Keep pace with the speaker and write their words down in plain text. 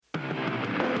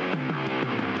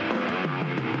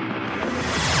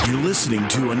You're listening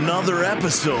to another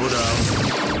episode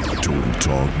of Total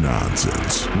Talk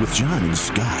Nonsense with John and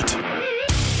Scott.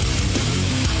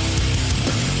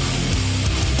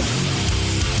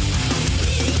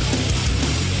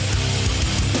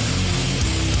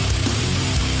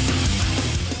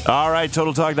 All right,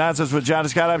 Total Talk Nonsense with John and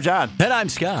Scott. I'm John. And I'm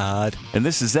Scott. And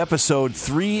this is episode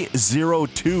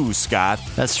 302, Scott.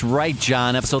 That's right,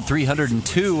 John. Episode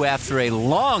 302 after a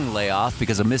long layoff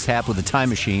because of mishap with the time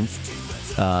machine.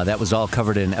 That was all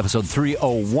covered in episode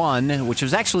 301, which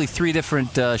was actually three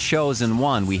different shows in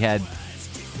one. We had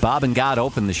Bob and God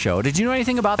open the show. Did you know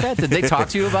anything about that? Did they talk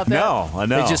to you about that? No, I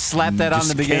know. They just slapped that on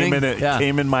the beginning?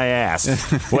 Came in my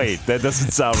ass. Wait, that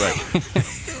doesn't sound right.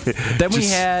 Then we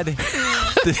had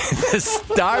the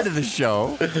start of the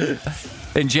show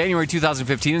in January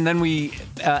 2015, and then we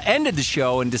ended the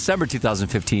show in December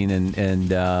 2015, and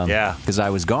because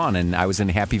I was gone and I was in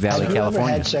Happy Valley, California. Have you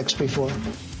ever had sex before?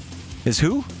 Is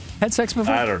who had sex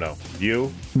before? I don't know.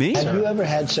 You? Me? Have you ever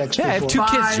had sex before? I have two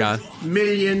kids, John. $5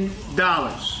 million.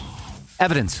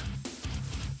 Evidence.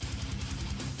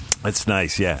 That's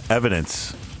nice, yeah.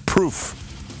 Evidence. Proof,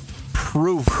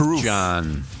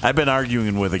 John. I've been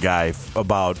arguing with a guy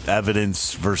about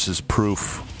evidence versus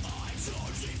proof.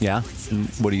 Yeah?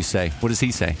 What do you say? What does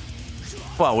he say?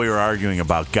 Well, we were arguing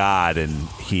about God, and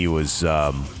he was...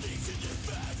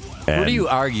 What do you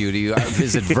argue?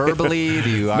 Is it verbally? Do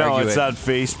you argue? No, it's on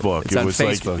Facebook. It's on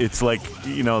Facebook. It's like,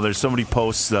 there's somebody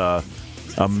posts a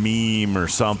meme or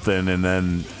something, and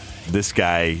then this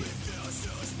guy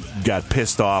got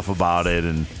pissed off about it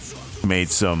and made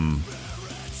some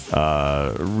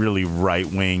really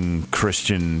right-wing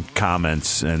Christian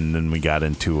comments, and then we got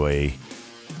into a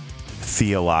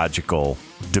theological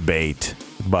debate.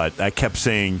 But I kept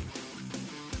saying,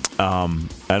 I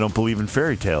don't believe in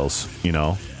fairy tales,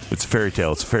 It's a fairy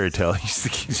tale. It's a fairy tale.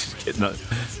 He's getting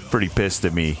pretty pissed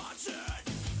at me.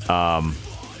 But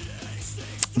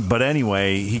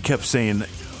anyway, he kept saying,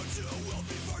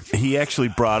 he actually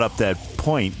brought up that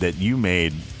point that you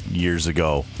made years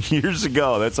ago. Years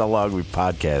ago. That's how long we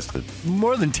podcasted.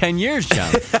 More than 10 years,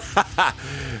 John.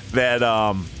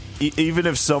 That even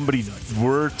if somebody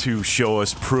were to show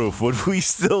us proof, would we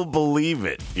still believe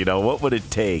it? What would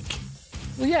it take?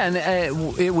 Well, yeah, and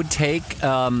it would take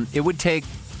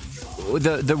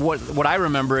what I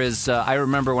remember is I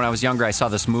remember when I was younger, I saw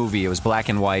this movie. It was black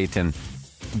and white, and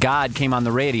God came on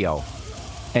the radio,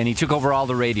 and he took over all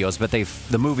the radios. But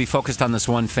the movie focused on this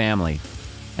one family,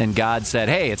 and God said,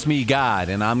 "Hey, it's me, God,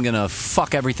 and I'm gonna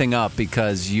fuck everything up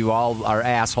because you all are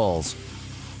assholes."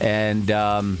 And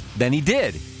then he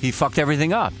did. He fucked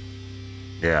everything up.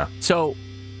 Yeah. So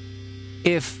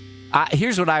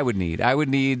here's what I would need. I would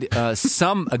need a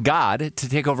God to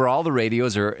take over all the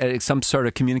radios or some sort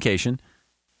of communication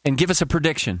and give us a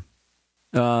prediction.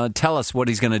 Tell us what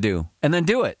he's going to do. And then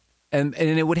do it. And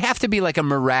it would have to be like a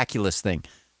miraculous thing.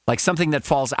 Like something that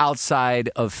falls outside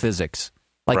of physics.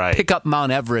 Like pick up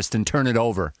Mount Everest and turn it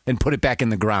over and put it back in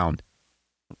the ground.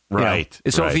 Right.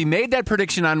 So if he made that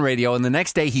prediction on radio and the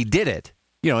next day he did it,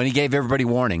 and he gave everybody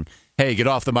warning, hey, get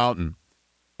off the mountain.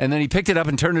 And then he picked it up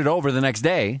and turned it over the next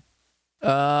day.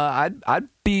 I'd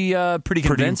be pretty convinced.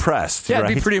 Pretty impressed. Yeah,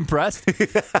 right? I'd be pretty impressed.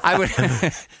 I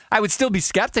would still be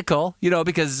skeptical,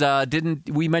 because didn't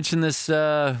we mention this?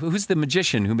 Who's the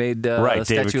magician who made David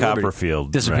Statue of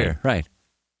Copperfield disappear? Right.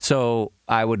 So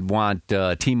I would want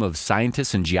a team of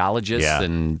scientists and geologists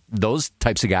and those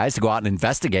types of guys to go out and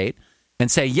investigate and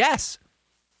say, yes,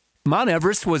 Mount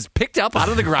Everest was picked up out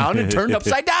of the ground and turned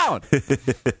upside down.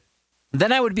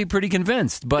 Then I would be pretty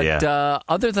convinced. But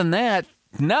other than that,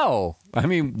 no. I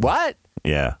mean, what?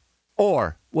 Yeah.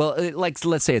 Or,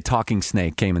 let's say a talking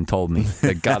snake came and told me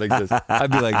that God exists. I'd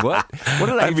be like, what? What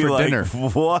did I eat for dinner?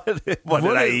 What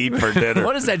did I eat for dinner?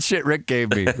 What is that shit Rick gave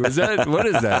me? What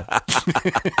is that?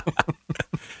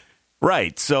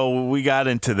 Right. So we got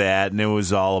into that, and it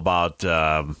was all about,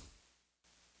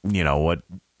 what...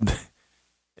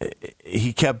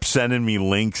 He kept sending me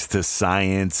links to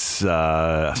scientific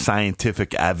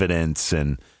evidence,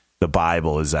 and the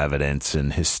Bible is evidence,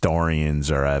 and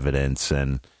historians are evidence,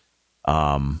 and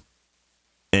I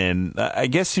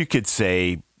guess you could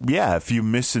say, yeah, if you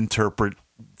misinterpret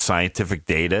scientific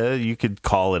data, you could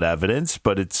call it evidence,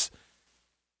 but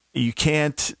you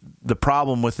can't. The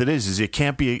problem with it is it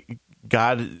can't be.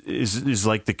 God is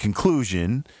like the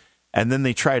conclusion. And then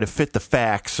they try to fit the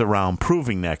facts around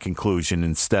proving that conclusion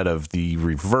instead of the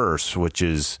reverse, which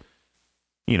is,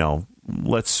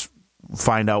 let's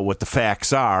find out what the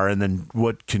facts are and then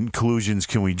what conclusions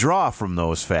can we draw from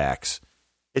those facts.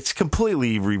 It's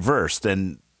completely reversed,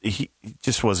 and he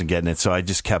just wasn't getting it, so I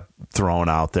just kept throwing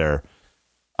out there,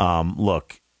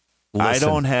 look, I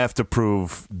don't have to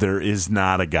prove there is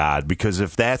not a God, because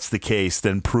if that's the case,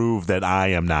 then prove that I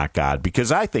am not God,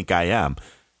 because I think I am.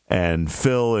 And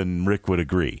Phil and Rick would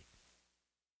agree.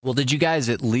 Well, did you guys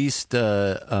at least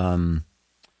come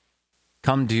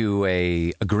to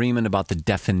a agreement about the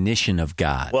definition of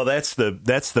God? Well, that's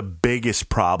the biggest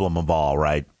problem of all,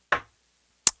 right?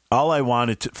 All I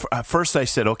wanted to first, I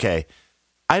said, okay,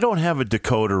 I don't have a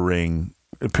decoder ring.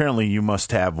 Apparently, you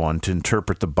must have one to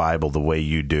interpret the Bible the way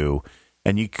you do,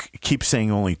 and you keep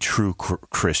saying only true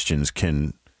Christians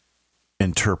can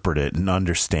interpret it and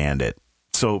understand it.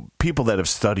 So people that have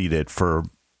studied it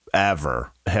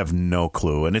forever have no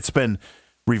clue, and it's been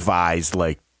revised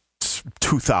like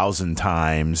 2,000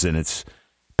 times, and it's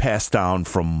passed down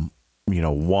from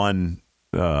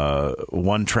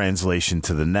one translation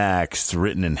to the next,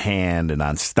 written in hand and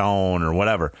on stone or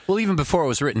whatever. Well, even before it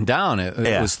was written down,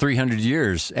 it was 300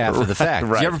 years after the fact.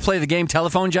 Right. Did you ever play the game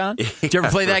Telephone, John? Did you ever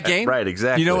play that game? Right,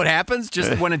 exactly. You know what happens?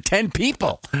 Just one in 10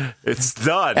 people. It's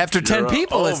done. After 10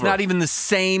 people, over. It's not even the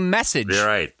same message. You're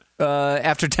right.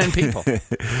 After 10 people.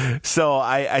 So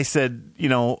I said,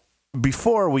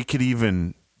 before we could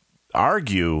even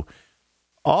argue,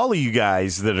 all of you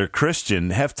guys that are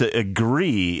Christian have to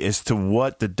agree as to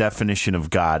what the definition of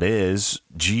God is,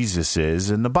 Jesus is,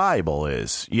 and the Bible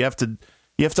is. You have to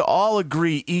all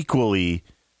agree equally.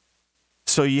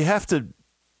 So you have to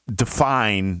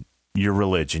define your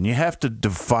religion. You have to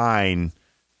define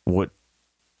what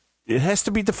it has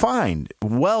to be defined,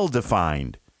 well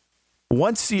defined.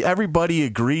 Once everybody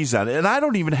agrees on it, and I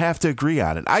don't even have to agree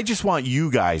on it. I just want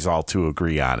you guys all to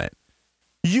agree on it.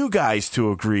 You guys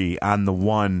to agree on the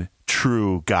one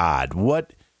true God.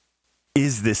 What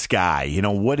is this guy?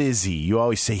 What is he? You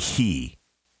always say he.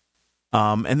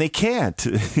 And they can't,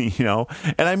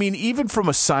 And I mean, even from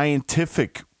a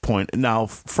scientific point, now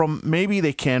maybe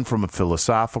they can from a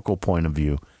philosophical point of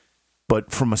view,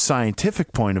 but from a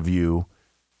scientific point of view,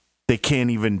 they can't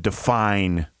even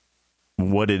define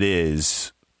what it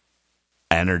is.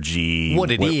 Energy. What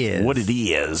it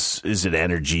is. Is it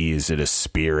energy? Is it a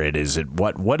spirit? Is it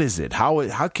what is it?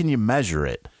 How can you measure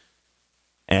it?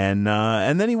 And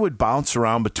then he would bounce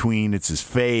around between it's his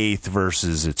faith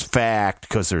versus it's fact,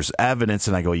 because there's evidence,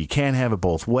 and I go, you can't have it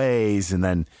both ways. And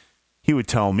then he would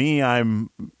tell me I'm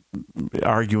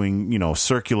arguing,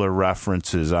 circular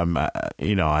references. I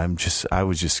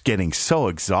was just getting so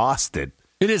exhausted.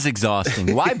 It is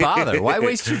exhausting. Why bother? Why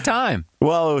waste your time?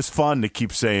 Well, it was fun to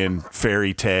keep saying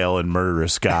fairy tale and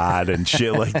murderous God and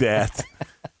shit like that.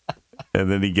 And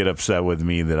then he'd get upset with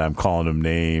me that I'm calling him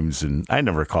names, and I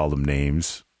never called him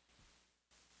names.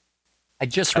 I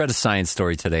just read a science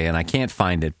story today, and I can't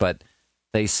find it, but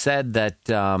they said that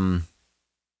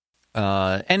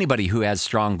anybody who has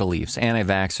strong beliefs,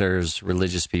 anti-vaxxers,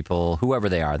 religious people, whoever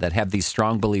they are, that have these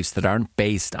strong beliefs that aren't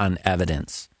based on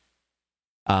evidence,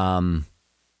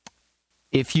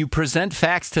 if you present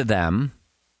facts to them,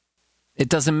 it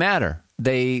doesn't matter.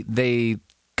 They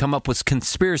come up with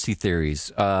conspiracy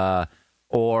theories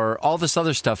or all this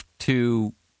other stuff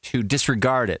to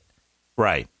disregard it.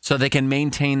 Right. So they can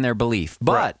maintain their belief.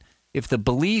 But if the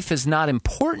belief is not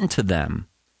important to them,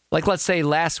 like let's say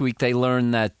last week they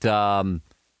learned that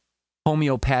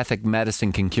homeopathic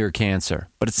medicine can cure cancer.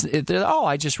 But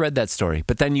I just read that story.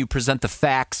 But then you present the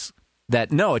facts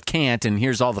that, no, it can't, and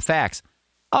here's all the facts.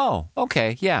 Oh,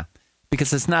 okay, yeah.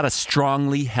 Because it's not a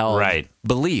strongly held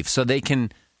belief. So they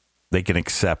can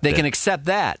accept They can accept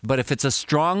that. But if it's a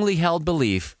strongly held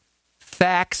belief,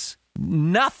 facts,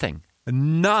 nothing,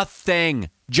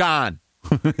 John,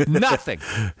 nothing.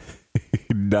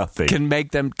 Nothing can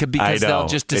make them, because they'll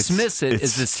just dismiss it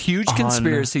as this huge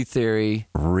conspiracy theory.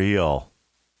 Real.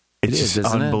 It's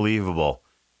just unbelievable.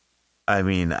 I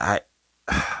mean,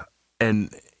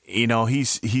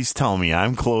 he's telling me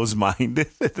I'm closed-minded.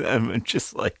 I'm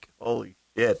just like, holy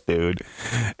shit, dude.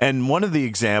 And one of the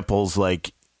examples,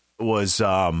 was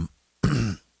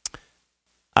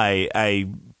I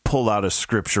pulled out a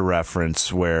scripture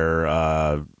reference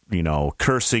where,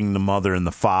 cursing the mother and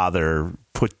the father,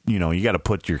 you got to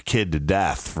put your kid to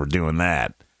death for doing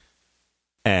that.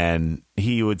 And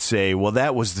he would say, well,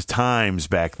 that was the times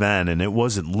back then, and it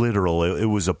wasn't literal. It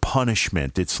was a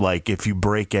punishment. It's like if you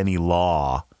break any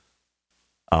law,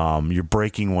 you're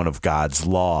breaking one of God's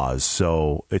laws.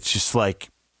 So it's just like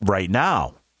right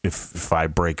now, if I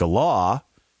break a law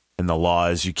and the law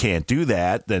is you can't do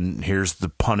that, then here's the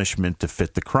punishment to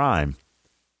fit the crime.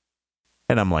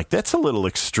 And I'm like, that's a little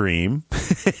extreme.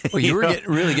 Well, you were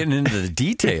really getting into the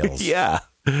details. Yeah.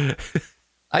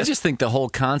 I just think the whole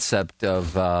concept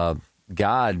of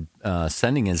God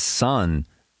sending his son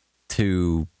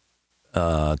to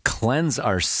cleanse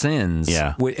our sins.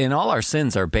 Yeah. And all our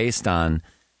sins are based on,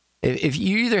 if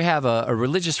you either have a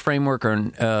religious framework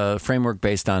or a framework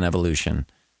based on evolution,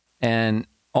 and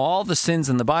all the sins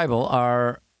in the Bible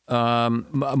are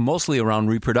mostly around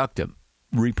reproduction.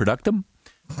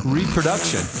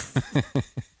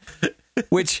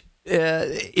 Which,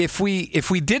 if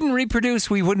we didn't reproduce,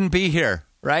 we wouldn't be here,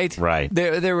 right? Right.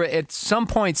 There were, at some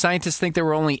point, scientists think there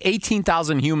were only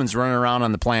 18,000 humans running around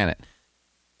on the planet,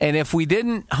 and if we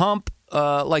didn't hump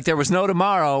like there was no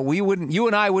tomorrow, you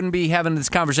and I wouldn't be having this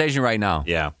conversation right now.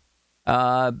 Yeah.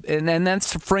 And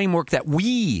that's the framework that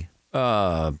we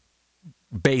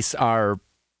base our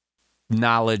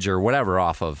knowledge or whatever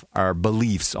off of, our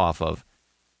beliefs off of.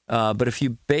 But if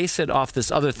you base it off this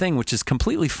other thing, which is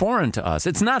completely foreign to us,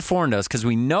 it's not foreign to us because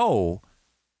we know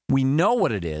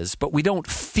what it is, but we don't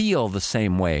feel the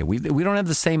same way. We don't have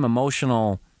the same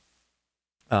emotional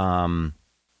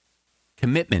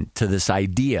commitment to this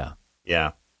idea.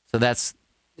 Yeah. So that's,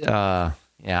 I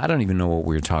don't even know what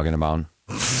we were talking about.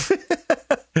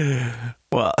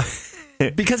 Well,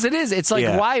 because it is. It's like,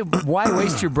 why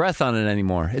waste your breath on it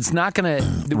anymore? It's not going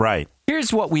to. Right.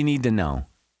 Here's what we need to know.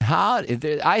 Here's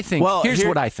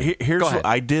what I think. Here's what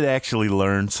I did actually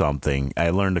learn something.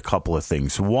 I learned a couple of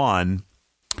things. One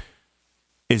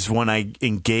is when I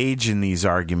engage in these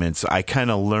arguments, I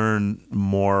kind of learn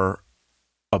more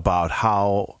about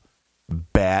how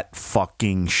bat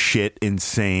fucking shit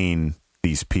insane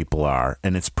these people are,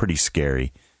 and it's pretty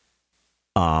scary.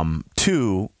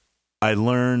 Two, I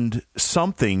learned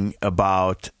something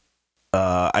about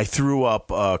I threw up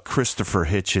a Christopher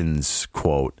Hitchens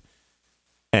quote,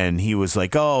 and he was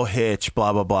like, "Oh, Hitch,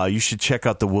 blah blah blah, you should check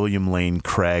out the William Lane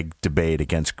Craig debate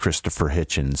against Christopher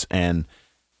Hitchens." And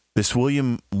this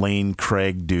William Lane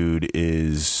Craig dude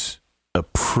is a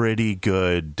pretty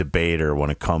good debater when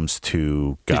it comes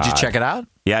to God. Did you check it out?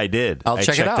 Yeah, I did. I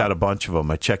checked out a bunch of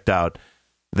them. I checked out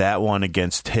that one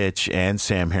against Hitch and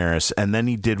Sam Harris, and then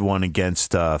he did one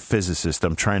against a physicist.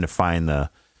 I'm trying to find the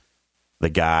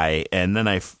guy, and then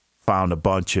I found a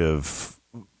bunch of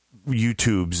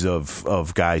YouTubes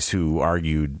of guys who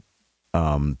argued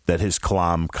that his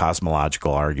Kalam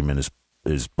cosmological argument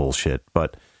is bullshit.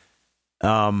 But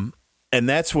and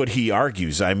that's what he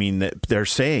argues. I mean, they're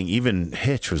saying, even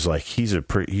Hitch was like, he's a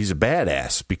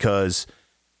badass, because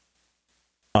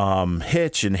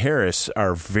Hitch and Harris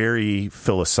are very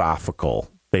philosophical.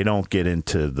 They don't get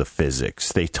into the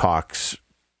physics. They talk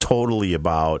totally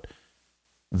about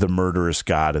the murderous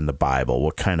God in the Bible,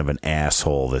 what kind of an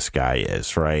asshole this guy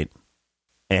is, right?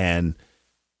 And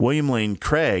William Lane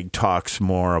Craig talks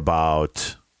more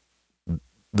about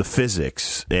the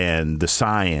physics and the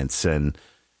science and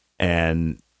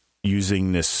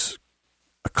using this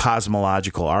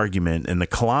cosmological argument. And the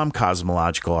Kalam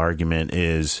cosmological argument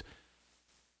is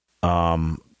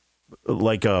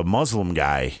like a Muslim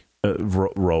guy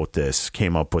wrote this,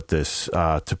 came up with this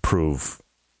to prove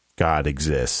God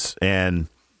exists. And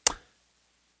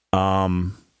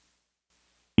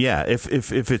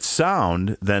if it's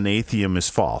sound, then atheism is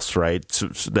false, right? So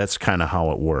that's kind of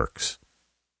how it works.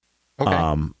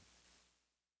 Okay.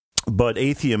 But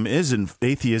atheism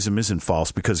isn't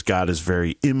false because God is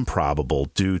very improbable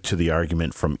due to the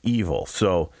argument from evil.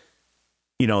 So,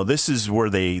 this is where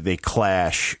they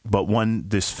clash. But when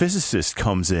this physicist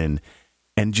comes in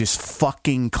and just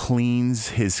fucking cleans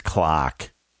his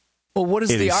clock. Well, what is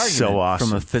the argument so awesome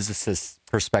from a physicist's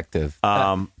perspective?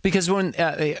 Because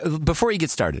before you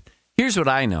get started, here's what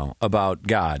I know about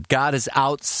God. God is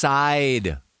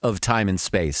outside of time and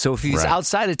space. So if he's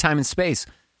outside of time and space,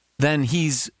 then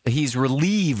he's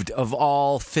relieved of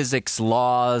all physics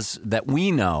laws that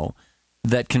we know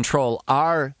that control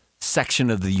our section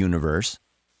of the universe.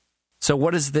 So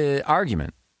what is the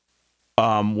argument?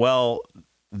 Well,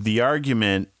 the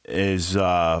argument is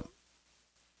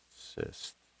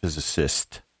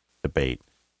physicist debate.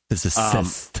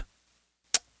 Physicist.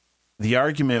 The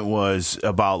argument was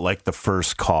about like the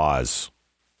first cause.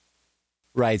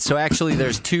 Right. So actually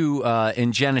there's two,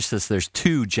 in Genesis, there's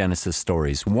two Genesis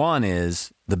stories. One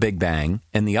is the Big Bang,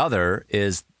 and the other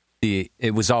is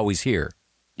it was always here.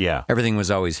 Yeah. Everything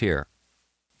was always here.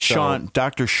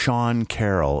 Dr. Sean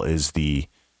Carroll is the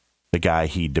guy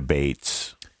he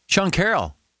debates. Sean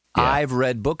Carroll. Yeah. I've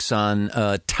read books on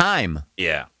time.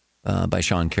 Yeah. By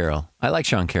Sean Carroll. I like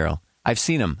Sean Carroll. I've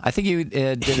seen him. I think he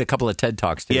did a couple of TED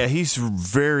Talks too. Yeah, he's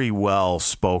very well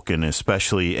spoken,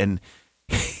 especially, and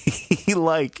he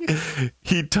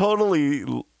totally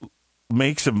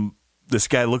makes this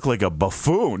guy look like a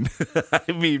buffoon.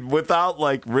 I mean, without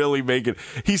like really making.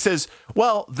 He says,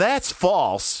 "Well, that's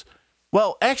false,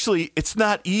 Well, actually, it's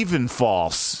not even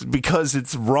false because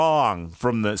it's wrong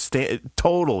from the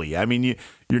totally. I mean,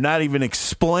 you're not even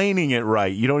explaining it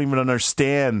right. You don't even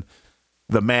understand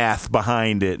the math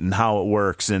behind it and how it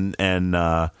works. And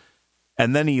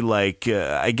then he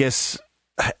I guess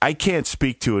I can't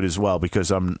speak to it as well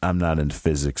because I'm not into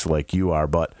physics like you are,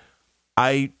 but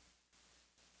I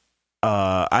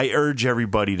urge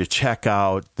everybody to check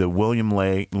out the William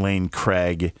Lane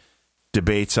Craig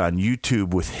debates on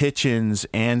YouTube with Hitchens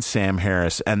and Sam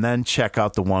Harris, and then check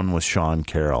out the one with Sean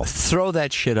Carroll. Throw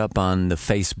that shit up on the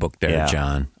Facebook there,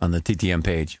 John, on the TTM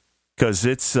page. Because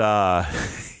it's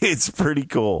pretty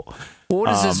cool. What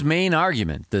is his main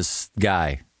argument, this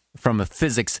guy, from a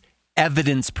physics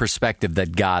evidence perspective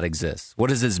that God exists?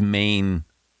 What is his main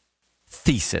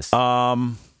thesis? Let's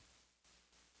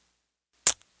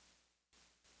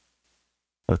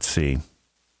see.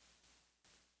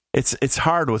 It's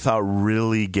hard without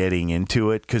really getting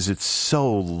into it because it's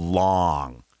so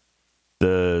long.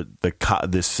 This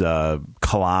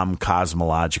Kalam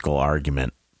cosmological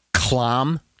argument.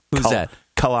 Kalam? Who's that?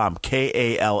 Kalam,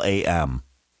 Kalam.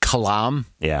 Kalam?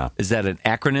 Yeah. Is that an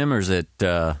acronym or is it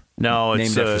no?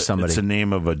 named after somebody? It's the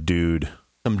name of a dude.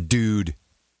 Some dude.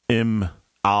 Im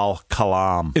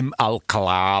al-Kalam. Im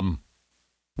al-Kalam.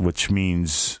 Which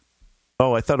means...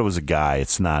 Oh, I thought it was a guy.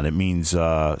 It's not. It means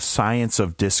science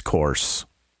of discourse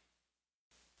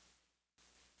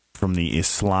from the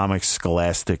Islamic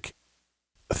scholastic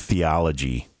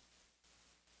theology,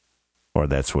 or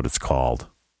that's what it's called.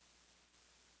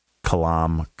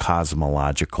 Kalam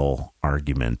cosmological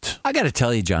argument. I got to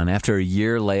tell you, John, after a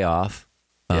year layoff,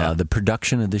 the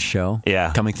production of this show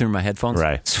coming through my headphones,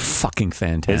 it's fucking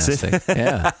fantastic. Is it?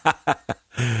 Yeah.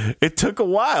 It took a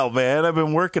while, man. I've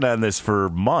been working on this for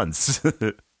months.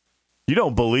 You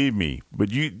don't believe me,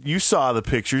 but you saw the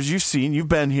pictures. You've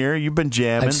been here. You've been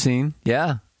jamming. I've seen.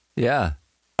 Yeah. Yeah.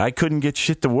 I couldn't get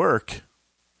shit to work.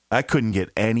 I couldn't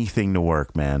get anything to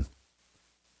work, man.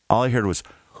 All I heard was,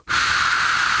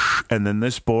 and then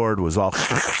this board was all,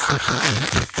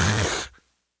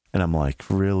 and I'm like,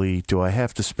 really? Do I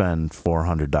have to spend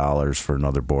 $400 for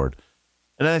another board?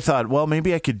 And then I thought, well,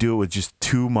 maybe I could do it with just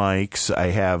 2 mics. I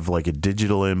have like a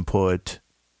digital input.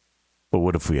 But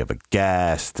what if we have a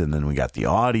guest and then we got the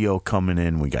audio coming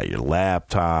in? We got your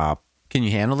laptop. Can you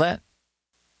handle that?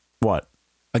 What?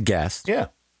 A guest? Yeah.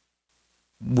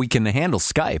 We can handle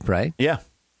Skype, right? Yeah.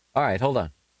 All right, hold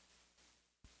on.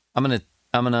 I'm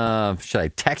gonna should I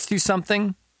text you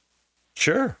something?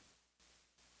 Sure.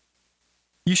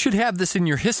 You should have this in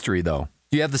your history though.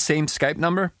 Do you have the same Skype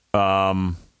number?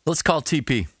 Let's call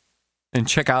TP and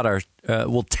check out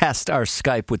we'll test our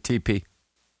Skype with TP.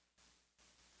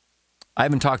 I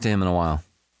haven't talked to him in a while.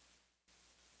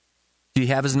 Do you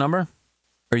have his number?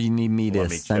 Or you need me to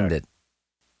send it?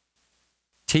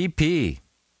 TP.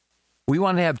 We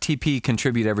want to have TP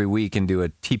contribute every week and do a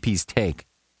TP's take.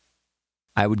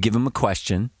 I would give him a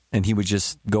question, and he would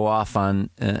just go off on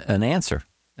an answer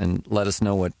and let us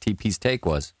know what TP's take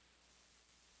was.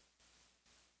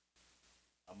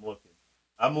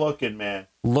 I'm looking, man.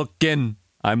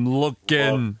 I'm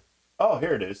looking. Oh,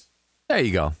 here it is. There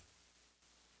you go.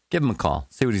 Give him a call.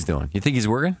 See what he's doing. You think he's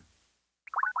working?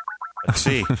 Let's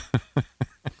see.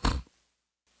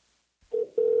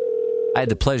 I had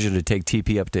the pleasure to take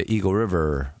TP up to Eagle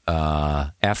River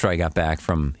after I got back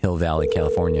from Hill Valley,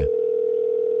 California.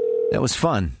 That was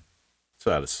fun. It's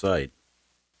out of sight.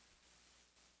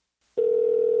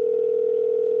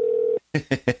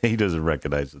 He doesn't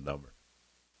recognize the number.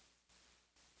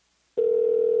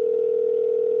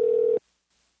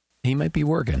 He might be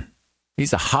working.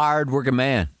 He's a hard-working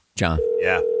man, John.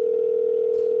 Yeah.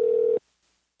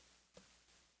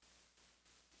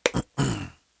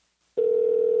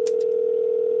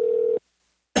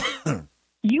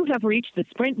 You have reached the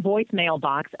Sprint voicemail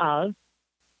box of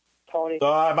Tony.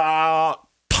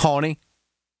 Tony.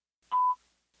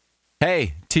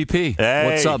 Hey, TP. Hey,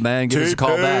 what's up, man? Give us a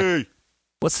call TP. back.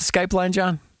 What's the Skype line,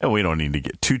 John? And we don't need to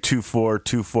get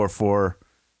 224-244,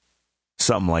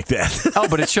 something like that. Oh,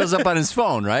 but it shows up on his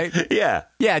phone, right? Yeah.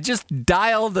 Yeah, just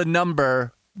dial the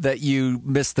number that you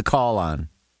missed the call on.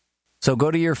 So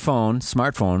go to your phone,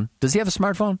 smartphone. Does he have a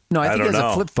smartphone? No, I think he has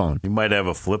a flip phone. He might have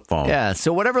a flip phone. Yeah,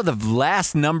 so whatever the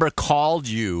last number called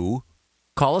you,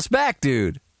 call us back,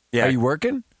 dude. Yeah. Are you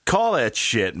working? Call that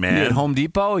shit, man. You at Home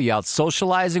Depot? You out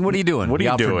socializing? What are you doing? What are you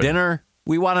out doing? For dinner?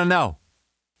 We want to know.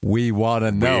 We want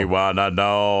to know. We want to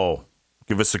know.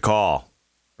 Give us a call.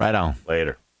 Right on.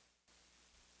 Later.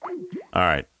 All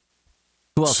right.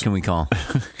 Who else can we call?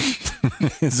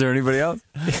 Is there anybody else?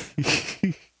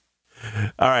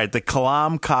 All right. The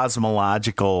Kalam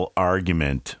cosmological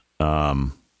argument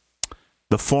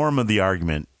The form of the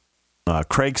argument.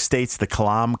 Craig states the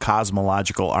Kalam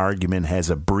cosmological argument has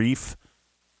a brief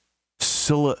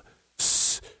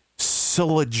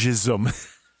syllogism.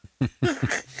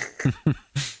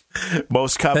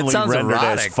 Most commonly rendered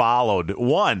erotic. as followed.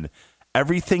 1.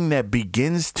 Everything that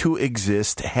begins to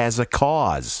exist has a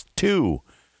cause. 2.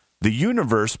 The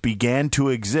universe began to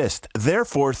exist.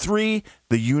 Therefore, 3.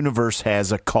 The universe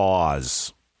has a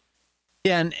cause.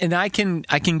 Yeah, and I can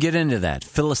get into that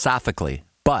philosophically,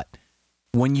 but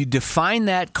when you define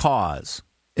that cause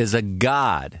as a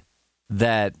God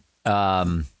that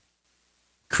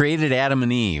created Adam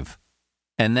and Eve,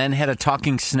 and then had a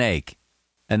talking snake,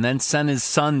 and then sent his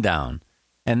son down,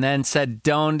 and then said,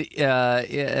 "Don't,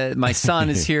 my son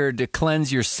is here to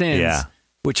cleanse your sins,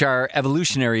 which are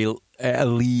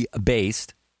evolutionarily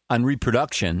based on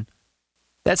reproduction."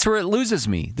 That's where it loses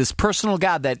me. This personal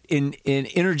God that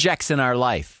interjects in our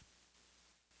life.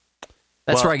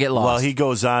 That's where I get lost. Well, he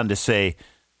goes on to say,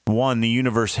 1, the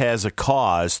universe has a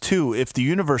cause. 2, if the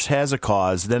universe has a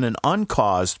cause, then an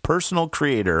uncaused personal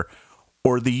creator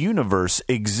or the universe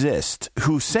exists,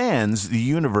 who sans the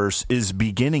universe is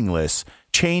beginningless,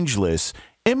 changeless,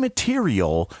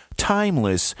 immaterial,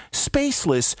 timeless,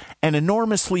 spaceless, and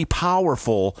enormously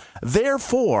powerful.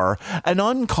 Therefore, an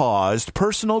uncaused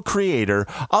personal creator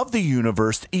of the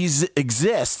universe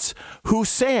exists, who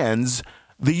sans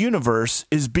the universe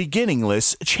is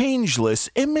beginningless, changeless,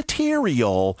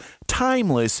 immaterial,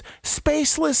 timeless,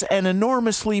 spaceless, and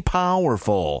enormously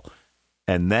powerful.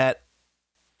 And that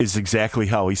is exactly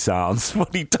how he sounds when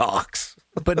he talks.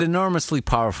 But enormously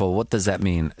powerful, what does that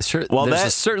mean? Well,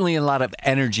 there's certainly a lot of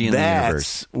energy in the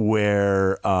universe. That's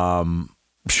where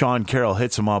Sean Carroll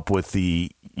hits him up with the,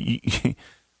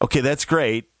 okay, that's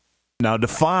great. Now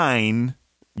define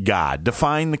God.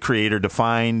 Define the creator.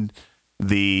 Define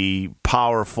the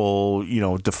powerful,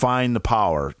 define the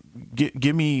power.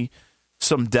 Give me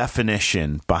some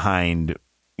definition behind,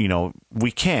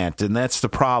 we can't, and that's the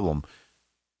problem.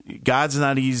 God's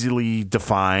not easily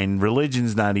defined.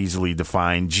 Religion's not easily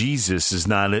defined. Jesus is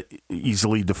not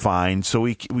easily defined. So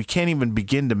we can't even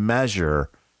begin to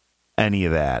measure any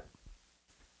of that.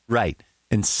 Right.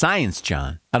 And science,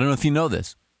 John, I don't know if you know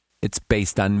this, it's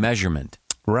based on measurement.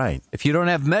 Right. If you don't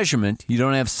have measurement, you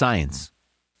don't have science.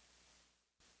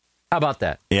 How about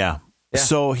that? Yeah.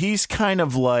 So he's kind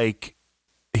of like,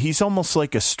 he's almost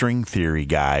like a string theory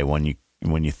guy when you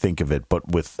think of it,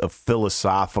 but with a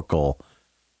philosophical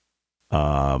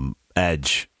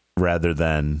edge rather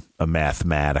than a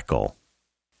mathematical.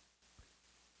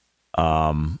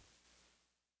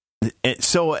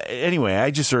 So anyway,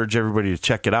 I just urge everybody to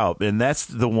check it out, and that's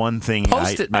the one thing.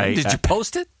 Post it, man. Did you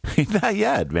post it? Not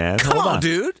yet, man. Come on,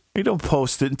 dude. You don't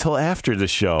post it until after the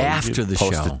show. After the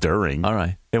show. Post it during. All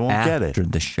right. They won't get it after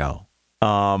the show.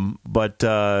 But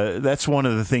that's one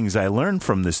of the things I learned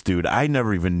from this dude. I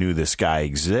never even knew this guy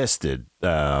existed.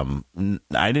 I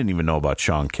didn't even know about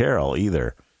Sean Carroll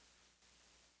either.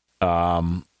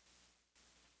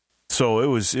 So it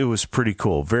was pretty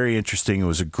cool, very interesting. It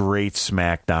was a great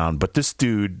smackdown. But this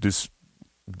dude, this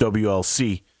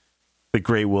WLC, the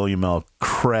great William L.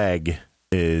 Craig,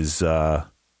 is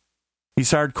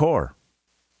he's hardcore.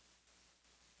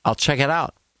 I'll check it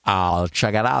out.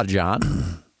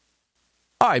 John.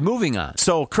 All right, moving on.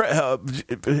 So,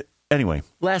 anyway.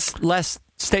 Last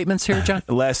statements here, John?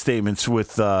 Last statements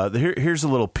with, here's a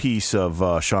little piece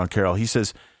of Sean Carroll. He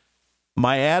says,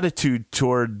 my attitude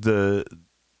toward the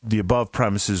above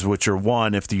premises, which are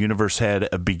 1, if the universe had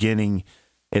a beginning,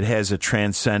 it has a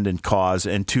transcendent cause,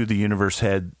 and 2, the universe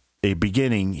had a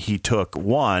beginning, he took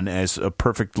 1 as a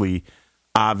perfectly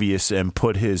obvious and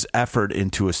put his effort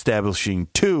into establishing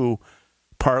 2.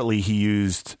 Partly he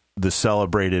used the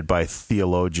celebrated by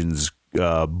theologians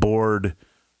Borde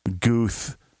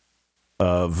Guth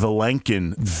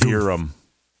Vilenkin theorem,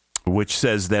 which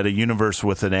says that a universe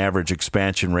with an average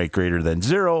expansion rate greater than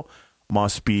 0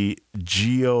 must be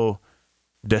does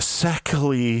that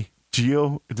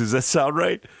sound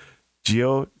right?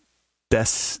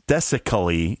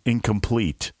 Geodesically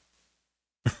incomplete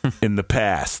in the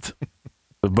past.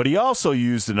 But he also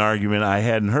used an argument I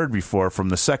hadn't heard before from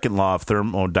the second law of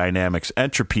thermodynamics.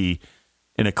 Entropy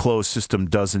in a closed system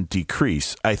doesn't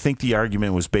decrease. I think the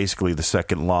argument was basically the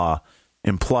second law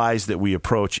implies that we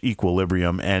approach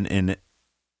equilibrium, and in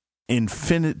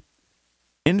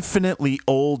infinitely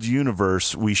old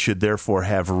universe, we should therefore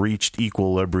have reached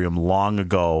equilibrium long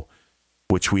ago,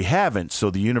 which we haven't. So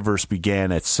the universe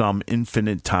began at some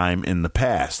infinite time in the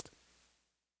past.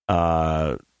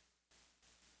 Sean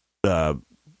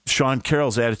Sean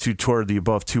Carroll's attitude toward the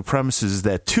above two premises is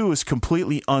that 2 is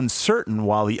completely uncertain,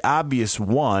 while the obvious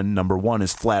one, number 1,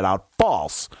 is flat out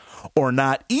false, or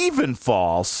not even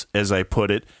false, as I put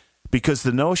it, because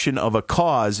the notion of a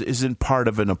cause isn't part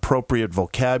of an appropriate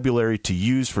vocabulary to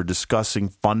use for discussing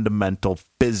fundamental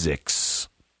physics.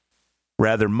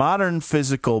 Rather, modern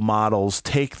physical models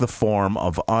take the form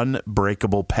of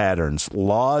unbreakable patterns,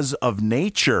 laws of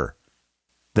nature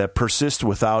that persist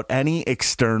without any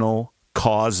external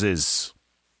causes.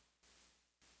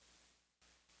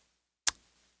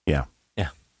 Yeah.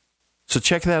 So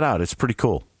check that out. It's pretty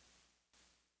cool.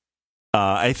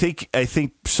 I think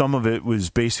some of it was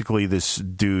basically this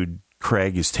dude,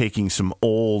 Craig, is taking some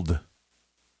old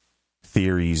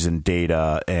theories and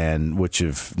data and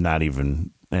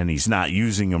he's not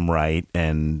using them right,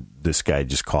 and this guy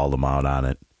just called him out on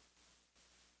it.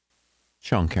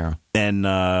 Sean Carroll. And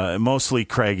mostly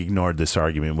Craig ignored this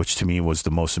argument, which to me was the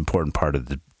most important part of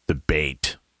the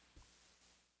debate.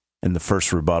 In the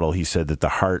first rebuttal, he said that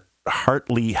the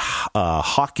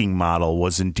Hartley-Hawking model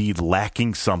was indeed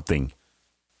lacking something,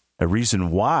 a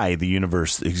reason why the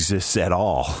universe exists at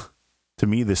all. To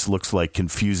me, this looks like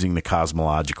confusing the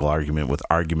cosmological argument with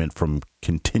argument from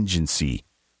contingency.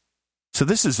 So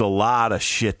this is a lot of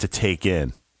shit to take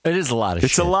in. It is a lot of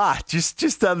shit. It's a lot.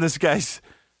 Just on this guy's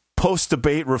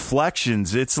post-debate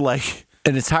reflections, it's like...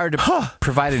 And it's hard to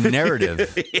provide a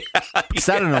narrative. Because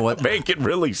I don't know what... Make it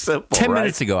really simple, 10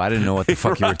 minutes ago, I didn't know what the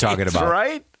fuck you were talking about.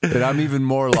 Right? And I'm even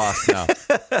more lost now.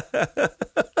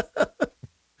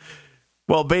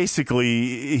 Well,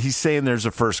 basically, he's saying there's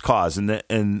a first cause.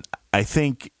 And I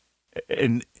think...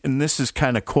 And this is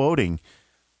kind of quoting...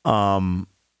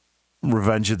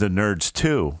 Revenge of the Nerds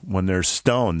 2, when they're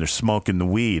stoned, they're smoking the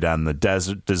weed on the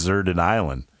deserted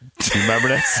island. Do you remember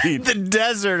that scene? The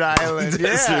desert island.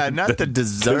 Yeah, not the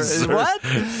desert. What?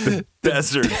 The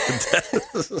desert.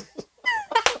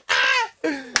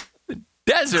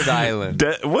 Desert island.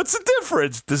 What's the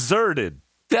difference? Deserted.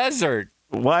 Desert.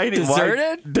 Why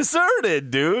deserted? Why? Deserted,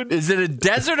 dude. Is it a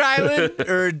desert island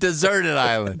or a deserted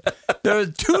island? There are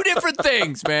two different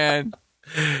things, man.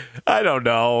 I don't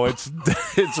know. It's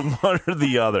one or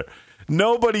the other.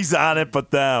 Nobody's on it but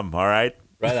them, all right?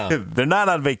 Right on. They're not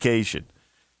on vacation.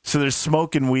 So they're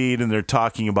smoking weed and they're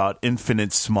talking about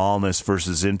infinite smallness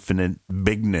versus infinite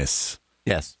bigness.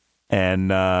 Yes.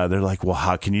 And they're like, well,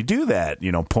 how can you do that?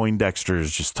 You know, Poindexter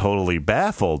is just totally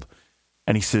baffled.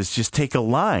 And he says, just take a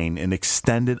line and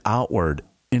extend it outward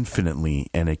infinitely,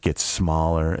 and it gets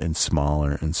smaller and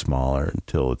smaller and smaller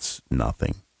until it's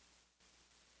nothing.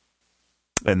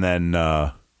 And then...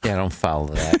 yeah, I don't follow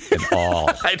that at all.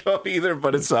 I don't either,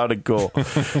 but it sounded cool.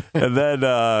 And then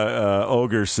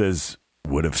Ogre says,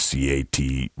 what if CAT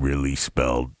really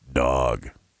spelled dog?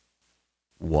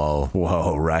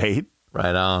 Whoa, right?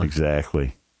 Right on.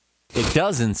 Exactly. It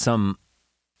does in some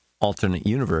alternate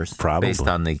universe. Probably. Based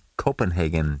on the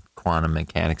Copenhagen quantum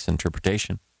mechanics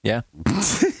interpretation. Yeah.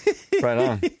 Right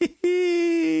on.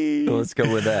 So let's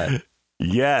go with that.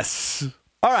 Yes.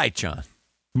 All right, John.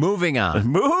 Moving on.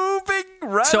 Moving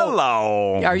right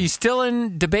along. Are you still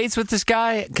in debates with this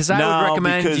guy? Because I would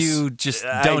recommend you just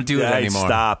don't do it anymore.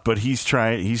 Stop, but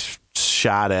he's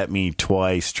shot at me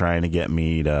twice trying to get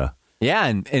me to... Yeah,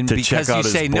 and to because check out you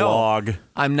say his blog. No,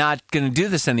 I'm not going to do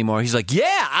this anymore. He's like,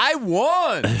 yeah, I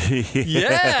won.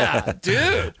 Yeah,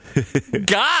 dude.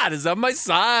 God is on my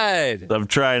side. I'm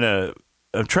trying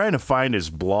to find his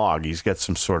blog. He's got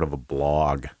some sort of a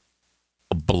blog.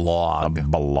 A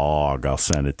blog. I'll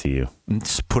send it to you.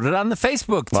 Just put it on the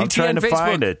Facebook. Well, I'm trying to Facebook.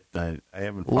 find it. I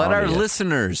haven't found Let our it yet.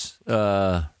 listeners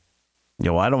I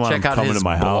don't want him coming to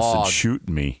my house and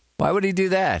shooting me. Why would he do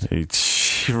that?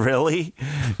 Really?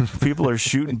 People are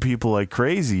shooting people like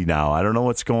crazy now. I don't know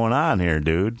what's going on here,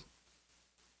 dude.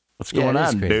 What's going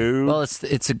on, dude? Well,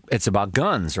 it's about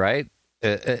guns, right?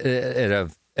 It's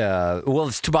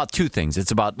about two things.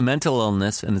 It's about mental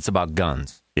illness and it's about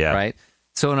guns. Yeah. Right?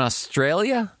 So in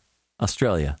Australia,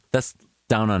 that's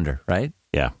down under, right?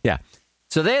 Yeah. Yeah.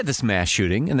 So they had this mass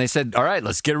shooting and they said, all right,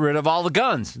 let's get rid of all the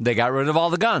guns. They got rid of all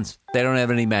the guns. They don't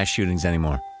have any mass shootings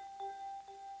anymore.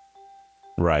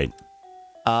 Right.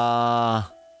 So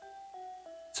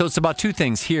it's about two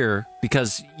things here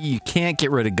because you can't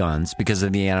get rid of guns because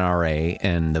of the NRA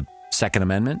and the Second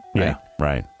Amendment. Right? Yeah,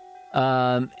 right.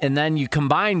 And then you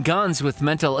combine guns with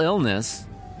mental illness.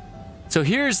 So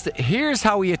here's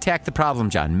how we attack the problem,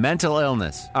 John. Mental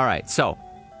illness. All right, so.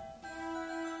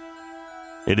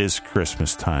 It is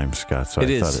Christmas time, Scott, so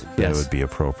I thought that would be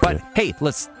appropriate. But, hey,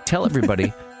 let's tell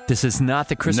everybody, this is not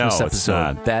the Christmas episode. It's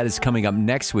not. That is coming up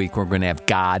next week. We're going to have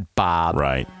God, Bob,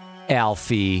 right,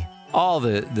 Alfie, all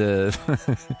the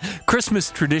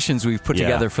Christmas traditions we've put Yeah.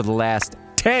 together for the last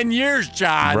 10 years,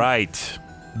 John. Right.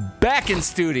 Back in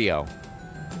studio.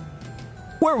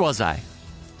 Where was I?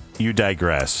 You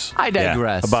digress. I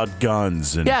digress. Yeah, about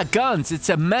guns and Yeah, guns. It's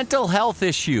a mental health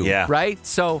issue, Yeah. right?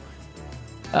 So,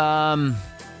 well,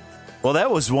 that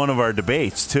was one of our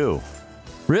debates too.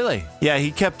 really? Yeah,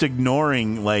 he kept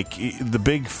ignoring, like, the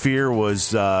big fear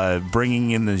was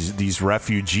bringing in these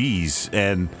refugees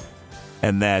and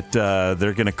that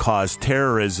they're going to cause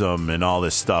terrorism and all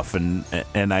this stuff.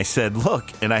 And I said, look,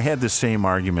 and I had the same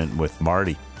argument with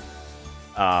Marty,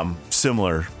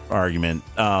 similar argument.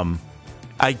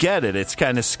 I get it. It's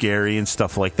kind of scary and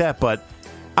stuff like that, but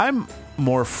I'm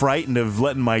more frightened of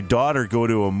letting my daughter go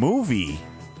to a movie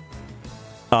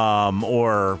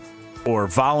or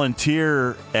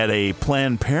volunteer at a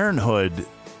Planned Parenthood.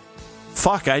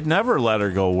 Fuck, I'd never let her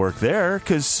go work there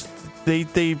because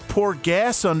they pour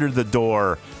gas under the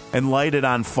door and light it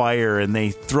on fire, and they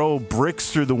throw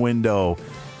bricks through the window,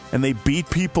 and they beat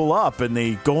people up, and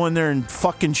they go in there and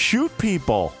fucking shoot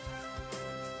people.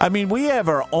 I mean, we have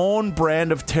our own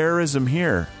brand of terrorism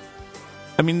here.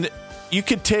 I mean, you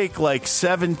could take like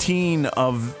 17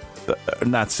 of...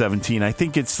 not 17, I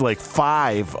think it's like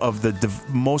 5 of the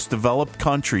most developed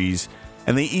countries,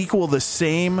 and they equal the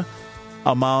same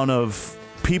amount of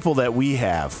people that we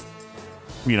have.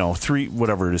 You know,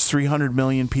 300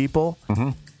 million people. Mm-hmm.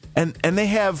 And they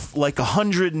have like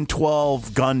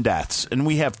 112 gun deaths, and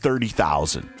we have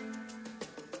 30,000.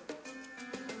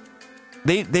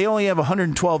 They only have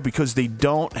 112 because they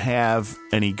don't have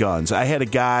any guns. I had a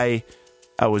guy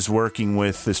I was working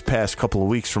with this past couple of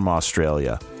weeks from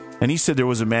Australia, and he said there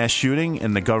was a mass shooting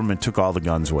and the government took all the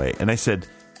guns away. And I said,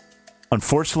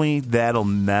 unfortunately, that'll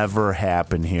never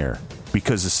happen here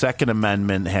because the Second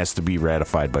Amendment has to be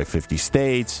ratified by 50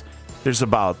 states. There's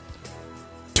about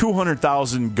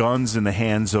 200,000 guns in the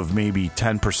hands of maybe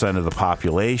 10% of the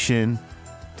population,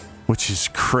 which is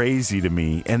crazy to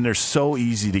me. And they're so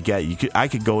easy to get. I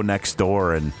could go next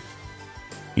door and,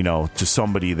 you know, to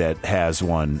somebody that has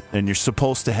one, and you're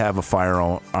supposed to have a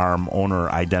firearm owner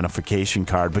identification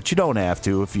card, but you don't have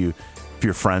to if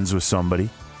you're friends with somebody.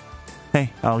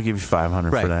 Hey, I'll give you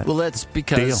 $500 Right. for that. Well, that's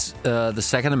because the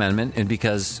Second Amendment, and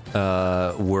because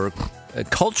we're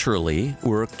culturally,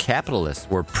 we're capitalist.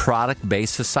 We're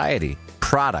product-based society.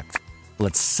 Product.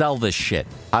 Let's sell this shit.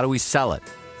 How do we sell it?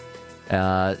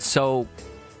 So,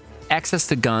 access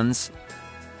to guns,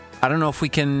 I don't know if we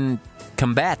can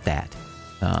combat that.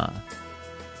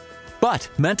 But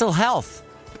mental health,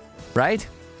 right?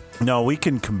 No, we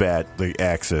can combat the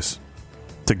access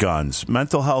to guns.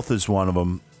 Mental health is one of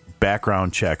them.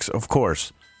 Background checks, of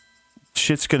course.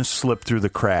 Shit's going to slip through the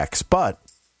cracks. But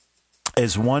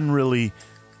as one really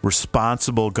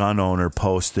responsible gun owner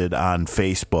posted on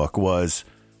Facebook was,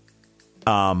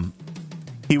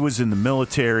 he was in the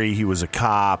military. He was a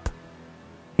cop.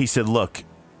 He said, look,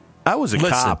 I was a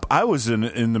cop. I was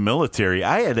in the military.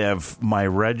 I had to have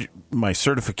my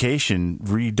certification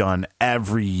redone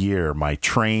every year, my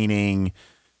training,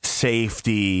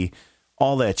 safety,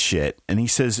 all that shit. And he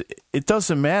says, it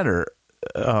doesn't matter.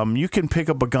 You can pick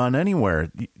up a gun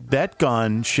anywhere. That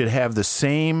gun should have the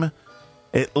same,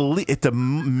 at the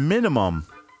minimum,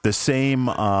 the same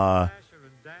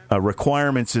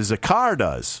requirements as a car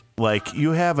does. Like,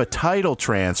 you have a title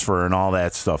transfer and all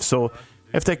that stuff. So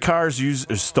if that car is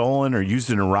stolen or used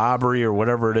in a robbery or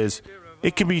whatever it is,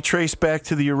 it can be traced back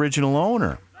to the original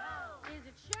owner.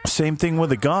 Same thing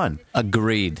with a gun.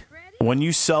 Agreed. When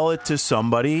you sell it to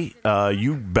somebody,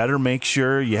 you better make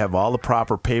sure you have all the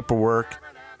proper paperwork.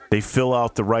 They fill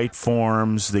out the right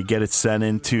forms. They get it sent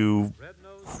into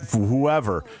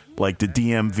whoever, like the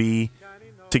DMV,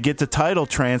 to get the title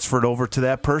transferred over to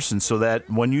that person so that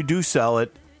when you do sell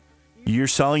it, you're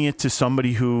selling it to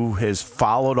somebody who has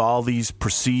followed all these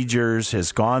procedures,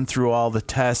 has gone through all the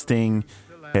testing,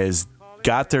 has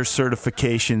got their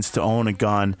certifications to own a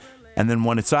gun. And then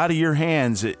when it's out of your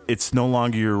hands, it's no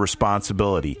longer your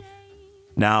responsibility.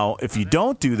 Now, if you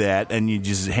don't do that and you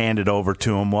just hand it over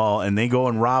to them, well, and they go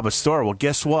and rob a store, well,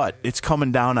 guess what? It's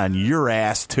coming down on your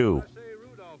ass, too.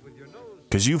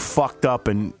 Because you fucked up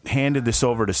and handed this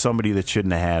over to somebody that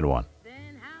shouldn't have had one.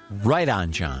 Right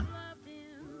on, John.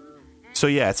 So,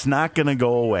 yeah, it's not going to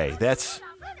go away.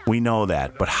 We know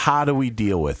that. But how do we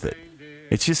deal with it?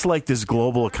 It's just like this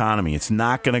global economy. It's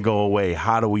not going to go away.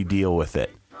 How do we deal with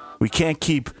it? We can't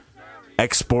keep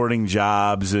exporting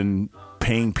jobs and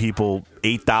paying people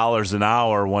 $8 an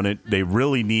hour when they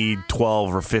really need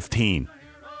 12 or 15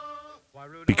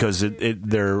 because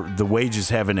the wages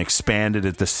haven't expanded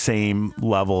at the same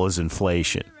level as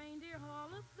inflation.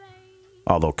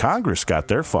 Although Congress got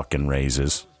their fucking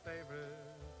raises.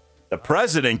 The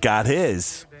president got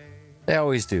his. They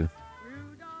always do.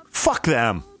 Fuck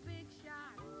them.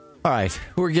 All right,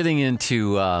 we're getting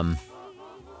into. Oh,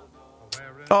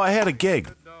 I had a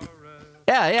gig.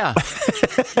 Yeah.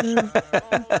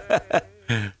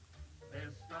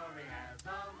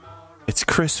 It's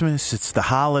Christmas. It's the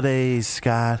holidays,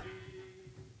 Scott.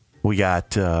 We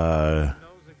got. Yeah,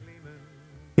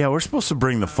 we're supposed to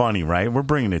bring the funny, right? We're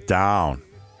bringing it down.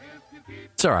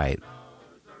 It's all right.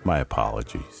 My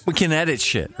apologies. We can edit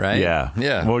shit, right? Yeah.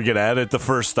 We're going to edit the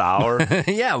first hour.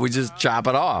 Yeah, we just chop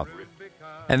it off.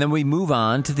 And then we move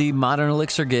on to the Modern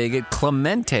Elixir gig at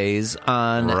Clemente's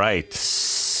on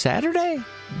Saturday?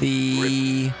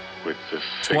 The with the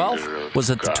 12th? Was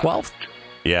it the 12th?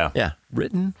 Yeah. Yeah.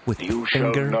 Written with You the shall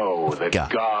finger know of that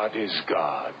God. God is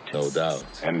God. No doubt.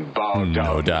 And bow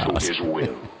down doubt. to his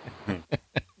will.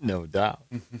 No doubt.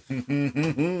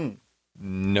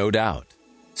 No doubt.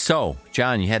 So,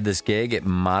 John, you had this gig at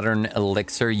Modern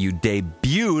Elixir. You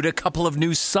debuted a couple of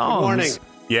new songs. Good morning.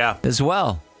 Yeah. As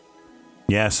well.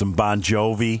 Yeah, some Bon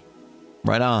Jovi.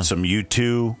 Right on. Some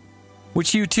U2.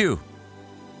 Which U2? In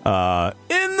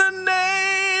the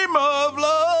name of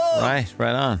love.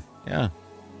 Right on. Yeah.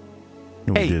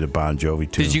 We Hey, did a Bon Jovi,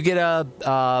 too. Did you get a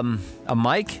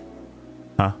mic?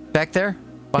 Huh? Back there?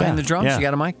 Behind the drums? Yeah. You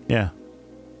got a mic? Yeah.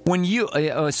 When you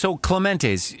so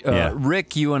Clemente's, Yeah.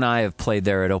 Rick, you and I have played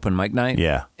there at Open Mic Night.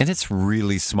 Yeah. And it's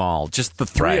really small. Just the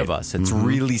three Right. of us. It's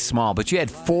really small. But you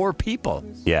had 4 people.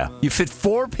 Yeah. You fit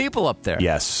 4 people up there.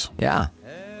 Yes. Yeah.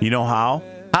 You know how?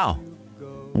 How?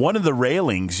 One of the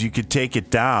railings, you could take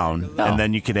it down, Oh. and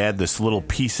then you could add this little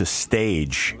piece of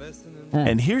stage.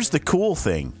 And here's the cool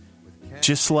thing.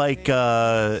 Just like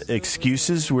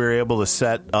Excuses, we were able to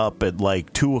set up at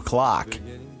like 2 o'clock.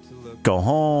 Go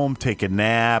home, take a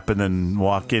nap, and then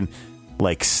walk in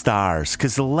like stars.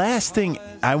 Because the last thing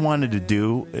I wanted to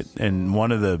do, and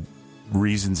one of the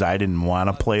reasons I didn't want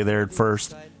to play there at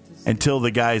first, until the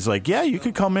guy's like, yeah, you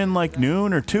could come in like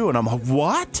noon or 2. And I'm like,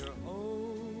 what?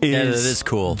 Yeah, that is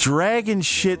cool. Dragging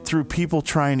shit through people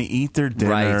trying to eat their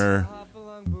dinner,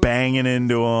 banging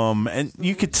into them. And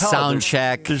you could tell. Sound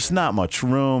check. There's not much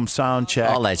room, sound check.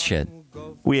 All that shit.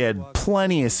 We had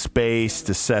plenty of space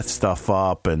to set stuff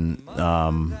up, and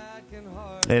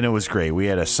it was great. We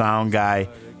had a sound guy.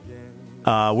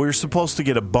 We were supposed to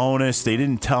get a bonus. They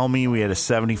didn't tell me we had a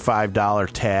 $75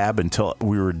 tab until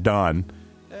we were done.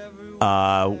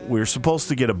 We were supposed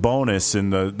to get a bonus,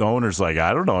 and the owner's like,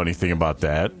 I don't know anything about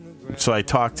that. So I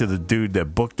talked to the dude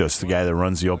that booked us, the guy that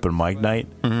runs the Open Mic Night,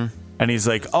 and he's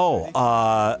like,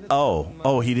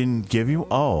 he didn't give you?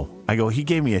 Oh. I go, he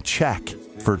gave me a check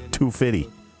for $250.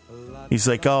 He's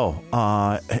like,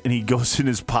 and he goes in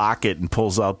his pocket and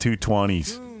pulls out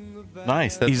 $220s.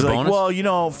 Nice. That's He's the like, bonus?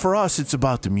 well, for us, it's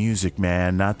about the music,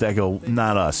 man. Not that. I go,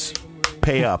 not us.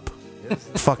 Pay up.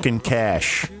 Fucking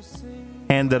cash.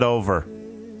 Hand it over.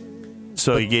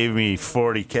 So he gave me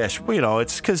 40 cash. Well,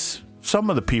 it's because some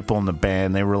of the people in the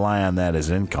band, they rely on that as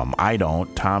income. I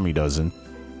don't. Tommy doesn't.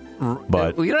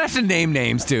 But Well, you don't have to name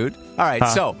names, dude. All right,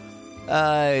 so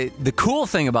the cool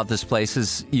thing about this place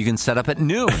is you can set up at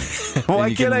noon. Why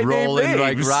and you can't can I name roll in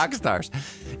like names? rock stars.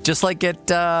 Just like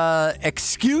at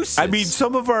Excuses. I mean,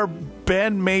 some of our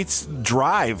bandmates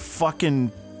drive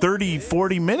fucking 30,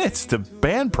 40 minutes to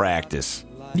band practice.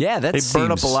 yeah, that They seems,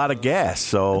 burn up a lot of gas,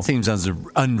 so seems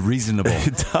unreasonable.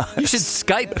 It does. You should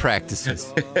Skype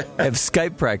practices. Have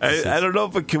Skype practices. I don't know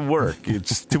if it can work.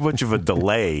 It's too much of a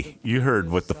delay. You heard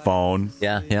with the phone.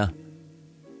 Yeah.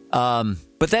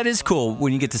 But that is cool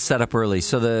when you get to set up early.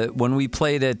 So when we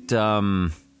played at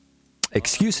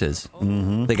Excuses,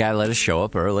 the guy let us show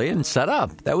up early and set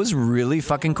up. That was really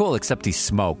fucking cool, except he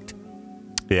smoked.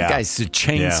 Yeah. The guy's a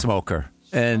chain smoker.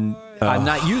 And I'm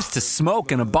not used to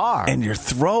smoke in a bar. And your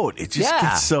throat, it just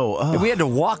gets so... And we had to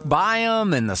walk by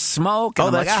him and the smoke. And Oh,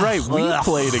 I'm that's like, right. We ugh.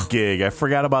 played a gig. I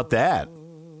forgot about that.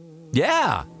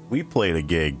 Yeah. We played a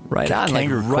gig. Right on. Like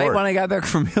Kangaroo right Court. when I got back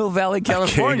from Hill Valley,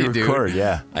 California, Kangaroo dude. Court,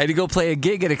 yeah. I had to go play a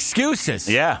gig at Excuses.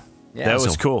 Yeah. Yeah, that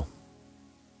was so- cool.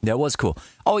 That was cool.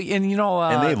 Oh, and you know...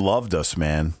 And they loved us,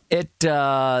 man. At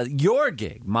your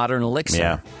gig, Modern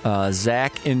Elixir,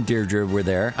 Zach and Deirdre were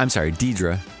there. I'm sorry,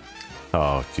 Deidre.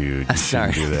 Oh, dude. You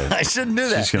Sorry. shouldn't do that. I shouldn't do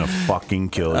that. She's going to fucking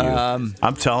kill you.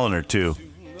 I'm telling her, too.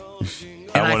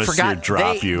 And I want to see her forgot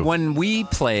drop you. When we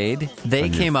played, they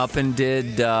came up and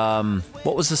did,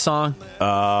 what was the song?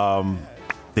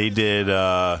 They did...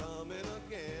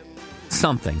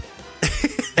 Something.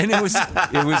 And it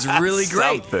was really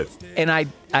great. Something. And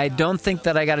I don't think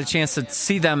that I got a chance to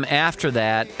see them after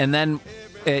that. And then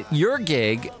at your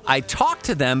gig, I talked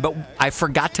to them, but I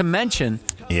forgot to mention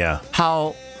Yeah.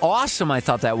 how awesome I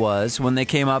thought that was when they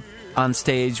came up on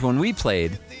stage when we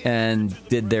played and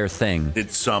did their thing.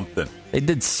 Did something. They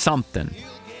did something.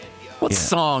 What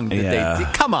song did they do?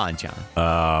 Come on,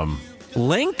 John.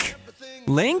 Link?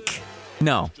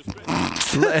 No.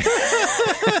 I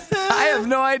have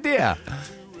no idea.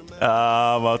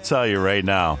 I'll tell you right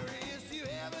now.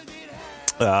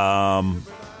 Not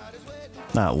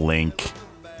Link.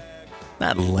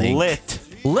 Not Link.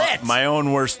 Lit. My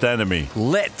own worst enemy.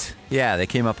 Lit. Yeah, they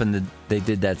came up and they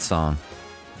did that song.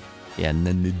 Yeah, and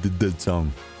then they did that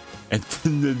song.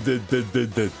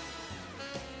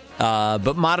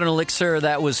 But Modern Elixir,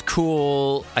 that was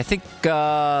cool. I think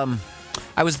I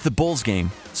was at the Bulls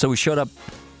game, so we showed up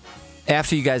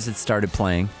after you guys had started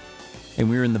playing, and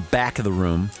we were in the back of the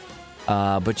room.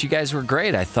 But you guys were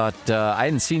great. I thought I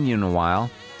hadn't seen you in a while,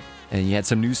 and you had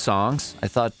some new songs. I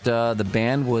thought the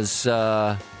band was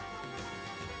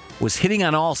hitting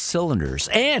on all cylinders,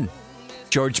 and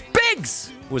George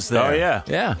Biggs was there. Oh yeah,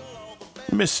 yeah,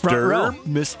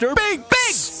 Mr.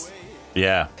 Biggs.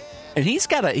 Yeah. And he's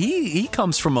got he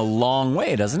comes from a long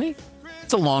way, doesn't he?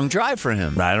 It's a long drive for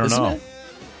him. I don't know. It?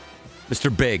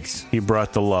 Mr. Biggs. He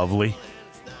brought the lovely.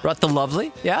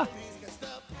 Yeah.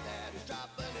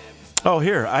 Oh,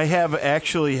 here. I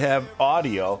actually have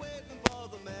audio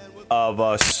of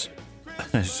us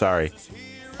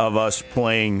of us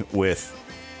playing with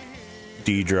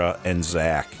Deidre and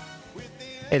Zach.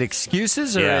 At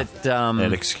Excuses or at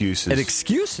Excuses. At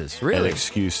Excuses, really? At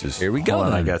Excuses. Here we go. Hold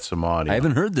on, then. I got some audio. I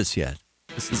haven't heard this yet.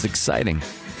 This is exciting.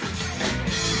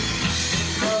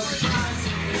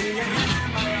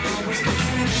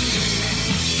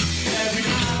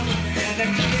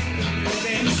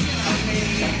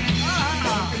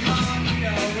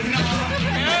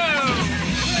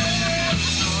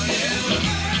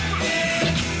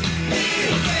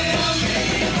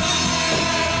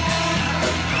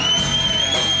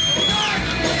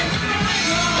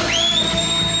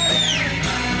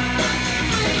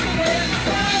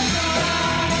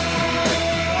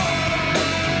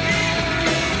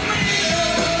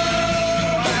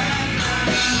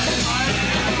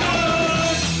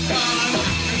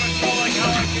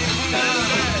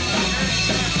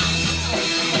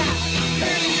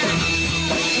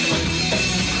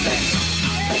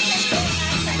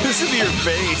 Listen to your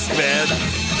bass, man.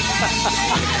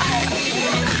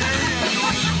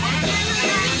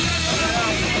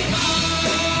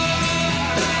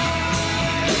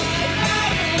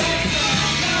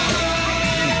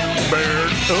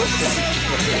 Bird. Oops.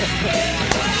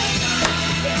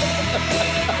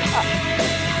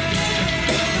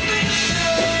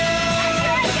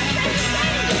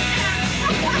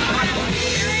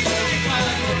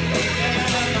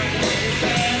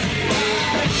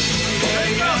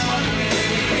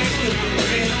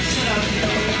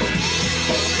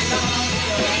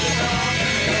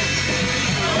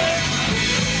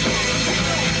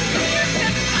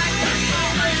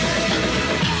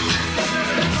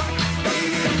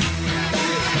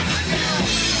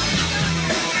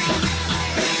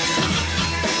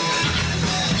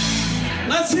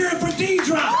 Let's hear it for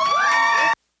Deidre.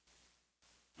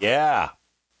 Yeah.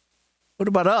 What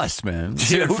about us, man?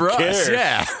 Who For cares? us,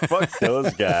 yeah. Fuck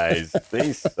those guys.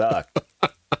 They suck.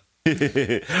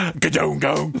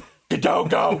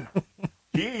 Go.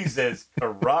 Jesus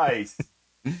Christ.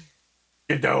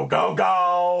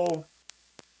 Go.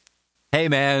 Hey,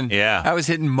 man. Yeah. I was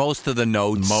hitting most of the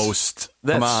notes.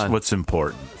 That's what's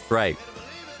important. Right.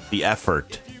 The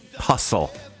effort.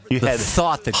 Hustle. You The had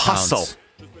thought that hustle. counts.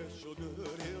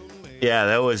 Yeah,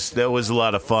 that was a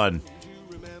lot of fun.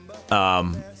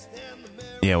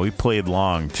 Yeah, we played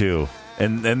long too.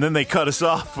 And then they cut us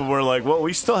off and we're like, well,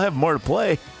 we still have more to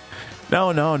play.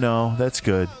 No, that's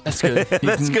good. That's good.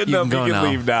 That's good enough. You can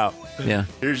leave now. Yeah.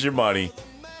 Here's your money.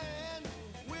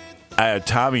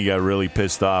 Tommy got really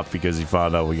pissed off because he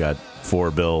found out we got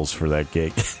 4 bills for that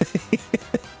gig.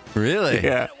 Really?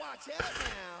 Yeah.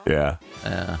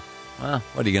 Well,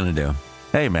 what are you going to do?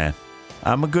 Hey, man,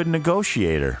 I'm a good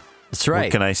negotiator. That's right.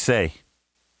 What can I say?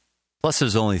 Plus,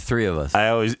 there's only 3 of us. I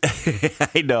always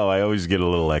get a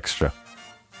little extra.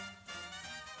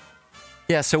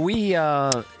 Yeah, so we...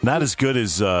 Not as good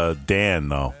as Dan,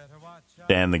 though.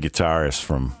 Dan, the guitarist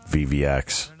from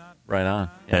VVX. Right on.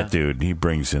 Yeah. That dude, he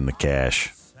brings in the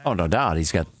cash. Oh, no doubt. He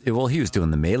was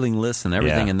doing the mailing list and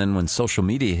everything, Yeah. and then when social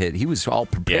media hit, he was all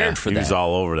prepared for that. He was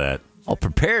all over that. All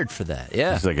prepared for that,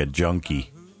 yeah. He's like a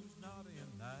junkie.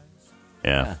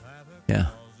 Yeah. Yeah,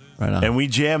 right on. And we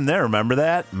jammed there, remember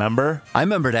that? I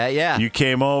remember that, yeah. You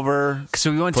came over.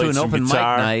 So we went to played an some open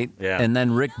guitar. mic night, Yeah. and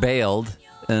then Rick bailed,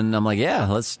 and I'm like, yeah,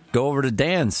 let's go over to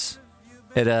Dan's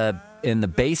in the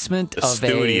basement A of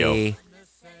studio.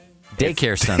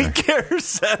 Daycare center. Daycare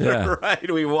center, Yeah.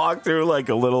 right? We walked through like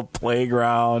a little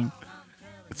playground.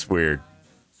 It's weird.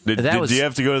 Did you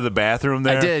have to go to the bathroom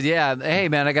there? I did, yeah. Hey,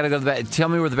 man, I got to go to the bathroom. Tell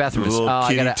me where the bathroom is. Little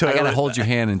I kitty got to toilet. hold your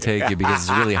hand and take you because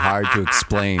it's really hard to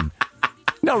explain.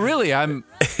 No, really, I'm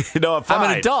No,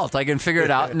 fine. an adult. I can figure it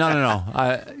out. No.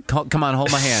 Come on,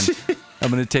 hold my hand.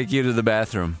 I'm going to take you to the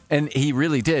bathroom. And he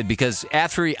really did because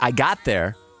after I got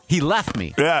there, he left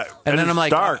me. Yeah, And then it's I'm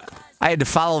like, dark. I had to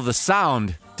follow the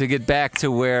sound to get back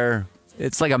to where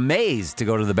it's like a maze to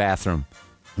go to the bathroom.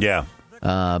 Yeah.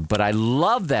 But I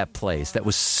love that place. That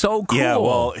was so cool. Yeah,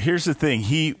 well, here's the thing.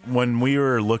 When we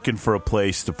were looking for a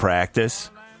place to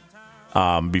practice,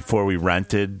 before we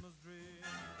rented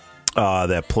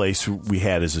that place we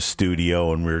had as a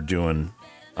studio and we were doing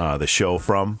the show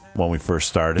from when we first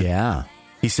started. Yeah.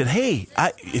 He said, "Hey,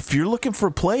 if you're looking for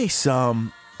a place,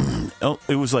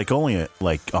 it was like only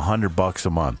like $100 a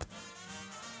month.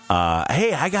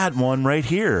 Hey, I got one right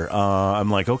here."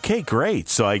 I'm like, "Okay, great."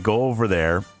 So I go over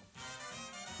there.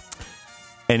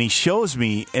 And he shows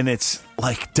me, and it's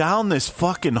like down this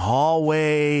fucking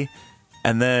hallway,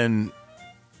 and then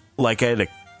like I had to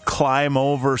climb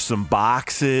over some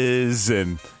boxes,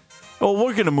 and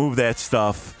we're gonna move that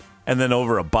stuff, and then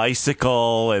over a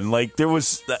bicycle, and like there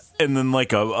was, and then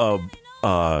like a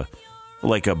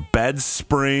bed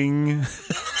spring.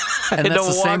 And that's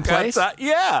the same walk place? outside.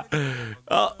 Yeah.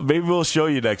 Maybe we'll show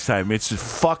you next time. It's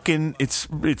fucking. It's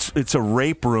a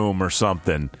rape room or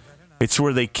something. It's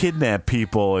where they kidnap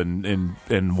people and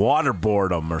waterboard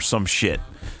them or some shit.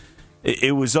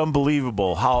 It was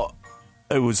unbelievable how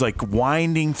it was like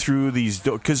winding through these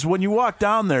doors. Because when you walk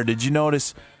down there, did you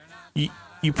notice?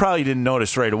 You probably didn't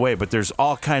notice right away, but there's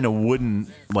all kind of wooden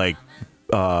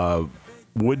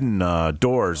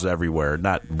doors everywhere.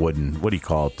 Not wooden. What do you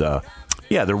call it?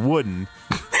 Yeah, they're wooden.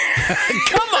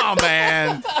 Come on,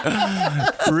 man.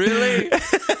 Really?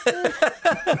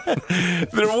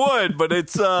 They're wood, but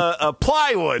it's a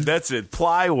plywood. That's it,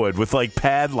 plywood with like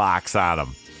padlocks on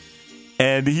them.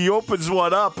 And he opens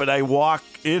one up, and I walk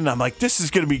in. I'm like, "This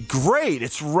is going to be great.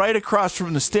 It's right across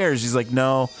from the stairs." He's like,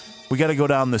 "No, we got to go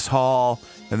down this hall,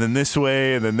 and then this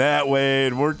way, and then that way."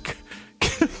 And we're,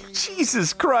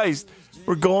 Jesus Christ,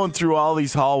 we're going through all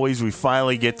these hallways. We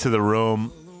finally get to the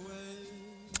room.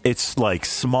 It's like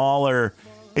smaller.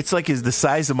 It's like the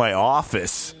size of my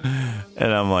office.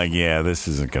 And I'm like, yeah, this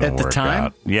isn't going to work At the time?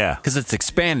 out. Yeah. Because it's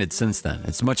expanded since then.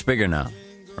 It's much bigger now,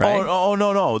 right? Oh,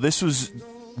 no. This was...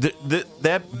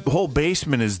 that whole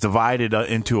basement is divided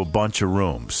into a bunch of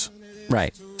rooms.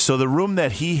 Right. So the room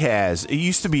that he has, it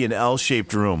used to be an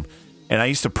L-shaped room. And I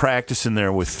used to practice in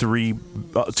there with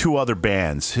two other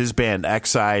bands. His band,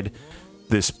 Exide,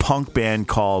 this punk band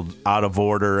called Out of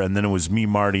Order, and then it was me,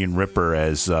 Marty, and Ripper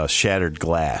as Shattered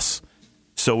Glass.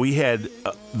 So we had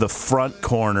the front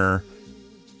corner.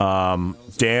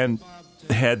 Dan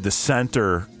had the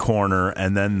center corner,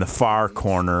 and then the far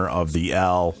corner of the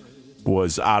L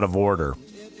was Out of Order.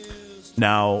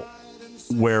 Now,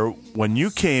 when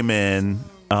you came in,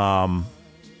 that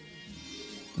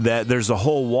there's a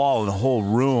whole wall and a whole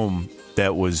room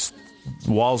that was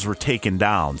walls were taken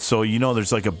down. So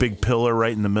there's like a big pillar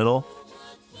right in the middle.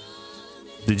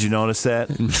 Did you notice that?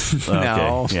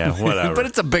 No. Okay. Yeah, whatever. But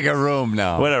it's a bigger room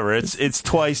now. Whatever. It's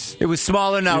twice. It was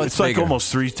smaller, now It's it's like bigger.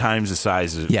 almost 3 times the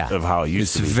size of how it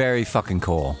used It's to be. very fucking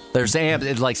cool. There's amps.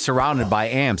 It's like surrounded by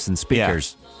amps and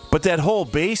speakers. Yeah. But that whole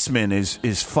basement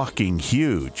is fucking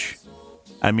huge.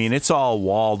 I mean, it's all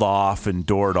walled off and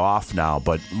doored off now.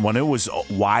 But when it was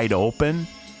wide open,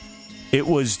 it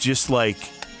was just like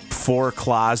 4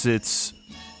 closets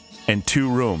and 2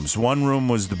 rooms. One room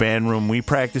was the band room we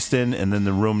practiced in, and then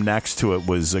the room next to it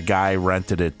was a guy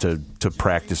rented it to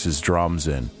practice his drums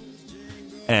in.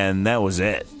 And that was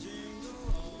it.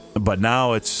 But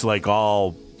now it's like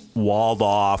all walled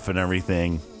off and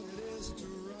everything.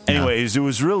 Anyways, it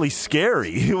was really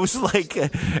scary. It was like,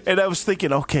 and I was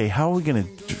thinking, okay, how are we going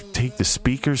to take the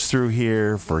speakers through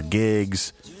here for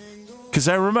gigs? Because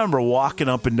I remember walking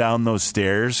up and down those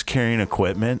stairs carrying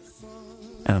equipment,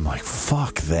 and I'm like,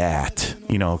 fuck that.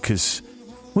 Because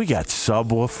we got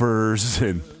subwoofers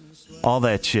and all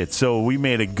that shit. So we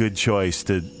made a good choice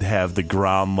to have the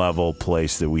ground level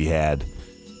place that we had.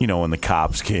 When the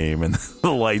cops came and the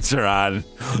lights are on,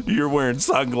 you're wearing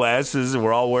sunglasses and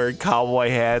we're all wearing cowboy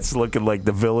hats looking like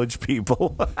the Village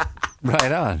People.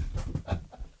 Right on.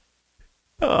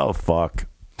 Oh, fuck.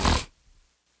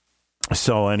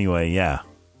 So anyway, yeah.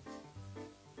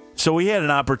 So we had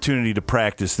an opportunity to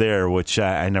practice there, which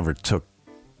I never took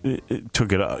it,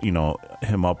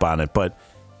 him up on it. But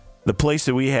the place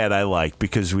that we had, I liked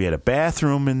because we had a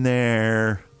bathroom in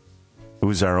there. It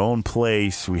was our own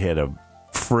place. We had a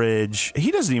fridge.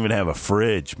 He doesn't even have a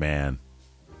fridge, man,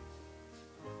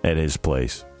 at his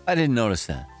place. I didn't notice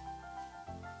that.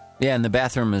 Yeah, and the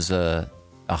bathroom is a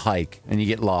hike, and you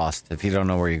get lost if you don't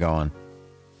know where you're going.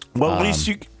 Well, at least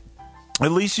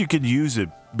you could use it,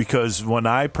 because when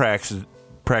I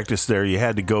practiced there, you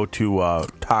had to go to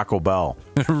Taco Bell.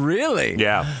 Really?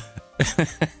 Yeah.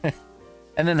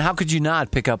 And then how could you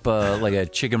not pick up like a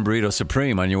chicken burrito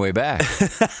supreme on your way back?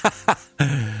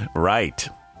 Right.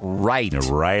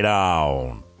 Right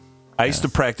on. I used to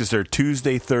practice there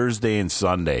Tuesday, Thursday, and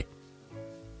Sunday.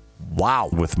 Wow.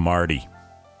 With Marty.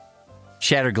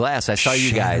 Shattered Glass. I saw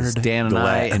you guys, Dan and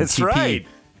I, and That's TP right.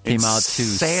 came out to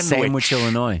Sandwich,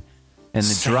 Illinois. And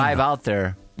the drive out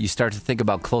there, you start to think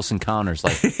about Close Encounters,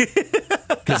 like,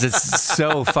 because it's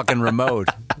so fucking remote.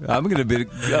 I'm going to be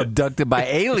abducted by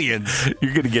aliens.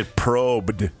 You're going to get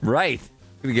probed. Right.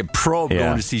 Going to get probed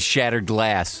going to see Shattered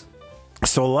Glass.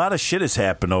 So a lot of shit has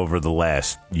happened over the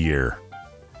last year.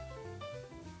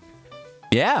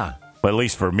 Yeah. But at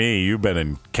least for me, you've been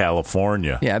in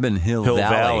California. Yeah, I've been in Hill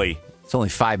Valley. It's only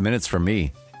 5 minutes for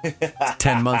me. It's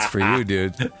 10 months for you,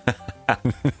 dude.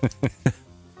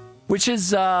 Which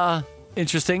is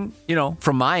interesting, you know,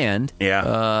 from my end.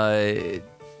 Yeah.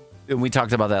 And we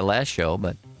talked about that last show,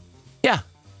 but yeah,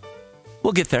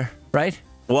 we'll get there, right?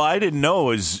 Well, I didn't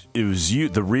know it was you,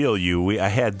 the real you. I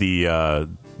had the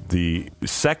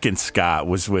second Scott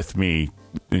was with me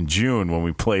in June when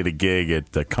we played a gig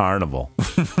at the Carnival.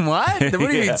 What? What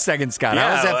do you mean second Scott?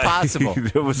 How is that possible?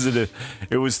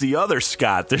 It was the other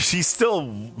Scott. He's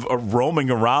still roaming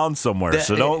around somewhere,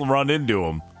 so don't run into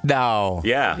him. No.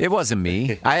 Yeah. It wasn't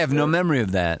me. I have no memory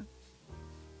of that.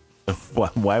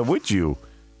 Why would you?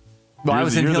 Well, I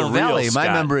was in Hill Valley. Scott.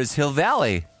 My number is Hill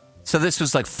Valley. So this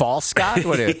was like false Scott?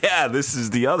 What yeah, this is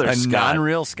the other Scott. A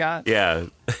non-real Scott? Yeah.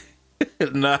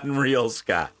 Non-real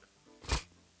Scott.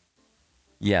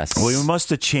 Yes. Well, we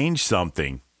must have changed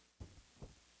something.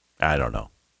 I don't know.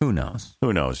 Who knows?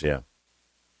 Who knows, yeah.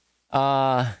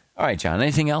 All right, John.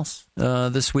 Anything else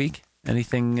this week?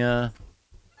 Anything?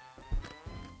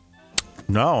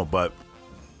 No, but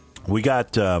we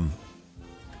got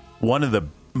one of the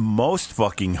most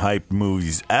fucking hyped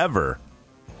movies ever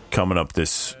coming up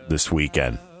this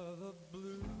weekend.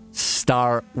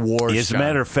 Star Wars. As a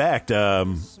matter of fact,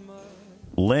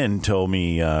 Lynn told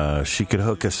me she could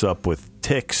hook us up with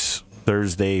Tix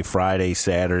Thursday, Friday,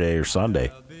 Saturday, or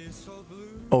Sunday.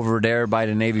 Over there by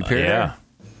the Navy Pier? Yeah.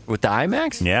 With the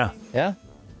IMAX? Yeah. Yeah?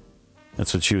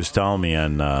 That's what she was telling me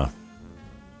on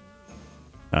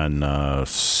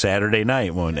Saturday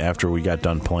night after we got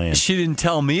done playing. She didn't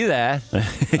tell me that.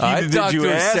 I Did talked you to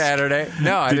her ask? Saturday.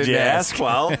 No, I didn't Did you ask.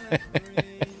 Well,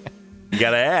 you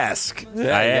gotta ask. Yeah, I you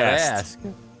gotta asked.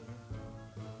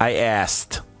 I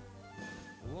asked.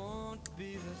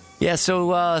 Yeah,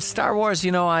 so Star Wars,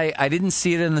 you know, I didn't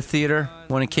see it in the theater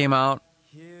when it came out.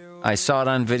 I saw it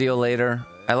on video later.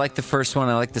 I liked the first one.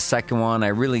 I liked the second one. I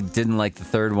really didn't like the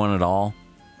third one at all.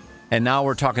 And now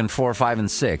we're talking 4, 5,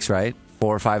 and 6, right?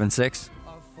 4, 5, and 6?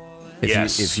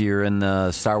 Yes. If you're in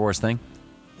the Star Wars thing.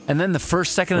 And then the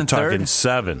first, second, and Talking third.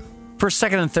 7. First,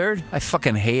 second, and third, I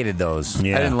fucking hated those.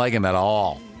 Yeah. I didn't like them at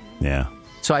all. Yeah.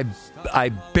 So I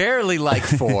barely like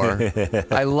 4.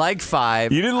 I like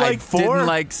 5. You didn't like 4? I didn't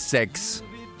like 6.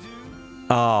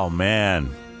 Oh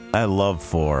man, I love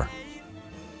 4.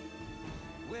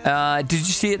 Did you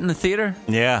see it in the theater?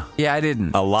 Yeah. Yeah, I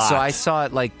didn't. A lot. So I saw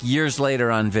it like years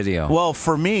later on video. Well,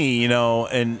 for me, you know,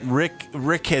 and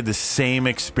Rick had the same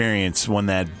experience when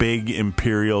that big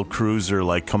Imperial cruiser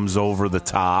like comes over the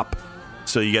top.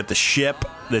 So you got the ship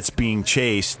that's being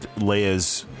chased,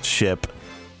 Leia's ship,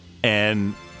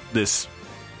 and this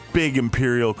big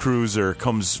Imperial cruiser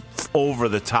comes over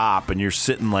the top, and you're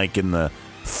sitting like in the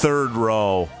third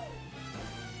row.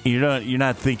 You're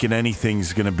not thinking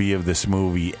anything's going to be of this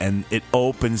movie, and it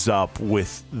opens up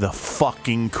with the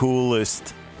fucking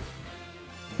coolest,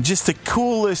 just the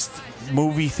coolest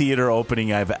movie theater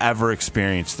opening I've ever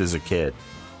experienced as a kid.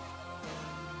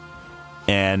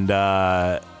 And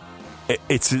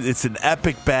it's an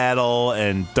epic battle,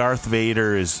 and Darth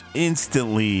Vader is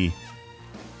instantly,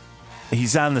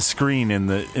 he's on the screen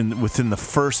within the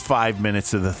first 5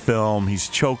 minutes of the film. He's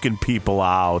choking people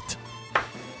out.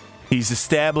 He's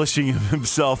establishing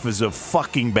himself as a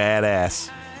fucking badass.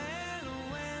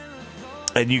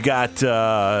 And you got,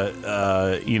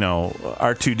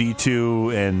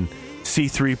 R2-D2 and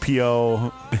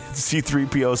C-3PO.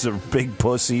 C-3PO's a big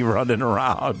pussy running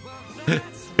around.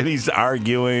 And he's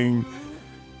arguing.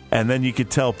 And then you could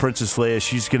tell Princess Leia,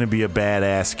 she's going to be a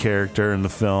badass character in the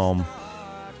film.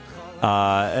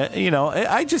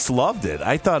 I just loved it.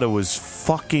 I thought it was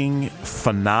fucking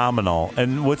phenomenal.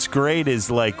 And what's great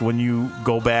is, like, when you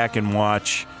go back and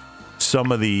watch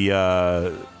some of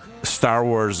the Star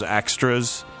Wars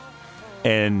extras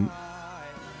and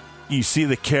you see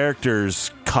the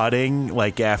characters cutting,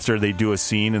 like, after they do a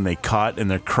scene and they cut and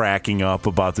they're cracking up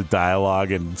about the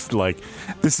dialogue, and it's like,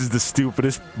 this is the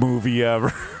stupidest movie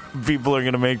ever. People are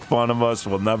going to make fun of us.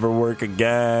 We'll never work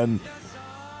again.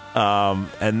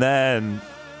 And then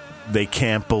they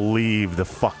can't believe the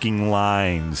fucking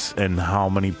lines and how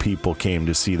many people came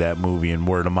to see that movie in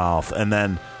word of mouth. And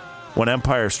then when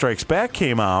Empire Strikes Back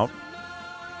came out,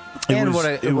 what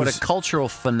a cultural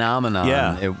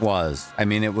phenomenon it was. I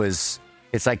mean, it's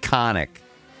iconic.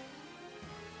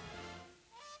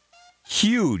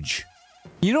 Huge.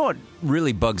 You know what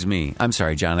really bugs me? I'm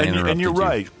sorry, John, I interrupted you. And you're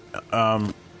right.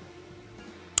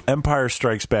 Empire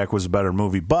Strikes Back was a better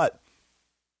movie, but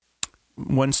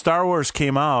when Star Wars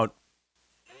came out,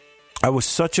 I was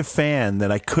such a fan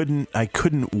that I couldn't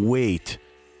wait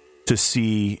to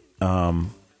see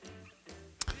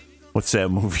what's that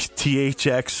movie?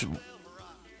 THX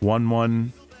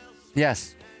 11.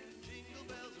 Yes.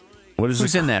 What is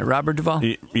Who's in that? Robert Duvall?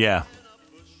 Yeah.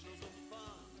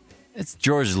 It's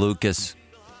George Lucas.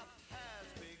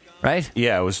 Right?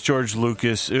 Yeah, it was George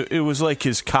Lucas. It was like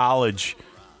his college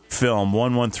film,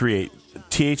 1138.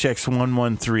 THX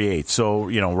 1138. So,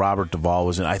 Robert Duvall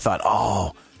was in. I thought,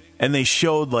 and they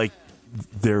showed, like,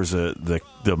 there's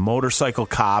the motorcycle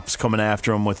cops coming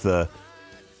after him with the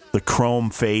chrome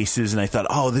faces, and I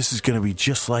thought, this is going to be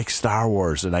just like Star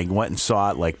Wars. And I went and saw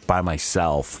it, like, by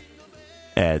myself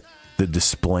at the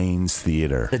Des Plaines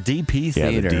Theater. The DP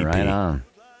Theater, the DP. Right on.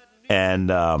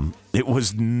 And it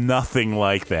was nothing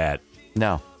like that.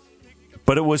 No.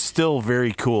 But it was still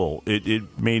very cool.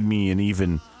 It made me an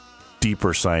even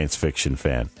deeper science fiction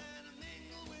fan.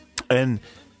 And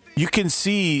you can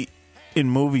see in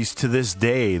movies to this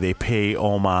day, they pay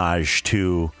homage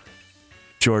to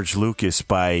George Lucas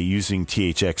by using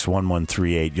THX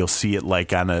 1138. You'll see it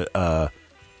like on a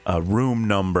room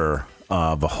number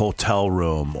of a hotel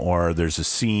room, or there's a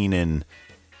scene in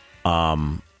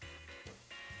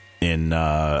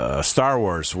Star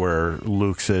Wars where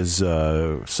Luke says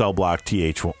cell block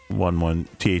THX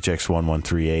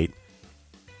 1138.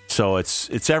 So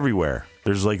it's everywhere.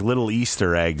 There's like little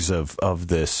Easter eggs of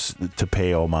this to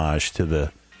pay homage to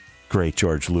the great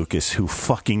George Lucas, who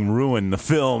fucking ruined the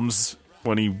films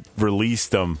when he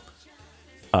released them.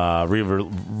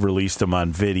 Released them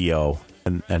on video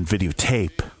and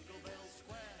videotape.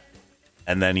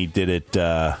 And then he did it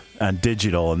on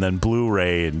digital and then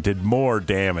Blu-ray and did more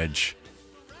damage.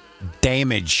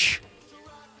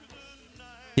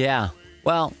 Yeah.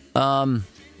 Well,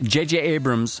 J.J.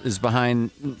 Abrams is behind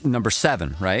number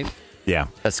 7, right? Yeah.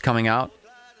 That's coming out.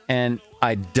 And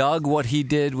I dug what he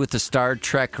did with the Star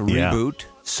Trek reboot.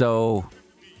 So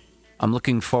I'm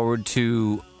looking forward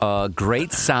to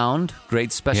great sound,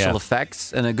 great special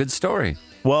effects, and a good story.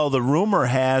 Well, the rumor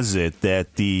has it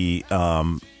that the...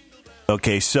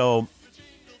 so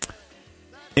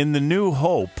in the New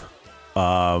Hope,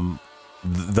 I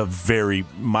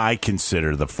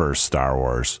consider the first Star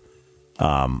Wars.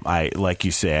 Like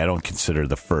you say, I don't consider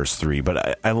the first 3,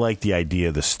 but I like the idea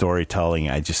of the storytelling.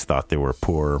 I just thought they were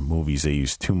poor movies. They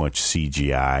used too much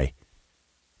CGI.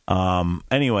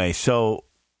 Anyway, so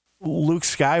Luke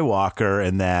Skywalker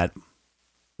and that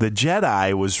the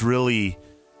Jedi was really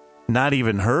not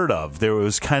even heard of. There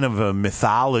was kind of a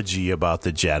mythology about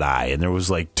the Jedi, and there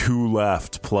was like 2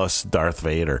 left plus Darth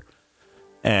Vader.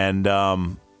 And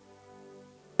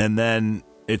then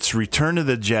it's Return of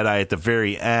the Jedi at the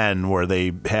very end where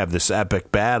they have this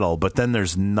epic battle, but then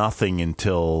there's nothing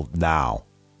until now.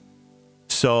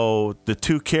 So the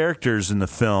 2 characters in the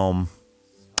film,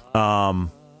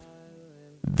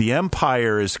 the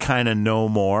Empire is kind of no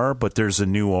more, but there's a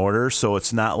new order. So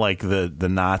it's not like the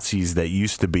Nazis that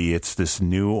used to be. It's this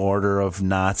new order of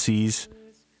Nazis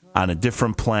on a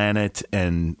different planet,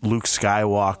 and Luke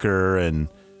Skywalker and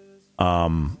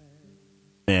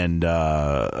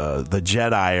the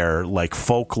Jedi are like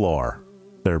folklore.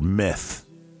 They're myth.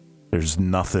 There's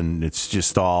nothing. It's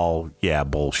just all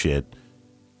bullshit.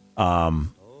 And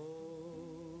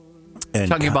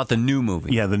talking about the new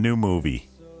movie. Yeah, the new movie.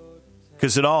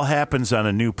 Because it all happens on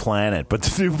a new planet, but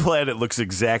the new planet looks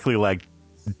exactly like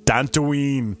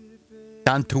Tatooine.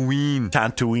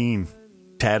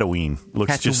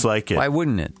 Looks just like it. Why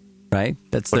wouldn't it? Right?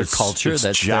 That's their culture. It's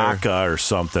that's Jaka or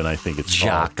something. I think it's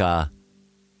Jaka.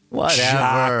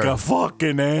 Whatever. Jaka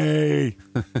fucking A.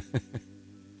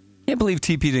 Can't believe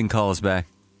TP didn't call us back.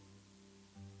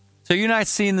 So you're not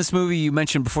seeing this movie you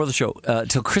mentioned before the show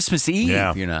till Christmas Eve.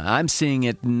 Yeah. You're not. I'm seeing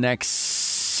it next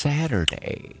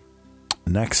Saturday.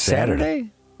 Next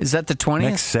Saturday? Is that the 20th?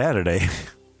 Next Saturday.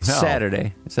 No.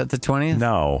 Saturday. Is that the 20th?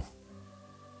 No.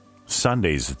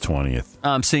 Sunday's the 20th.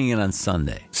 I'm seeing it on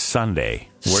Sunday. Sunday.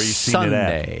 Where are you seeing it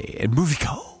at? Sunday at Movie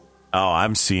Co. Oh,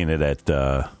 I'm seeing it at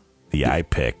the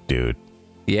iPic, dude.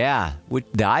 Yeah.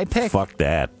 With the iPic? Fuck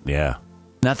that. Yeah.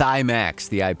 Not the IMAX,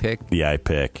 the iPic. The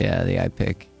iPic. Yeah, the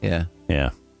iPic. Yeah.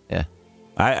 Yeah. Yeah.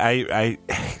 I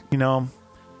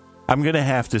I'm going to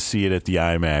have to see it at the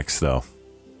IMAX, though.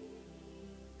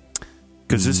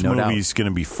 Because this movie's going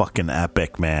to be fucking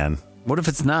epic, man. What if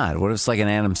it's not? What if it's like an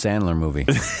Adam Sandler movie?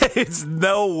 It's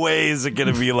no way is it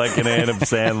going to be like an Adam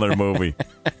Sandler movie.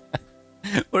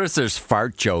 What if there's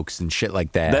fart jokes and shit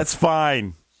like that? That's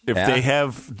fine. If Yeah. they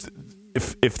have...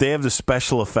 If they have the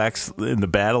special effects in the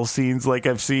battle scenes like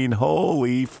I've seen,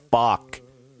 holy fuck.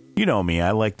 You know me,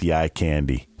 I like the eye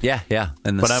candy. Yeah.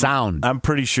 And the sound. I'm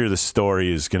pretty sure the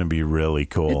story is going to be really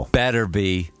cool. Better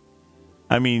be.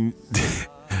 I mean,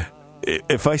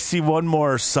 if I see one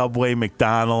more Subway,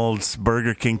 McDonald's,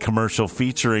 Burger King commercial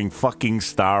featuring fucking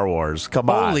Star Wars, come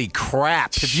on. Holy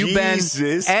crap. Have you been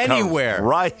Jesus anywhere?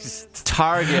 Christ.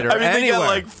 Target or I mean, they anywhere. got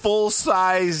like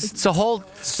full-size... It's a whole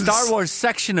Star Wars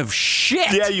section of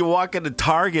shit. Yeah, you walk into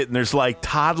Target and there's like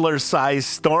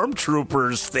toddler-sized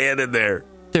stormtroopers standing there.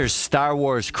 There's Star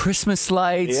Wars Christmas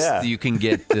lights. Yeah. You can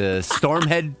get the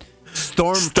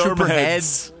Stormtrooper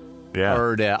heads. Yeah.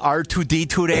 Or the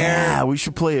R2-D2 there. Yeah, we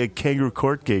should play a Kangaroo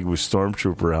Court gig with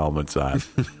stormtrooper helmets on.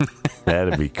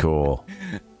 That'd be cool.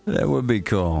 That would be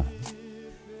cool.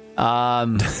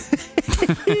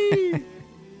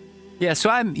 Yeah,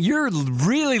 so you're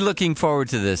really looking forward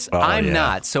to this. I'm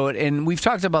not. So, and we've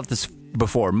talked about this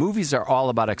before. Movies are all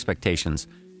about expectations.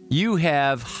 You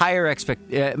have higher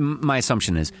my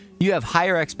assumption is you have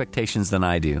higher expectations than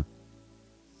I do.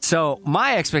 So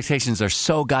my expectations are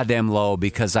so goddamn low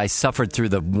because I suffered through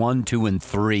the 1, 2, and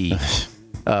 3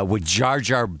 with Jar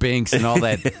Jar Binks and all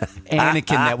that.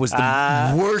 Anakin, that was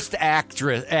the worst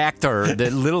actor. The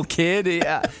little kid,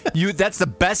 that's the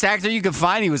best actor you could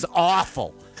find. He was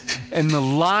awful. And the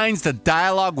lines, the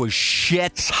dialogue was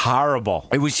shit. It's horrible.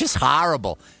 It was just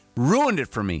horrible. Ruined it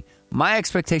for me. My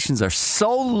expectations are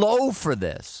so low for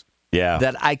this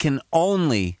that I can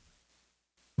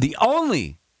the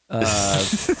only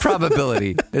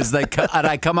probability is that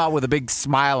I come out with a big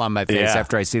smile on my face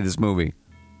after I see this movie.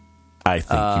 I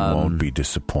think you won't be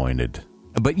disappointed.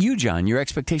 But you, John, your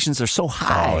expectations are so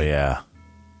high. Oh, yeah.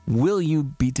 Will you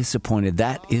be disappointed?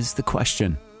 That is the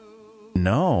question.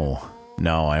 No,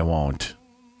 I won't.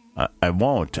 I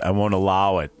won't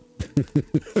allow it.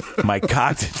 My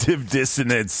cognitive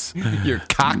dissonance. You're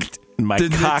cocked. My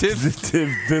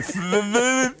cognitive.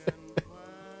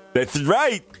 That's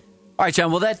right. All right,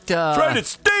 John. Well, that right, it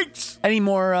stinks. Any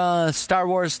more Star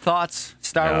Wars thoughts?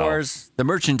 Star Wars. The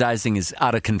merchandising is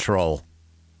out of control.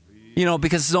 You know,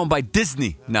 because it's owned by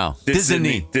Disney now.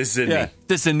 Disney. Yeah,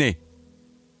 Disney.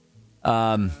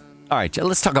 All right,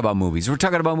 let's talk about movies. We're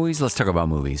talking about movies. Let's talk about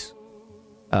movies.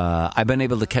 I've been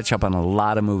able to catch up on a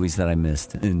lot of movies that I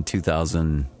missed in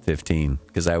 2015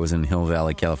 because I was in Hill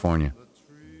Valley, California.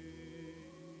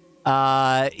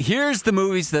 Here's the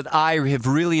movies that I have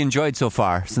really enjoyed so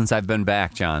far since I've been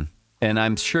back, John. And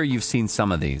I'm sure you've seen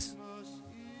some of these.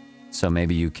 So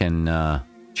maybe you can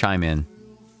chime in.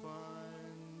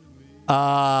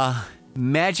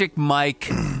 Magic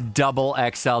Mike Double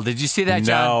XL. Did you see that,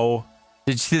 John? No.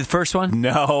 Did you see the first one?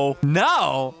 No.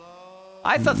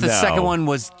 I thought the second one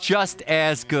was just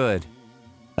as good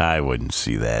I wouldn't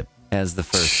see that. as the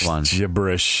first one.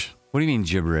 Gibberish. What do you mean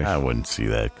gibberish? I wouldn't see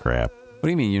that crap. What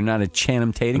do you mean? You're not a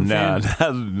Channing Tatum No,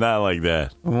 fan? not like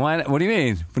that. What do you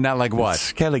mean? Not like what?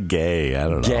 It's kind of gay. I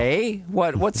don't know. Gay?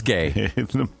 What's gay?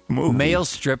 The movie. Male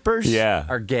strippers? Yeah.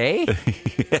 Are gay?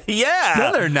 Yeah.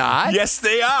 No, they're not. Yes,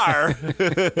 they are.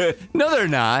 No, they're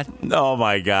not. Oh,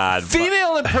 my God.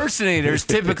 Female impersonators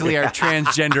typically are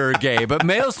transgender or gay, but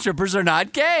male strippers are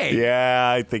not gay.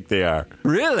 Yeah, I think they are.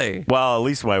 Really? Well, at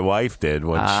least my wife did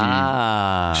when she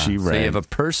ran. So you have a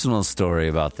personal story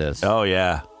about this. Oh,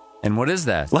 yeah. And what is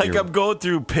that? Like, I'm going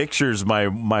through pictures, my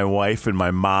wife and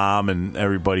my mom and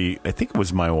everybody. I think it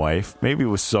was my wife. Maybe it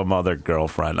was some other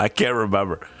girlfriend. I can't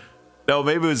remember. No,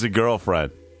 maybe it was a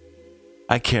girlfriend.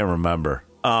 I can't remember.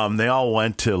 They all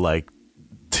went to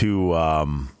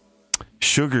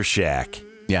Sugar Shack.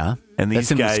 Yeah. And these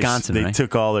That's in guys, Wisconsin, they right?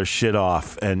 took all their shit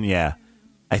off. And, yeah,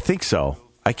 I think so.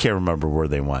 I can't remember where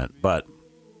they went. But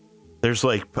there's,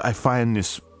 I find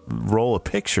this roll of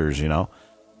pictures, you know.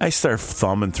 I start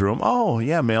thumbing through them. Oh,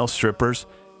 yeah, male strippers.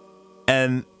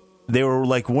 And they were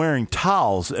like wearing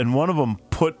towels, and one of them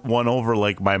put one over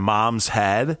like my mom's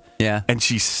head. Yeah. And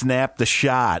she snapped the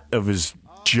shot of his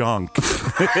junk.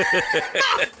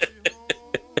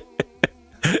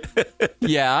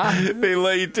 Yeah. They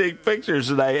let you take pictures,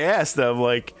 and I asked them,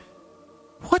 like,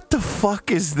 what the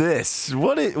fuck is this?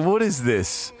 What is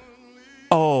this?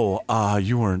 Oh,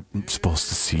 you weren't supposed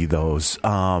to see those.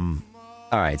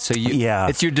 All right, so Yeah.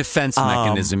 it's your defense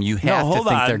mechanism. You have to hold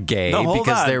think on. they're gay No, hold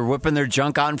because on. they're whipping their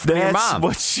junk out in front of your That's mom.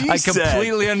 what she I said.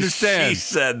 completely understand. She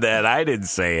said that. I didn't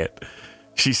say it.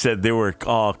 She said they were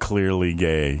all clearly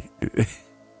gay.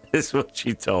 Is what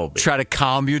she told me. Try to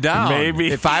calm you down.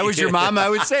 Maybe. If I was your mom, I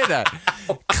would say that.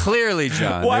 Clearly,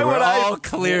 John. Why they were would I? all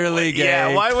clearly gay.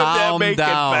 Yeah, why would that Calm make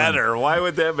down. it better? Why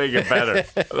would that make it better?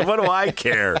 What do I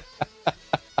care?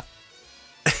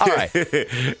 All right.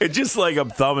 It's just like I'm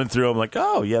thumbing through. I'm like,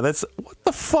 oh yeah, that's what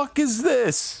the fuck is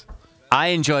this? I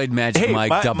enjoyed Magic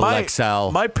Mike Double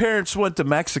XL. My parents went to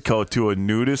Mexico to a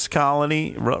nudist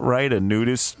colony, right? A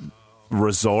nudist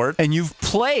resort. And you've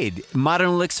played. Modern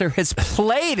Elixir has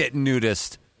played at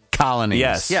nudist colonies.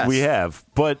 Yes, we have.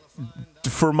 But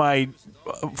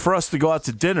for us to go out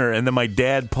to dinner, and then my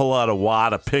dad pull out a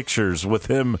wad of pictures with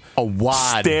him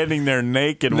standing there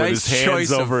naked with his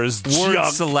hands over his word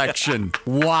junk. selection.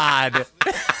 Wad.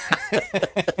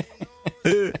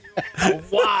 A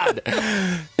wad.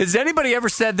 Has anybody ever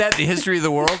said that in the history of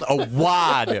the world? A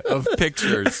wad of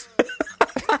pictures.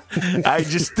 I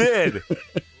just did.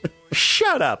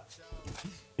 Shut up.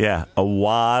 Yeah, a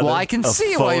wad. Well, I can of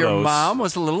see photos. why your mom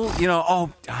was a little,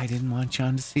 I didn't want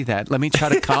John to see that. Let me try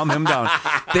to calm him down.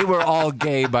 They were all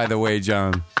gay, by the way,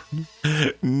 John.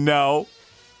 No.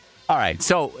 All right.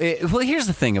 So, here's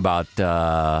the thing about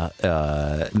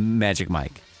Magic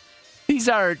Mike. These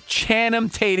are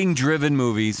Channing-Tatum-driven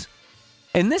movies.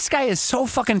 And this guy is so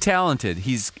fucking talented.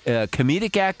 He's a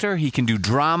comedic actor. He can do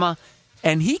drama.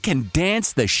 And he can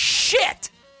dance the shit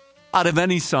out of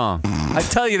any song. I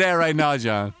tell you that right now,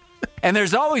 John. And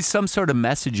there's always some sort of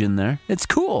message in there. It's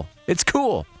cool. It's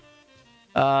cool.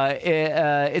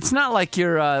 It's not like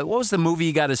you're... what was the movie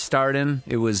he got his start in?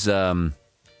 It was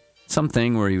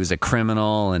something where he was a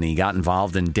criminal and he got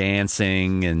involved in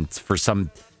dancing and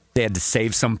they had to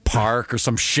save some park or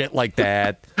some shit like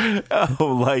that.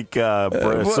 Oh, like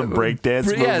some breakdance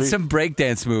movie? Yeah, some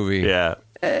breakdance movie. Yeah.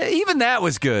 Even that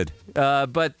was good.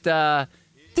 But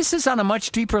this is on a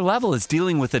much deeper level. It's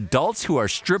dealing with adults who are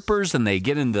strippers, and they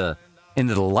get into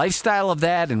the lifestyle of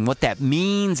that and what that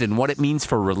means and what it means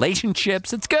for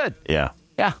relationships. It's good. Yeah.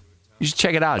 Yeah. You should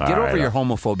check it out. Get over your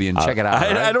homophobia and check it out.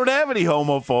 I don't have any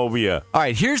homophobia. All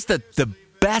right, here's the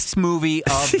best movie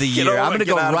of the year. I'm going to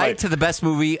go right to the best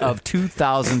movie of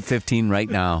 2015 right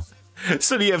now.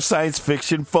 So do you have science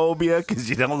fiction phobia because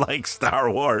you don't like Star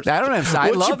Wars? I don't have.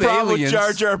 I What's love your problem Aliens. with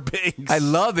Jar Jar Binks? I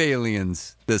love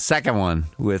Aliens. The second one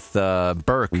with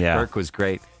Burke. Yeah. Burke was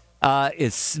great.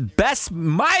 It's best,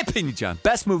 my opinion, John.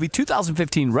 Best movie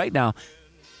 2015 right now.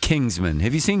 Kingsman.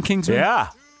 Have you seen Kingsman? Yeah.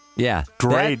 Yeah.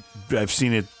 Great. I've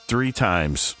seen it 3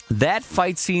 times. That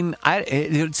fight scene.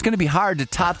 It's going to be hard to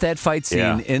top that fight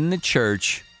scene in the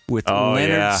church with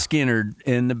Leonard Skinner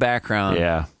in the background.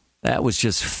 Yeah. That was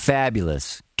just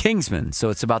fabulous. Kingsman. So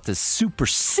it's about this super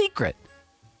secret,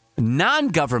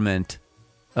 non-government,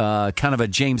 kind of a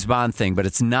James Bond thing, but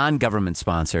it's non-government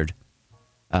sponsored.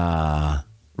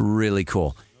 Really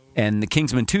cool. And the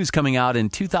Kingsman 2 is coming out in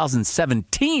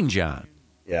 2017, John.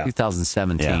 Yeah.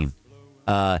 2017.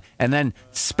 And then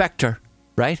Spectre,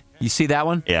 right? You see that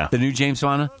one? Yeah. The new James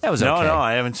Bond? That was okay. No,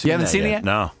 I haven't seen it. You haven't seen it yet?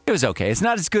 No. It was okay. It's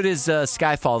not as good as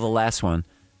Skyfall, the last one.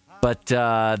 But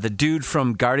the dude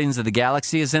from Guardians of the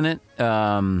Galaxy is in it.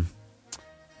 The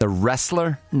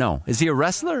wrestler? No. Is he a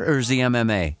wrestler or is he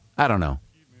MMA? I don't know.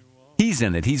 He's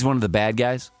in it. He's one of the bad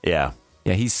guys. Yeah.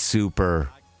 Yeah, he's super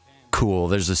cool.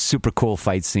 There's a super cool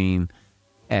fight scene.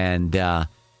 And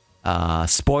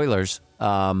spoilers,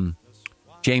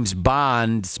 James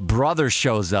Bond's brother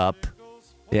shows up.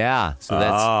 Yeah. So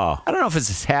that's... I don't know if it's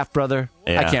his half-brother.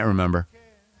 Yeah. I can't remember.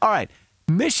 All right.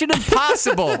 Mission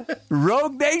Impossible,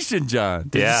 Rogue Nation, John.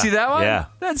 Did you see that one? Yeah.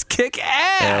 That's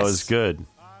kick-ass. That was good.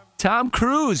 Tom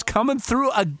Cruise coming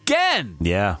through again.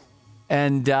 Yeah.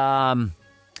 And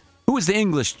who was the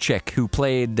English chick who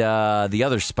played the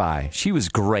other spy? She was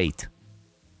great.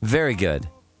 Very good.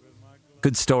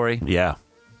 Good story. Yeah.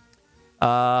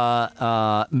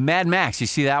 Mad Max, you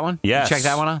see that one? Yes. You check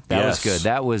that one out? That was good.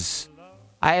 That was...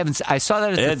 I saw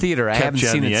that at the theater. I haven't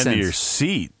seen it since. Edge of your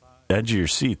seat. Edge of your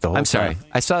seat the whole time. I'm sorry.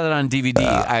 I saw that on DVD.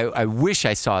 I wish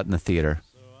I saw it in the theater.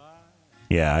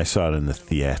 Yeah, I saw it in the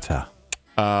theater.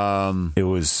 It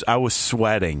was... I was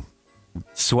sweating.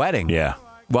 Sweating? Yeah.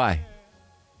 Why?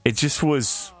 It just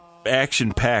was...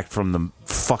 action-packed from the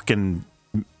fucking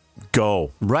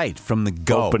go. Right, from the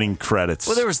go. Opening credits.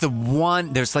 Well,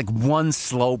 there's like one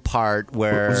slow part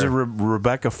where... Was it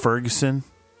Rebecca Ferguson?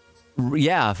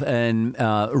 Yeah, and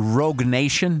Rogue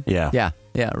Nation. Yeah.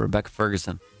 Yeah, Rebecca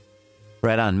Ferguson.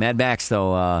 Right on. Mad Max,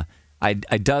 though, I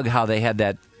dug how they had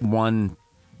that one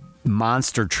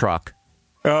monster truck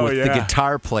with the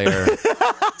guitar player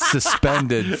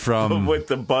suspended from... with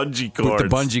the bungee cords. With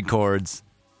the bungee cords.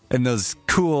 And those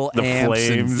cool the amps.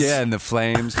 Flames. And the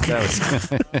flames.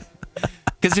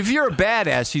 Because if you're a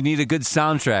badass, you need a good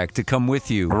soundtrack to come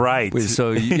with you. Right.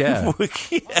 So, yeah.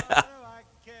 Yeah.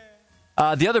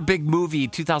 The other big movie,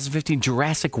 2015,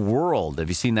 Jurassic World. Have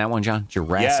you seen that one, John?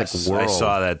 Jurassic World. I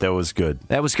saw that. That was good.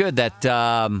 That was good. That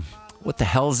what the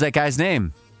hell is that guy's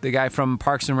name? The guy from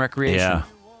Parks and Recreation. Yeah.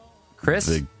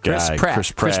 Chris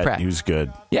Chris Pratt. He was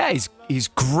good. Yeah, he's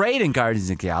great in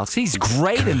Guardians of the Galaxy. He's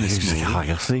great in this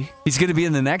movie. He's going to be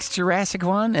in the next Jurassic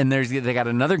one, and they got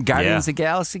another Guardians of the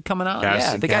Galaxy coming out.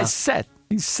 The guy's set.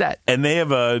 He's set. And they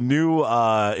have a new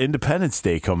Independence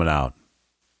Day coming out.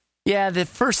 Yeah, the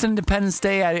first Independence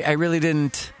Day, I really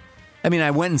didn't. I mean,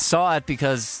 I went and saw it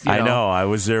because I know I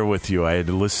was there with you. I had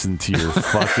to listen to your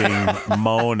fucking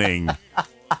moaning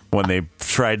when they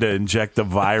tried to inject the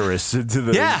virus into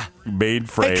the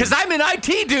mainframe. Because I'm an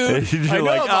IT dude. I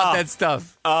know about that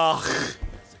stuff.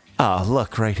 Oh,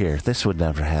 look right here. This would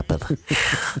never happen.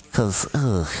 Because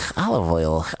olive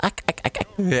oil.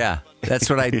 Yeah, that's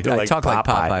what I talk like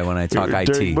Popeye when I talk IT.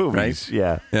 During movies,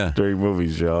 right? Yeah. During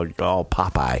movies, you're all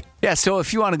Popeye. Yeah, so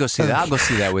if you want to go see that, I'll go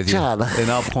see that with you. John. And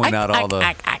I'll point out all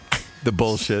the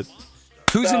bullshit.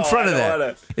 Who's in front of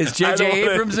that? Is J.J.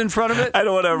 Abrams in front of it? I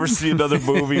don't want to ever see another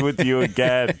movie with you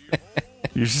again.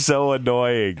 You're so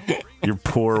annoying. Your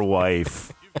poor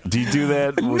wife. Do you do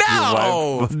that with your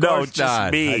wife? No, just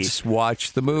not. me. I just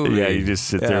watch the movie. Yeah, you just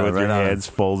sit there with your hands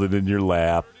folded in your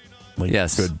lap. Like,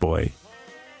 good boy.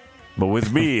 But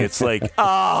with me, it's like,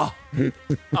 I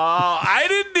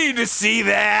didn't need to see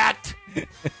that.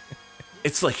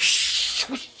 It's like,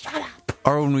 shut up.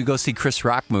 Or when we go see Chris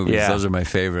Rock movies, those are my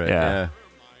favorite. Yeah.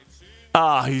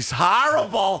 Oh, he's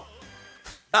horrible.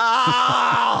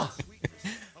 Oh.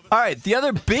 All right, the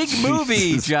other big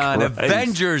movie, John, Christ.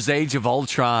 Avengers: Age of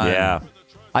Ultron. Yeah.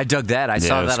 I dug that. I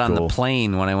saw that on the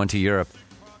plane when I went to Europe.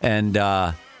 And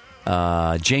James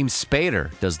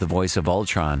Spader does the voice of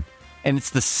Ultron. And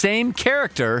it's the same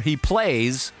character he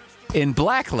plays in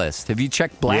Blacklist. Have you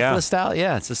checked Blacklist out?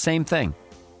 Yeah, it's the same thing.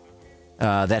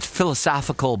 That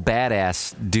philosophical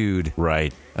badass dude.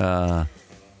 Right. So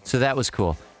that was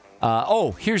cool.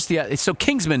 Here's the... So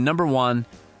Kingsman, number one.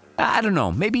 I don't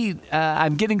know. Maybe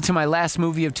I'm getting to my last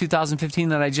movie of 2015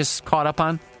 that I just caught up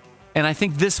on. And I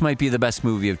think this might be the best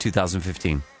movie of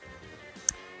 2015.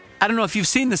 I don't know if you've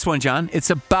seen this one, John.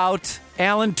 It's about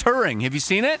Alan Turing. Have you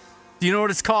seen it? Do you know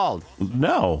what it's called?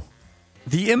 No.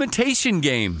 The Imitation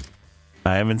Game.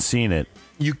 I haven't seen it.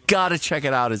 You got to check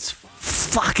it out. It's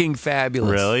fucking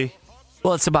fabulous. Really?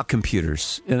 Well, it's about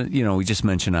computers. We just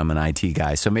mentioned I'm an IT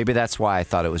guy, so maybe that's why I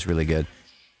thought it was really good.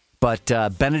 But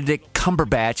Benedict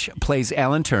Cumberbatch plays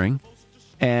Alan Turing.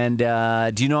 And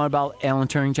do you know about Alan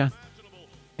Turing, John?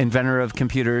 Inventor of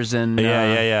computers and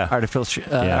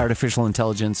artificial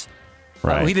intelligence.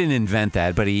 Right. Well, he didn't invent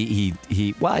that, but he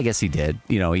well, I guess he did.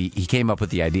 He came up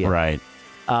with the idea. Right.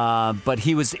 But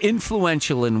he was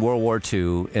influential in World War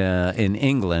II in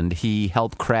England. He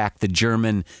helped crack the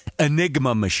German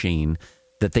Enigma machine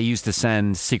that they used to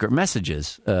send secret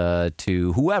messages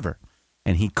to whoever.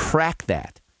 And he cracked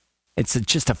that. It's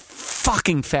just a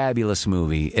fucking fabulous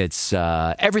movie. It's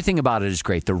everything about it is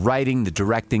great. The writing, the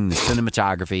directing, the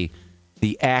cinematography,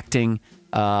 the acting.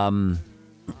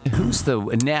 There's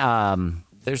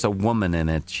a woman in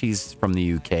it. She's from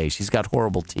the UK. She's got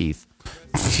horrible teeth.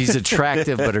 She's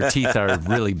attractive, but her teeth are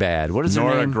really bad. What is her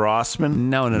name? Nora Grossman?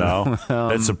 No.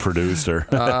 That's a producer.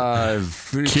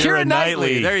 Keira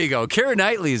Knightley. There you go. Keira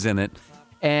Knightley's in it.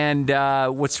 And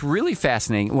what's really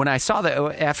fascinating, when I saw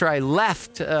that, after I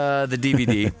left the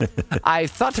DVD, I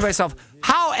thought to myself,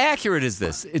 how accurate is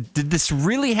this? Did this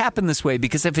really happen this way?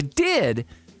 Because if it did,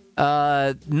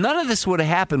 none of this would have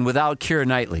happened without Keira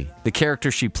Knightley, the character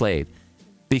she played.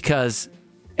 Because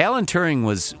Alan Turing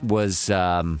was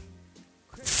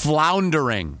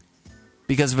floundering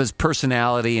because of his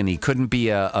personality, and he couldn't be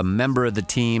a member of the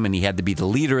team, and he had to be the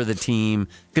leader of the team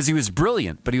because he was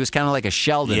brilliant, but he was kind of like a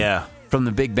Sheldon from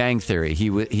The Big Bang Theory.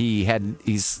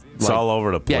 He's all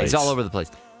over the place. Yeah, he's all over the place.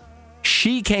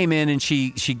 She came in and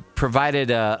she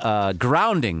provided a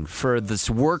grounding for this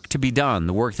work to be done,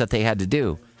 the work that they had to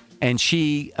do. And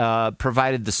she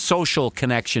provided the social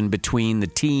connection between the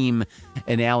team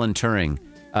and Alan Turing.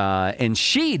 And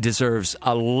she deserves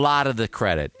a lot of the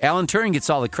credit. Alan Turing gets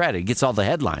all the credit. He gets all the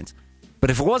headlines. But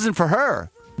if it wasn't for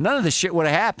her, none of this shit would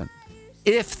have happened.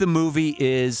 If the movie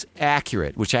is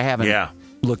accurate, which I haven't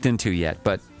looked into yet.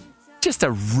 But just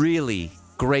a really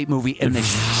great movie. And the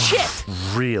shit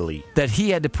really that he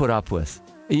had to put up with.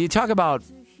 You talk about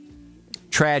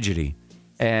tragedy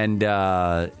and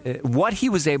what he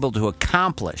was able to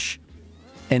accomplish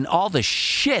and all the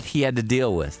shit he had to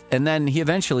deal with. And then he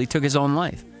eventually took his own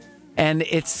life. And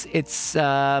it's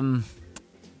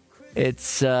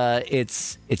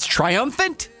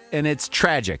triumphant and it's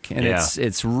tragic. And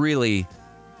it's really,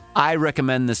 I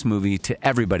recommend this movie to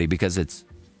everybody because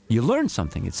you learn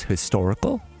something. It's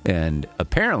historical and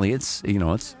apparently it's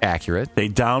accurate. They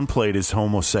downplayed his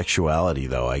homosexuality,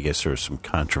 though. I guess there was some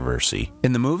controversy.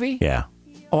 In the movie? Yeah.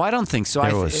 Oh, I don't think so.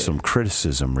 There was some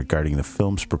criticism regarding the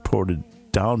film's purported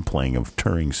downplaying of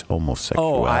Turing's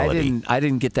homosexuality. Oh, I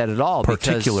didn't get that at all.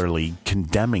 Particularly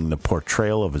condemning the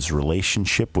portrayal of his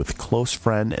relationship with close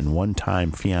friend and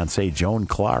one-time fiancée Joan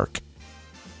Clark.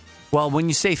 Well, when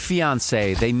you say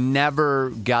fiancé, they never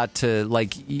got to,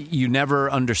 you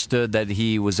never understood that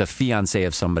he was a fiancé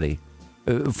of somebody,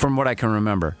 from what I can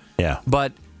remember. Yeah.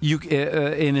 But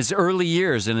in his early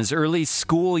years, in his early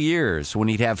school years, when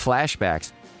he'd have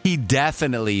flashbacks, he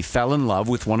definitely fell in love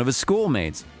with one of his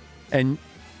schoolmates.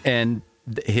 And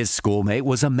his schoolmate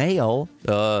was a male.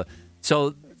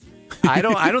 So I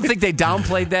don't think they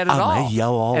downplayed that at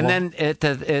all. And then at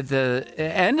the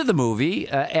end of the movie,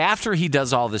 after he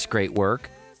does all this great work,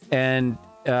 and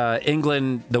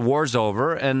England, the war's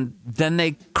over, and then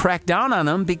they crack down on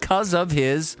him because of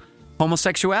his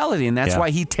homosexuality, and that's why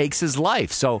he takes his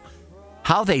life. So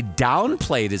how they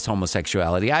downplayed his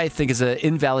homosexuality, I think, is an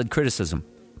invalid criticism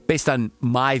based on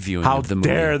my viewing of the movie.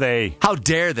 How dare they? How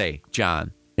dare they,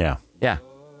 John? Yeah. Yeah.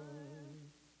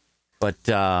 But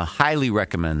highly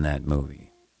recommend that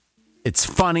movie. It's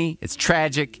funny. It's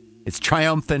tragic. It's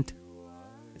triumphant.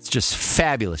 It's just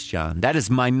fabulous, John. That is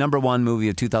my number one movie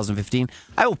of 2015.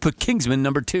 I will put Kingsman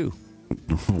number 2.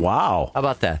 Wow. How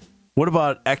about that? What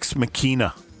about Ex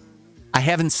Machina? I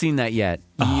haven't seen that yet.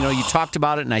 You talked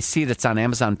about it, and I see that it's on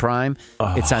Amazon Prime.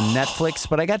 It's on Netflix,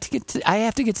 but I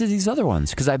have to get to these other ones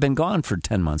because I've been gone for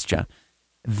 10 months, John.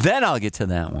 Then I'll get to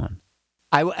that one.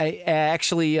 I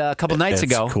actually, a couple nights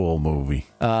ago. It's a cool movie.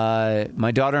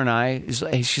 My daughter and I,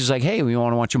 she's like, hey, we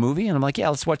want to watch a movie? And I'm like, yeah,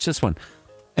 let's watch this one.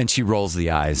 And she rolls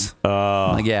the eyes.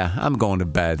 I'm like, yeah, I'm going to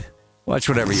bed. Watch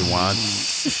whatever you want.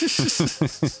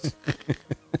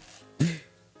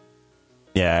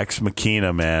 Yeah, Ex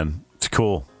Machina, man. It's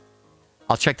cool.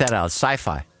 I'll check that out. It's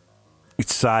sci-fi.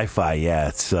 It's sci-fi,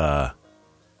 yeah.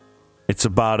 It's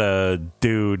about a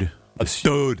dude.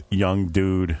 Young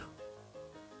dude.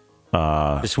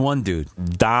 Just one dude.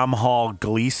 Domhnall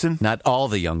Gleeson. Not all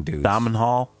the young dudes.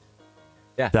 Domhnall.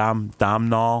 Yeah.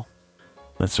 Domhnall.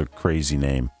 That's a crazy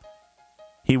name.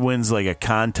 He wins like a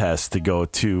contest to go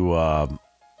to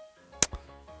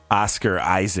Oscar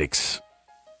Isaac's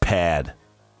pad.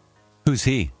 Who's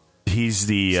he? He's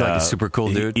He's like a super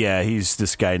cool dude. Yeah, he's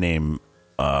this guy named.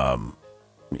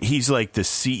 He's like the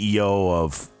CEO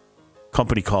of a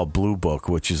company called Blue Book,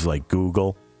 which is like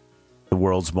Google, the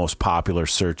world's most popular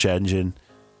search engine.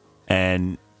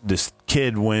 And this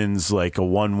kid wins like a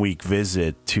 1-week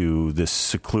visit to this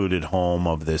secluded home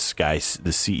of this guy,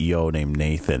 the CEO named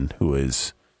Nathan, who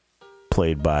is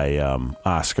played by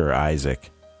Oscar Isaac.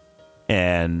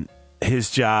 And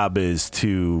his job is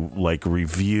to like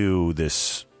review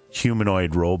this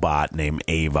humanoid robot named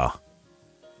Ava,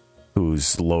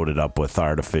 who's loaded up with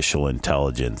artificial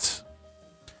intelligence.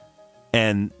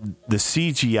 And the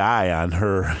CGI on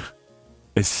her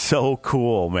is so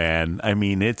cool, man. I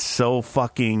mean, it's so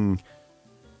fucking,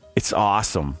 it's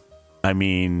awesome. I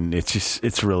mean,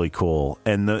 it's really cool.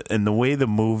 And the way the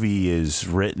movie is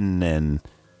written and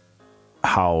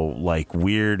how like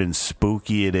weird and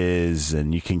spooky it is,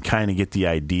 and you can kind of get the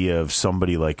idea of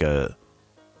somebody like the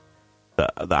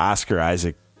Oscar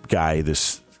Isaac guy,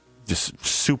 this just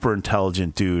super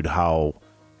intelligent dude, how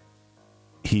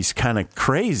he's kind of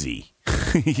crazy.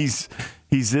 he's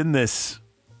in this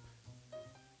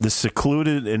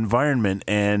secluded environment,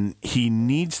 and he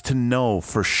needs to know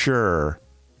for sure.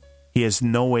 He has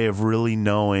no way of really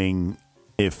knowing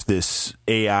if this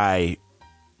AI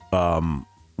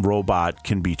robot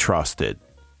can be trusted.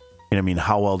 And I mean,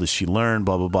 how well does she learn?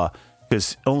 Blah blah blah.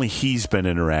 Because only he's been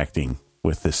interacting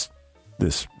with this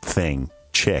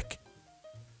chick.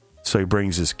 So he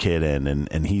brings his kid in,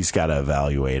 and he's got to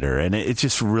evaluate her, and it's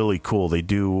just really cool. They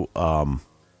do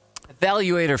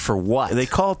evaluate her for what? They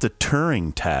call it the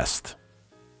Turing test.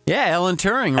 Yeah, Alan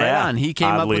Turing, right on. He came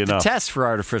up with enough. the test for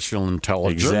artificial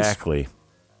intelligence. Exactly.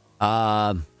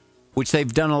 which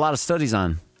they've done a lot of studies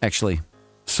on, actually.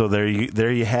 So there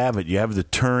you have it. You have the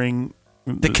Turing,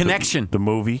 The Connection, the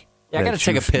movie. Yeah, I got to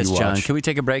take a piss, John. Can we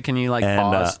take a break? Can you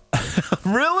pause?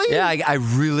 Really? Yeah, I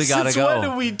really got to go. When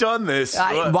have we done this?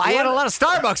 I had a lot of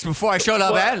Starbucks before I showed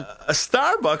up, man. A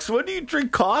Starbucks? When do you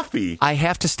drink coffee? I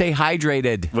have to stay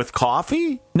hydrated. With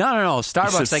coffee? No.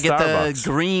 Starbucks. I get the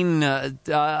green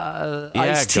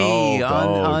iced tea,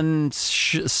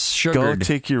 unsugared. Go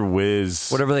take your whiz.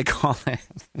 Whatever they call it.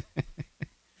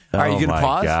 Are you going to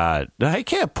pause? Oh, my God. I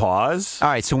can't pause. All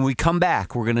right, so when we come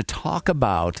back, we're going to talk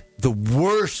about the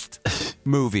worst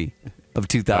movie of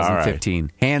 2015.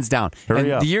 Right. Hands down.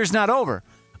 Hurry up. The year's not over,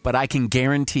 but I can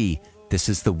guarantee this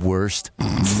is the worst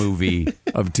movie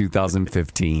of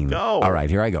 2015. Go. All right,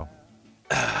 here I go.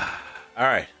 All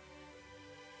right.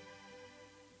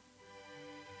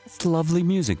 It's lovely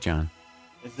music, John.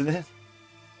 Isn't it?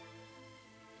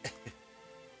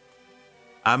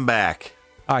 I'm back.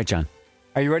 All right, John.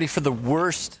 Are you ready for the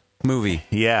worst movie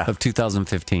of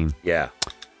 2015? Yeah.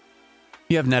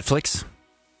 You have Netflix?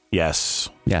 Yes.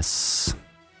 Yes.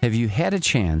 Have you had a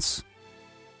chance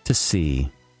to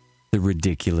see The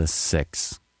Ridiculous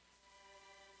Six?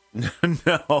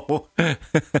 No.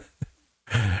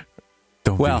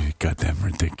 Don't be goddamn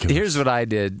ridiculous. Here's what I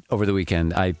did over the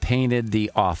weekend. I painted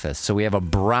the office. So we have a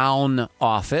brown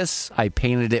office. I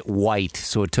painted it white.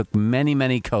 So it took many,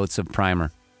 many coats of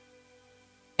primer.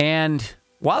 And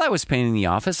while I was painting the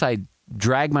office, I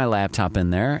dragged my laptop in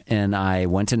there and I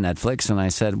went to Netflix and I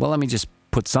said, well, let me just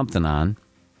put something on.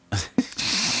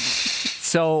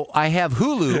 So I have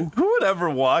Hulu. Who would ever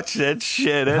watch that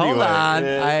shit anyway? Hold on.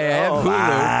 I have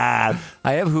Hulu.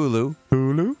 I have Hulu.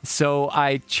 Hulu? So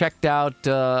I checked out,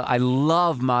 I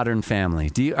love Modern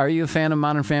Family. Are you a fan of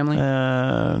Modern Family?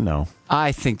 No.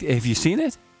 Have you seen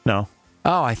it? No.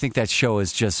 Oh, I think that show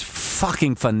is just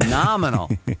fucking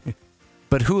phenomenal.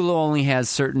 But Hulu only has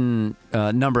certain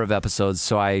number of episodes,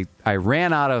 so I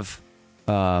ran out of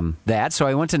that. So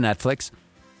I went to Netflix,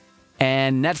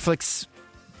 and Netflix,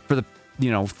 for the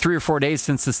 3 or 4 days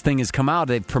since this thing has come out,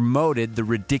 they've promoted The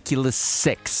Ridiculous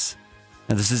Six.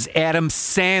 Now this is Adam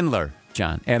Sandler,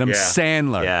 John. Adam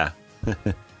Sandler. Yeah.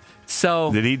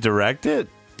 So did he direct it?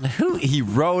 He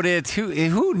wrote it.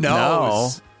 Who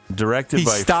knows? No. Directed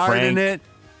by starred Frank in it,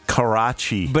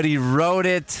 Karachi. but he wrote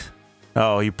it.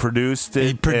 Oh, he produced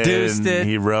it.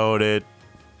 He wrote it.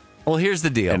 Well, here's the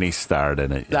deal. And he starred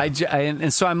in it. Yeah.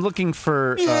 And so I'm looking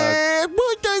for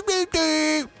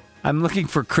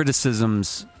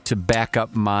criticisms to back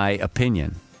up my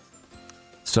opinion.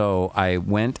 So I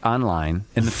went online,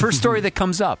 and the first story that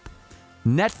comes up,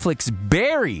 Netflix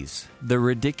buries The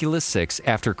Ridiculous Six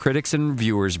after critics and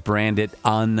reviewers brand it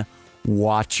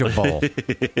unwatchable.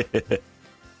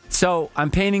 So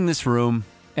I'm painting this room.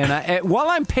 And while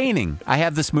I'm painting, I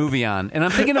have this movie on, and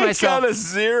I'm thinking to myself, I got a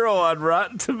 0 on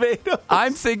Rotten Tomatoes.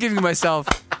 I'm thinking to myself,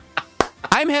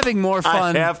 I'm having more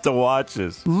fun. I have to watch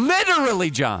this. Literally,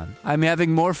 John, I'm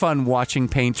having more fun watching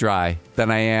paint dry than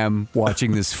I am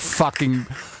watching this fucking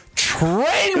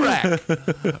train wreck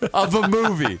of a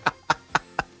movie.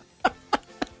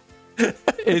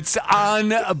 It's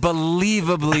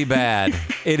unbelievably bad.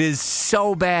 It is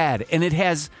so bad, and it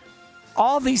has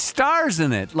all these stars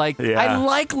in it. I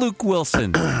like Luke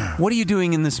Wilson. What are you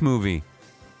doing in this movie?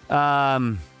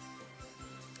 Taylor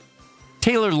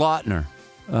Lautner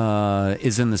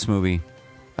is in this movie.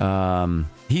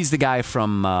 He's the guy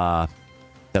from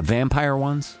the Vampire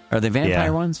Ones. Are they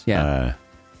Vampire Ones? Yeah.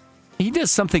 He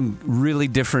does something really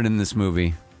different in this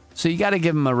movie. So you got to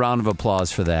give him a round of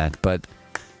applause for that. But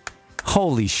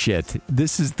holy shit,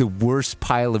 this is the worst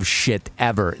pile of shit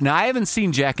ever. Now, I haven't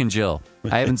seen Jack and Jill.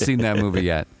 I haven't seen that movie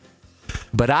yet.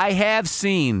 But I have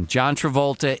seen John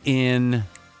Travolta in,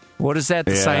 what is that,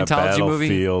 the Scientology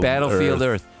movie? Battlefield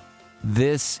Earth.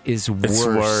 This is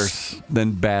worse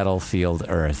than Battlefield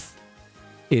Earth.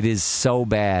 It is so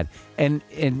bad. And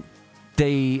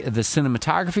the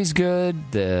cinematography's good.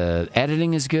 The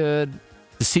editing is good.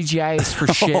 The CGI is for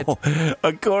shit.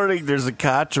 There's a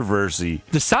controversy.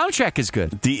 The soundtrack is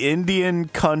good. The Indian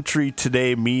Country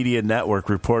Today Media Network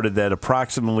reported that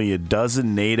approximately a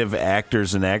dozen native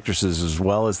actors and actresses, as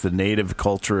well as the Native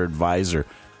Culture Advisor,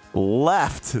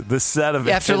 left the set of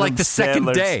after Adam the second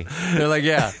Sandler's day. They're like,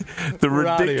 The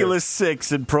Ridiculous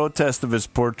Six in protest of his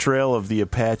portrayal of the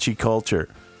Apache culture.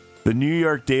 The New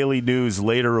York Daily News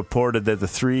later reported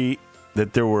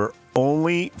that there were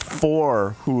only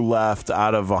 4 who left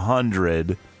out of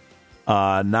 100.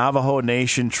 Navajo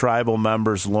Nation tribal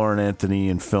members Lauren Anthony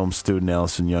and film student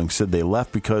Allison Young said they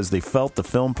left because they felt the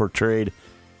film portrayed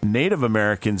Native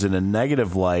Americans in a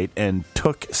negative light and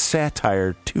took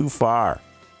satire too far.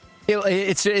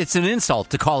 It's an insult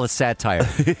to call it satire.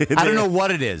 I don't know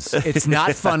what it is. It's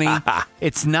not funny.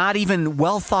 It's not even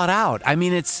well thought out. I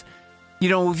mean, it's,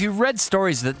 if you've read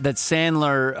stories that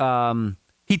Sandler,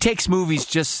 he takes movies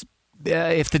just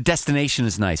if the destination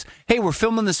is nice. Hey, we're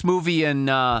filming this movie in,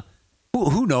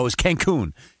 who knows,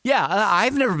 Cancun. Yeah,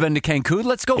 I've never been to Cancun.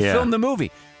 Let's go film the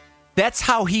movie. That's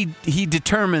how he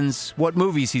determines what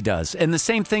movies he does. And the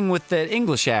same thing with the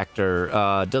English actor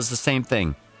does the same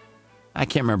thing. I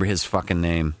can't remember his fucking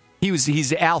name.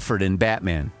 He's Alfred in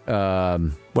Batman,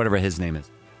 whatever his name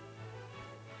is.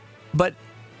 But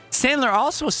Sandler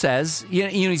also says,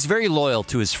 he's very loyal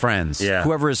to his friends,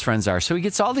 whoever his friends are. So he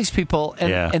gets all these people,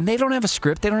 and they don't have a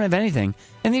script, they don't have anything,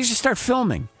 and they just start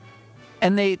filming.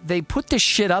 And they put this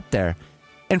shit up there.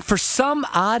 And for some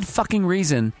odd fucking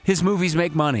reason, his movies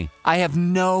make money. I have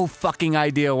no fucking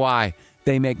idea why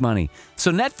they make money.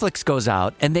 So Netflix goes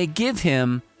out, and they give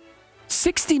him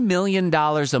 $60 million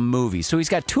a movie. So he's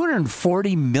got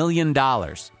 $240 million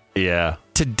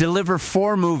to deliver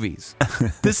 4 movies.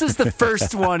 This is the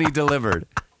first one he delivered.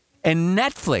 And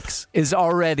Netflix is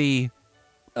already,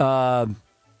 it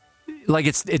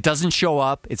doesn't show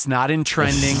up. It's not in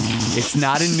trending. It's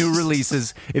not in new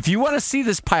releases. If you want to see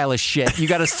this pile of shit, you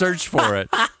got to search for it.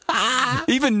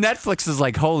 Even Netflix is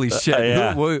like, holy shit.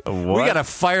 We got to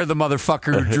fire the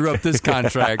motherfucker who drew up this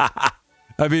contract.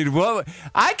 I mean,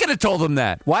 I could have told them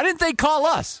that. Why didn't they call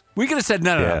us? We could have said,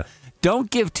 no. Don't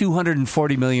give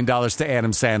 $240 million to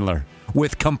Adam Sandler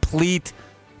with complete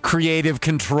creative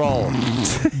control.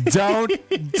 Don't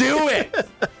do it.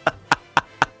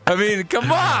 I mean,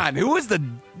 come on. Who was the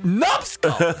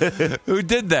numbskull who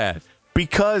did that?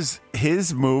 Because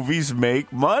his movies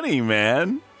make money,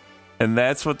 man. And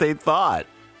that's what they thought.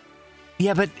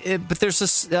 Yeah, but there's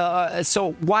this.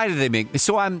 So why do they make?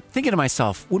 So I'm thinking to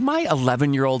myself, would my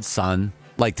 11-year-old son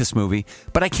like this movie?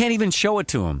 But I can't even show it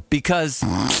to him because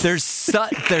there's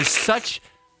such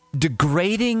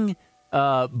degrading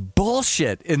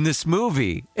bullshit in this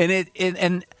movie,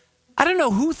 and I don't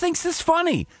know who thinks this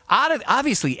funny.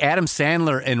 Obviously, Adam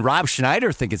Sandler and Rob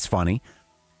Schneider think it's funny,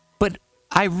 but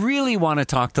I really want to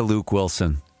talk to Luke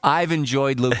Wilson. I've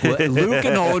enjoyed Luke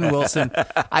and Owen Wilson.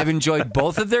 I've enjoyed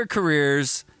both of their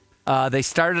careers. They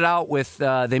started out with,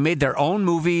 they made their own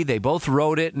movie. They both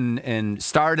wrote it and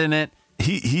starred in it.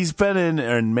 He's been in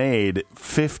and made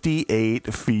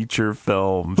 58 feature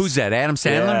films. Who's that, Adam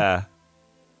Sandler?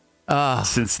 Yeah.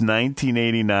 Since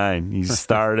 1989. He's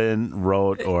starred in,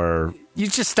 wrote, or... You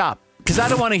just stop, because I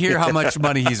don't want to hear how much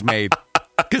money he's made.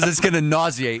 Because it's going to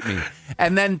nauseate me.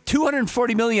 And then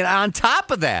 $240 million on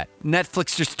top of that,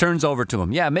 Netflix just turns over to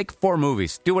him. Yeah, make 4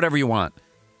 movies. Do whatever you want.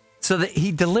 So that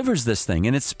he delivers this thing.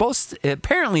 And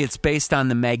apparently it's based on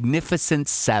the Magnificent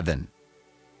 7.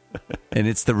 And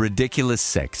it's the Ridiculous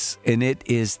 6. And it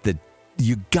is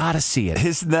you got to see it.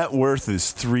 His net worth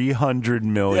is $300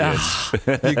 million.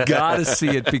 You got to see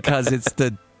it because it's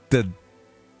the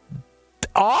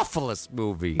awfulest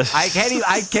movie. I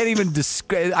can't even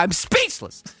describe. I'm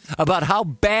speechless about how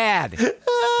bad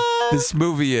this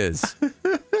movie is.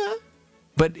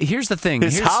 But here's the thing: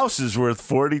 his house is worth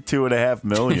 $42.5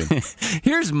 million.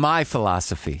 Here's my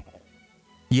philosophy: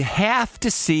 you have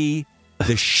to see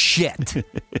the shit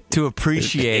to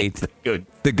appreciate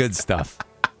the good stuff.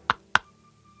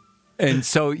 And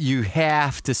so you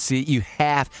have to see,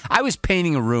 I was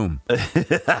painting a room.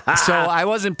 So I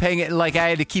wasn't paying it, I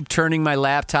had to keep turning my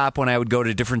laptop when I would go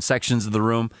to different sections of the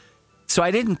room. So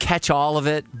I didn't catch all of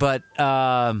it, but...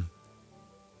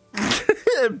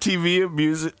 MTV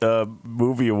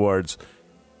Movie Awards.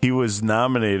 He was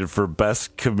nominated for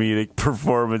Best Comedic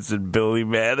Performance in Billy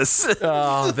Madison.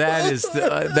 Oh, that's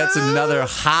another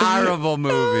horrible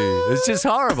movie. It's just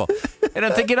horrible. And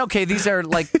I'm thinking, okay, these are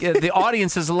the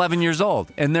audience is 11 years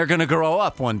old, and they're going to grow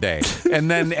up one day.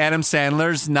 And then Adam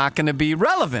Sandler's not going to be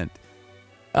relevant.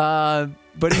 But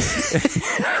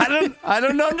I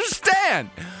don't understand.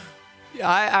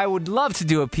 I would love to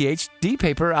do a PhD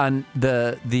paper on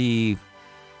the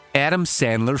Adam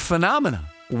Sandler phenomena.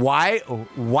 Why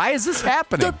is this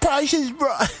happening? The price is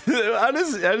right. How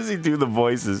does he do the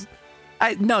voices?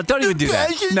 No, don't even do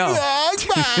that. No.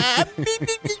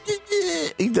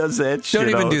 He does that shit. Don't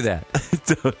even do that.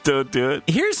 Don't do it.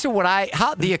 Here's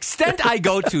the extent I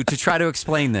go to try to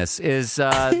explain this is,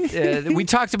 we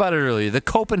talked about it earlier, the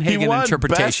Copenhagen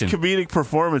interpretation. Best comedic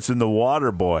performance in The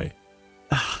Waterboy.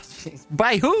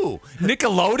 By who?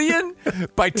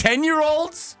 Nickelodeon? By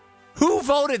 10-year-olds? Who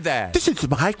voted that? This is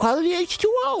some high-quality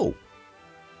H2O.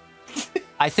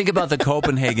 I think about the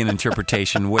Copenhagen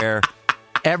interpretation where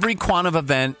every quantum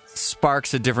event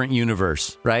sparks a different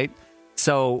universe, right?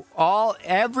 So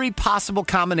every possible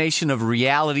combination of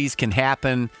realities can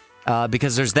happen,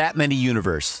 because there's that many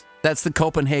universe. That's the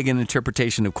Copenhagen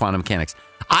interpretation of quantum mechanics.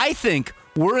 I think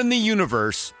we're in the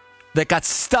universe that got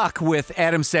stuck with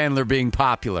Adam Sandler being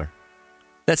popular.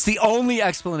 That's the only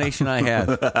explanation I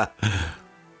have.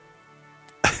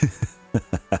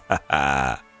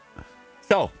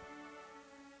 So,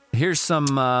 here's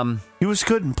some... He was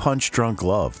good in Punch Drunk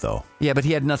Love, though. Yeah, but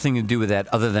he had nothing to do with that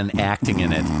other than acting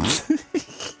in it.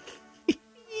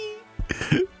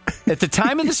 At the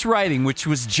time of this writing, which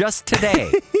was just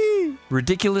today,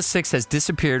 Ridiculous Six has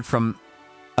disappeared from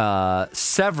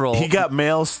several... He got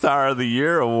Male Star of the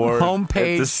Year award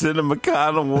Homepage. at the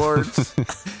CinemaCon Awards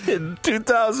in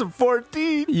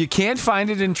 2014. You can't find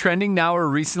it in Trending Now or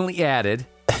recently added.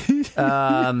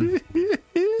 The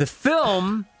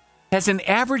film has an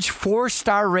average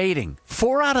 4-star rating.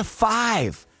 4 out of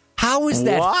 5. How is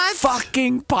that What?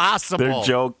 fucking possible? They're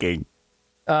joking.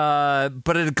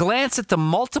 But at a glance at the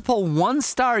multiple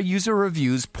 1-star user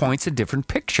reviews points a different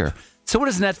picture. So what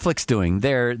is Netflix doing?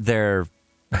 They're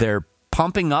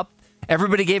pumping up.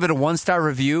 Everybody gave it a 1-star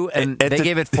review, and they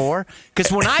gave it 4.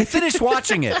 Because when I finished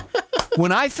watching it,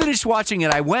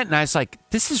 I went and I was like,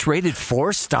 "This is rated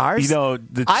 4 stars." You know,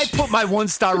 I put my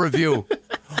 1-star review.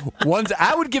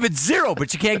 I would give it 0,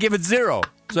 but you can't give it 0,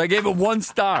 so I gave it 1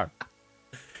 star.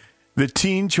 The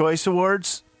Teen Choice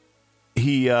Awards.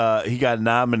 He got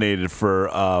nominated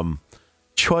for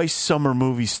Choice Summer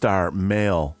Movie Star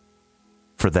Male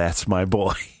for That's My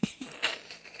Boy.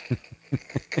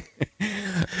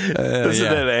 Doesn't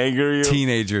that anger you?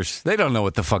 Teenagers, they don't know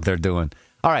what the fuck they're doing.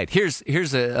 All right, here's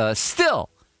a still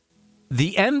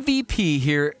the MVP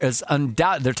here is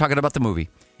they're talking about the movie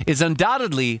is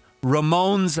undoubtedly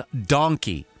Ramon's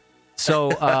donkey.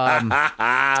 So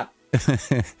I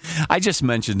just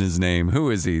mentioned his name.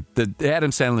 Who is he? The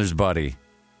Adam Sandler's buddy.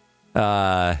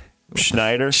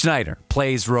 Schneider. Schneider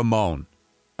plays Ramon,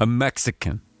 a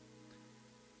Mexican.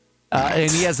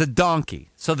 And he has a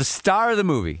donkey. So the star of the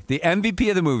movie, the MVP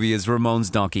of the movie is Ramon's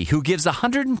donkey, who gives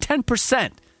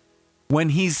 110% when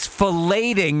he's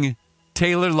filleting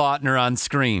Taylor Lautner on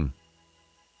screen.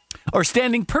 Or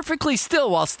standing perfectly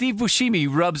still while Steve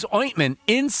Buscemi rubs ointment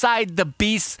inside the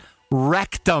beast's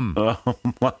rectum. Oh,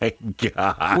 my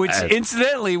God. Which,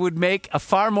 incidentally, would make a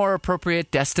far more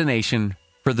appropriate destination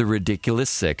for the Ridiculous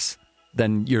Six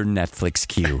than your Netflix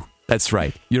queue. That's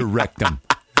right, your rectum.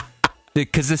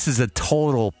 Because this is a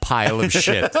total pile of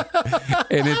shit,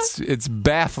 and it's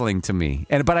baffling to me.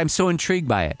 But I'm so intrigued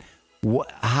by it.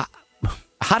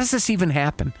 How does this even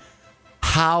happen?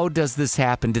 How does this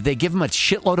happen? Did they give him a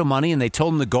shitload of money and they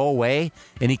told him to go away,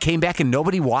 and he came back and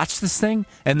nobody watched this thing,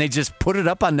 and they just put it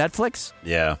up on Netflix?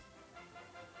 Yeah.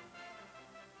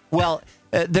 Well,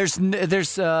 there's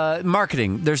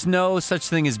marketing. There's no such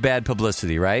thing as bad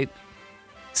publicity, right?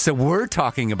 So we're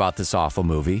talking about this awful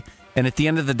movie. And at the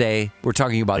end of the day, we're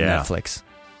talking about Netflix,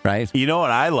 right? You know what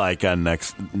I like on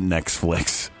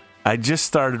Netflix? I just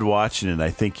started watching it. I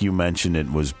think you mentioned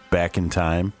it was Back in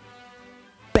Time.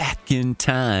 Back in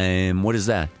Time. What is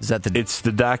that? Is that the? It's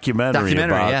the documentary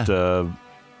about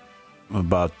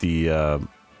the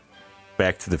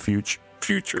Back to the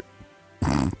Future.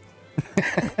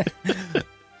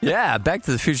 Yeah, Back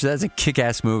to the Future. That's a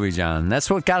kick-ass movie, John. That's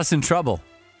what got us in trouble.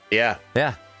 Yeah.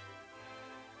 Yeah.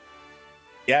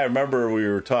 Yeah, I remember we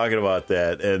were talking about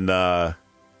that, and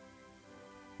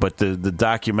but the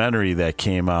documentary that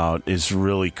came out is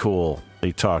really cool.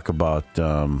 They talk about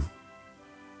that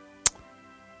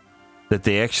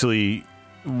they actually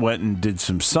went and did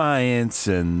some science,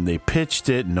 and they pitched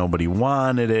it, and nobody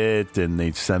wanted it, and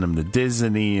they sent them to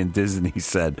Disney, and Disney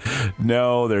said,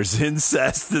 "No, there's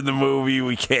incest in the movie.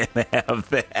 We can't have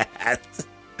that.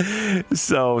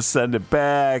 So send it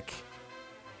back."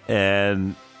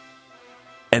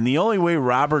 And the only way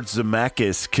Robert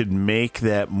Zemeckis could make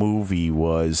that movie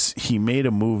was he made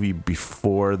a movie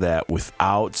before that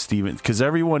without Steven, because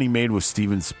everyone he made with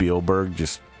Steven Spielberg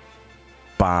just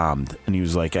bombed. And he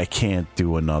was like, I can't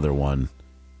do another one.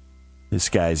 This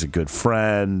guy's a good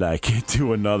friend. I can't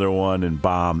do another one, and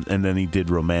bombed. And then he did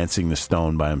Romancing the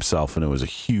Stone by himself, and it was a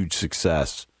huge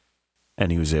success.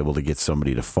 And he was able to get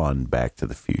somebody to fund Back to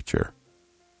the Future.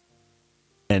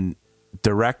 And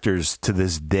directors to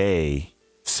this day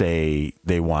say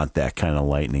they want that kind of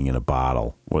lightning in a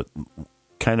bottle. What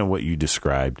you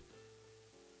described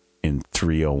in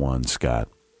 301, Scott.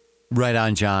 Right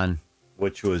on, John.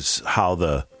 Which was how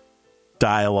the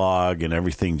dialogue and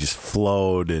everything just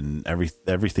flowed, and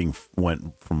everything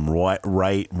went from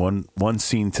right one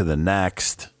scene to the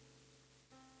next.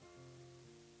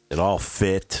 It all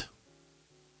fit.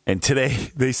 And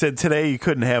they said today you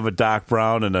couldn't have a Doc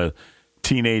Brown and a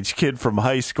teenage kid from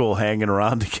high school hanging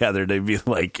around together. They'd be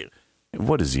like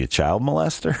What is he, a child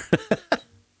molester?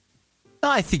 No,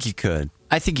 I think you could.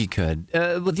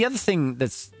 But the other thing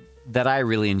that I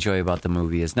really enjoy about the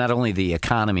movie is not only the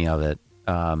economy of it,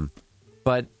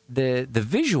 but the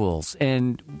visuals.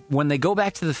 And when they go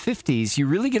back to the 50s, you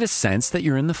really get a sense that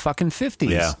you're in the fucking 50s.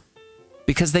 Yeah.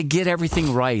 Because they get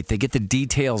everything right. They get the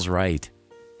details right.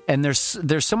 And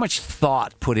there's so much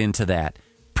thought put into that.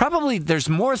 Probably there's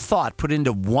more thought put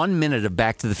into 1 minute of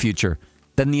Back to the Future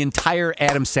than the entire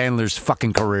Adam Sandler's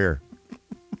fucking career.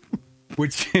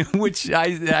 Which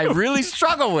I really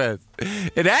struggle with.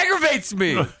 It aggravates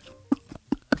me.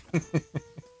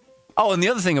 Oh, and the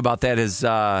other thing about that is,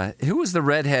 who was the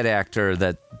redhead actor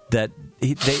that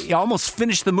they almost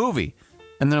finished the movie,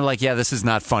 and they're like, "Yeah, this is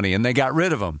not funny," and they got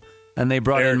rid of him, and they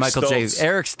brought in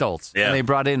Eric Stoltz, yeah. And they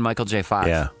brought in Michael J. Fox.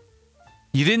 Yeah.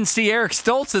 You didn't see Eric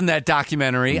Stoltz in that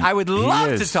documentary. I would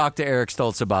love to talk to Eric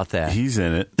Stoltz about that. He's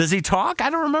in it. Does he talk? I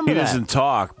don't remember He that. doesn't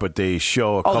talk, but they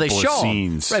show a couple of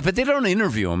scenes. Right, but they don't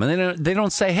interview him, and they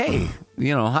don't say, "Hey,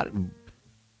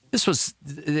 this was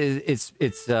it's."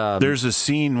 There's a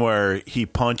scene where he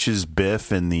punches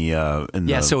Biff in the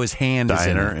so his hand is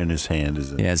in diner, it. and his hand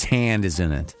is in it. Yeah, his hand is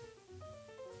in it.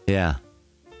 Yeah.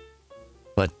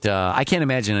 But I can't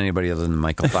imagine anybody other than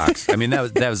Michael Fox. I mean,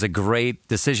 that was a great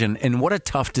decision, and what a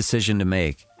tough decision to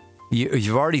make.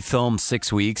 You've already filmed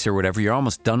 6 weeks or whatever. You're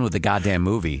almost done with the goddamn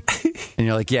movie, and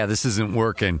you're like, "Yeah, this isn't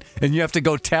working," and you have to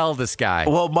go tell this guy.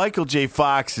 Well, Michael J.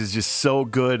 Fox is just so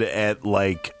good at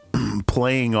like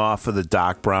playing off of the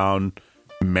Doc Brown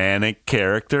manic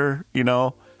character,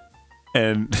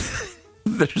 and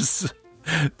there's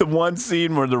the one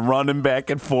scene where they're running back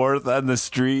and forth on the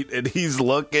street, and he's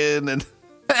looking, and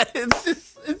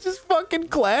it's just fucking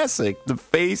classic. The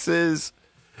faces,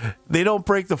 they don't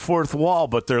break the fourth wall,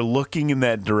 but they're looking in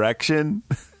that direction.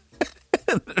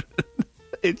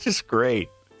 It's just great.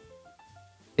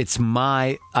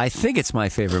 I think it's my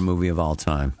favorite movie of all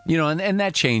time. And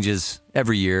that changes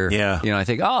every year. Yeah. I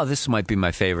think, oh, this might be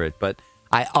my favorite, but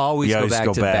I always go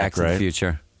back to Back to the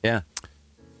Future. Yeah.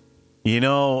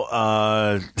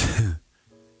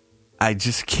 I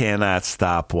just cannot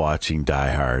stop watching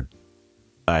Die Hard.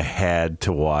 I had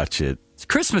to watch it. It's a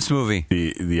Christmas movie.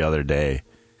 The other day.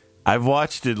 I've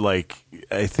watched it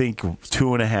I think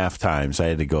 2.5 times. I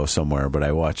had to go somewhere, but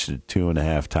I watched it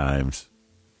 2.5 times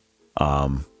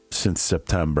since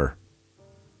September.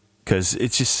 Because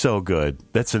it's just so good.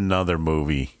 That's another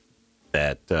movie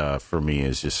that, for me,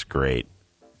 is just great.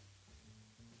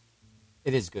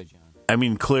 It is good, John. I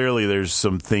mean, clearly there's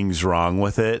some things wrong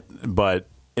with it, but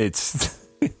it's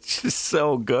just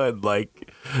so good.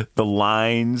 Like the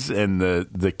lines and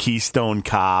the Keystone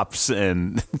Cops,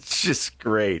 and it's just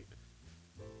great.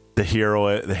 The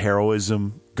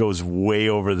heroism goes way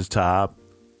over the top.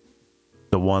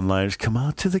 The one-liners, come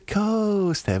out to the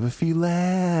coast, have a few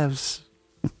laughs.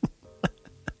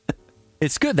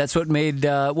 It's good. That's what made,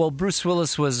 Bruce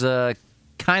Willis was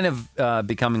kind of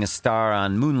becoming a star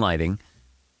on Moonlighting,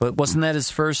 but wasn't that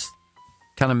his first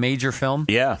kind of major film?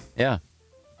 Yeah. Yeah.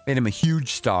 Made him a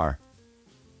huge star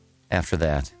after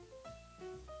that.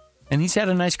 And he's had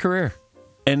a nice career.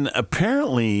 And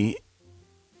apparently,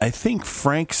 I think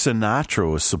Frank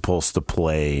Sinatra was supposed to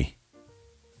play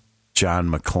John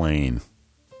McClane.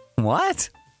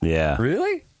 What? Yeah.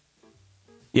 Really?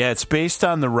 Yeah, it's based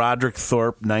on the Roderick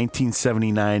Thorpe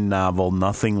 1979 novel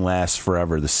Nothing Lasts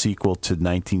Forever, the sequel to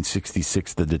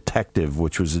 1966 The Detective,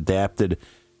 which was adapted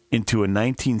into a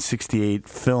 1968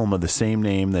 film of the same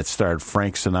name that starred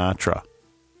Frank Sinatra.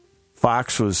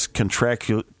 Fox was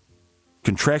contractually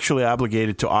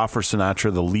obligated to offer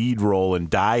Sinatra the lead role in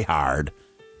Die Hard,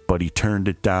 but he turned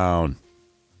it down.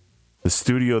 The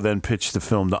studio then pitched the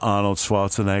film to Arnold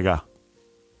Schwarzenegger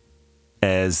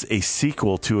as a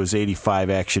sequel to his 1985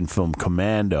 action film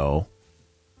Commando,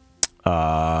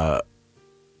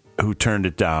 who turned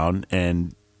it down,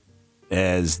 and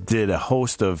as did a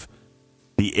host of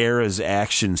the era's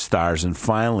action stars, and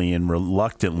finally and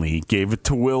reluctantly gave it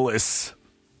to Willis.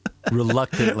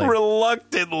 Reluctantly.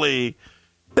 Reluctantly.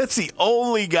 That's the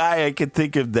only guy I could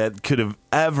think of that could have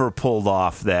ever pulled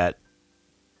off that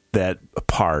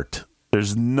part.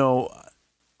 There's no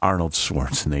Arnold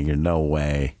Schwarzenegger, no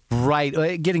way.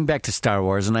 Right. Getting back to Star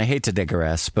Wars, and I hate to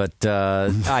digress, but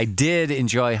I did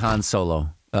enjoy Han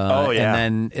Solo. Yeah.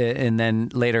 And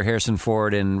then later Harrison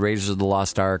Ford in Raiders of the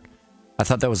Lost Ark. I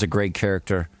thought that was a great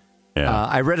character. Yeah.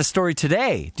 I read a story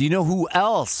today. Do you know who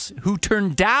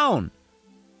turned down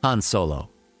Han Solo?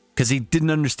 Because he didn't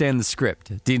understand the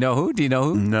script. Do you know who?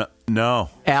 No.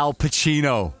 Al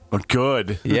Pacino. Oh,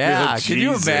 good. Yeah. Jesus. Can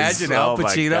you imagine Al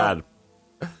Pacino? My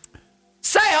God.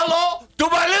 Say hello to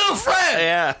my little friend.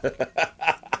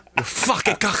 Yeah.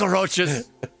 Fucking cockroaches.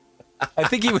 I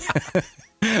think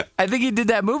he did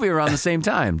that movie around the same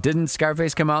time. Didn't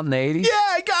Scarface come out in the 80s? Yeah,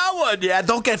 I got one. Yeah,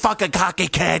 don't get fucking cocky,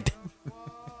 kid.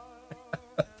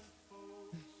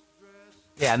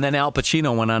 Yeah, and then Al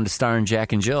Pacino went on to star in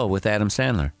Jack and Jill with Adam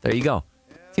Sandler. There you go.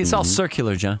 See, it's all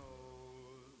circular, John.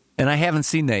 And I haven't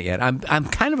seen that yet. I'm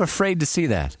kind of afraid to see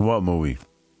that. What movie?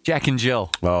 Jack and Jill.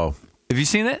 Oh. Have you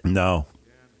seen it? No.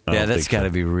 Yeah, that's got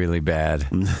to be really bad.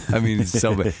 I mean, it's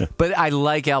so bad. But I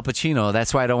like Al Pacino.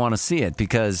 That's why I don't want to see it,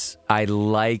 because I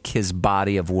like his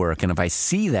body of work. And if I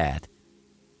see that,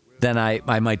 then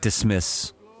I might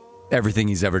dismiss everything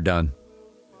he's ever done.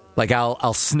 Like,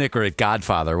 I'll snicker at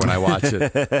Godfather when I watch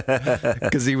it,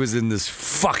 because he was in this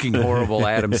fucking horrible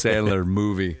Adam Sandler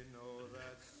movie.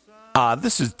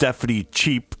 This is Deputy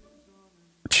Cheap.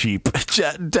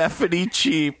 Deputy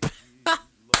Cheap.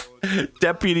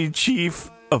 Deputy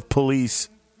Chief of Police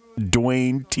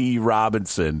Dwayne T.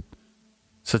 Robinson.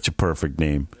 Such a perfect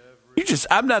name.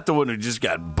 I'm not the one who just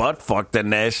got butt fucked on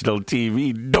national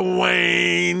TV.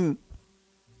 Dwayne.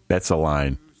 That's a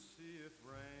line.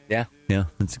 Yeah,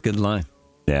 that's a good line.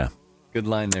 Yeah. Good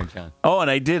line there, John. Oh,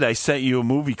 and I sent you a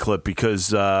movie clip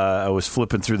because I was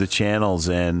flipping through the channels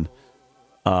and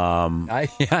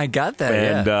I got that.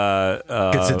 And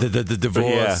the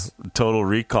divorce. Yeah, Total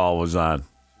Recall was on.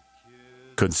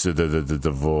 Consider the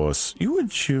divorce. You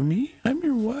wouldn't chew me. I'm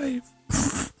your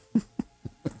wife.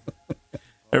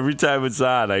 Every time it's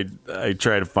on, I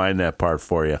try to find that part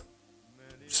for you.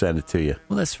 Send it to you.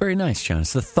 Well, that's very nice, John.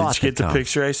 It's the thought. Did you get the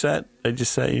picture I sent? I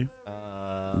just sent you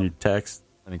in your text.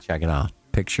 Let me check it out.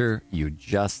 Picture you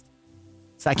just.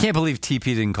 I can't believe TP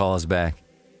didn't call us back.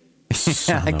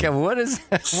 What is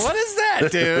that,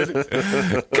 dude?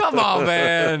 Come on,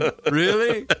 man.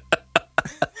 Really?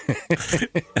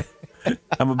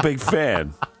 I'm a big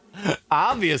fan.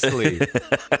 Obviously.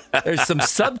 There's some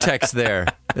subtext there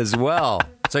as well.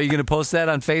 So are you going to post that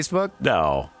on Facebook?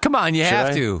 No. Come on, you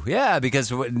have to. Yeah,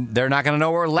 because they're not going to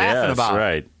know what we're laughing about. That's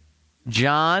right.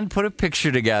 John put a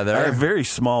picture together. I have very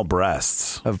small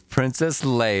breasts. Of Princess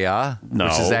Leia, no,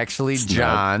 which is actually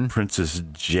John. Princess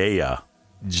Jaya.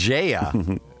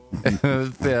 Being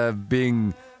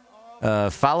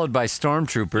followed by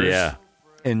stormtroopers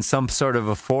in some sort of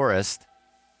a forest.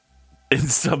 In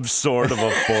some sort of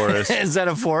a forest. Is that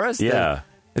a forest? Yeah.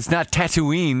 It's not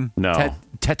Tatooine. No.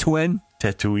 Tatooine?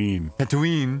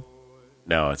 Tatooine.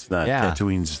 No, it's not. Yeah.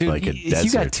 Tatooine's Dude, like a desert.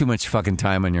 You got too much fucking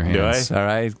time on your hands. Do I? All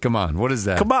right? Come on. What is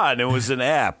that? Come on. It was an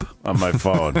app on my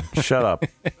phone. Shut up.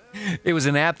 It was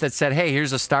an app that said, hey,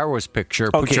 here's a Star Wars picture.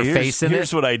 Put your face in it.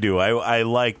 Here's what I do. I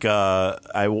like...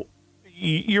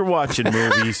 you're watching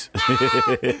movies.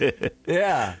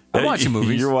 Yeah. I'm watching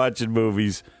movies. You're watching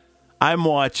movies. I'm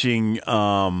watching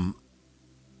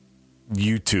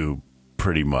YouTube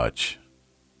pretty much.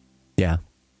 Yeah.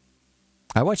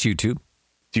 I watch YouTube.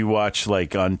 Do you watch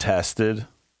like Untested?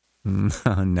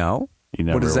 No. You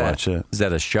never watch it? Is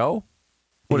that a show?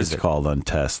 What is it called?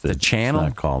 Untested. The channel?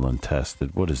 It's not called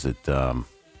Untested. What is it?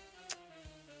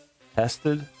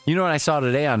 Tested? You know what I saw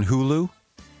today on Hulu?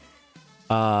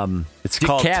 It's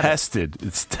called Tested.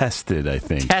 It's Tested, I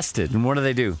think. Tested. And what do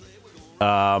they do?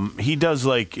 He does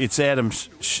it's Adam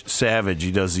Savage.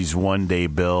 He does these one-day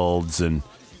builds, and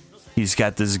he's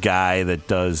got this guy that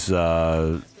does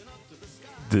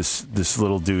this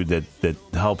little dude that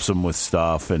helps him with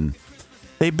stuff, and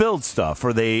they build stuff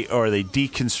or they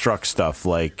deconstruct stuff.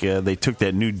 Like they took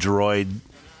that new droid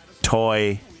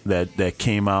toy that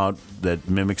came out that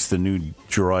mimics the new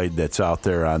droid that's out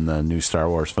there on the new Star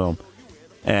Wars film,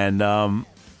 and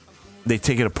they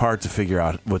take it apart to figure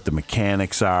out what the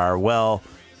mechanics are. Well,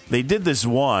 they did this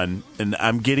one, and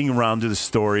I'm getting around to the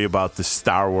story about the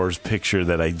Star Wars picture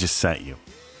that I just sent you.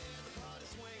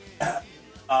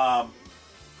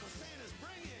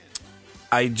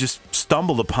 I just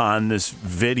stumbled upon this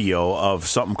video of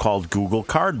something called Google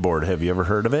Cardboard. Have you ever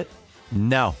heard of it?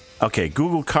 No. Okay,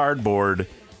 Google Cardboard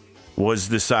was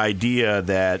this idea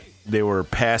that they were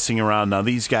passing around. Now,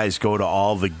 these guys go to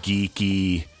all the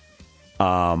geeky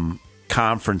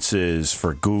conferences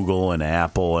for Google and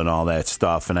Apple and all that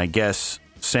stuff. And I guess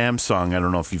Samsung, I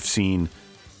don't know if you've seen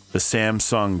the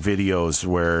Samsung videos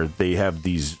where they have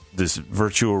this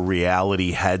virtual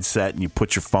reality headset and you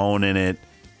put your phone in it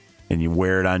and you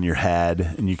wear it on your head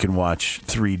and you can watch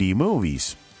 3D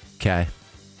movies. Okay.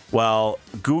 Well,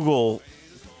 Google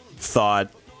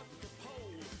thought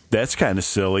that's kind of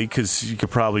silly because you could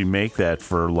probably make that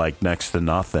for next to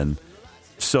nothing.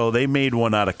 So they made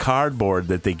one out of cardboard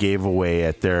that they gave away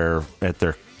at their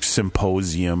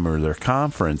symposium or their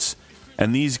conference.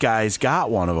 And these guys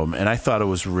got one of them, and I thought it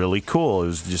was really cool. It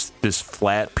was just this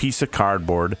flat piece of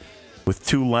cardboard with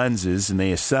 2 lenses, and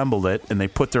they assembled it, and they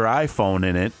put their iPhone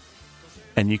in it,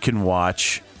 and you can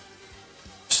watch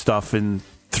stuff in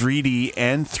 3D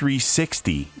and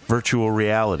 360 virtual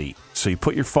reality. So you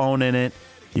put your phone in it,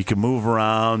 you can move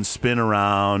around, spin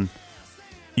around,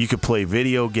 you could play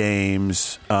video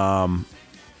games.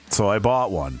 So I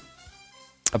bought one.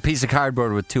 A piece of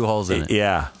cardboard with 2 holes in it.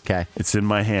 Yeah. Okay. It's in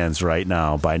my hands right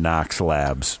now by Knox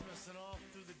Labs.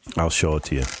 I'll show it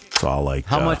to you. It's all like...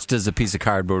 How much does a piece of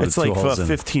cardboard with 2 it's holes like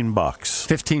in it? $15.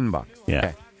 $15. Yeah.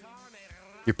 Okay.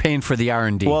 You're paying for the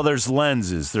R&D. Well, there's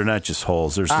lenses. They're not just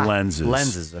holes. There's lenses.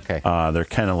 Lenses, okay. They're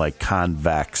kind of like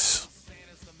convex.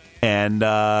 And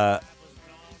I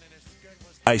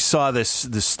saw the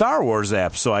Star Wars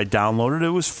app, so I downloaded it. It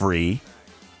was free.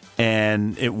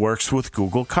 And it works with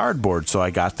Google Cardboard. So I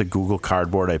got the Google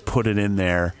Cardboard. I put it in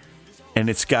there. And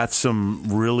it's got some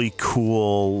really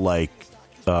cool, like,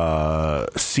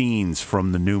 scenes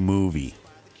from the new movie.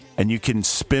 And you can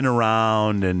spin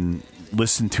around and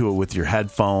listen to it with your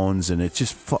headphones. And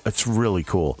it's really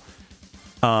cool.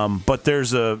 But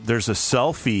there's a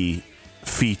selfie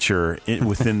feature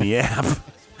within the app.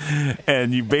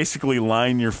 And you basically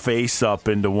line your face up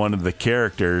into one of the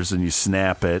characters and you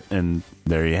snap it, and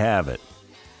there you have it.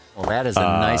 Well, that is a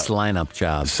nice lineup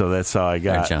job. So that's how I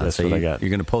got. Right, John. That's so what I got.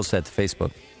 You're going to post that to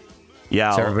Facebook.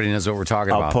 Yeah, So everybody knows what we're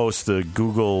talking I'll about. post the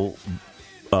Google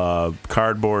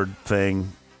cardboard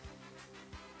thing.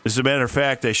 As a matter of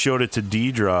fact, I showed it to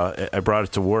Deidre. I brought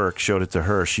it to work, showed it to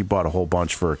her. She bought a whole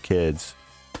bunch for her kids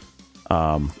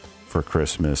for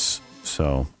Christmas.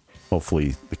 So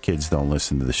hopefully the kids don't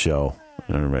listen to the show.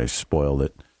 Everybody spoiled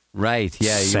it. Right,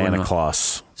 yeah. You Santa wanna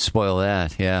Claus. Spoil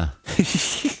that, yeah.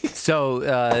 So,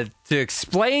 to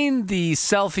explain the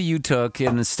selfie you took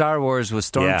in Star Wars with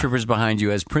stormtroopers behind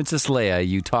you as Princess Leia,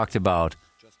 you talked about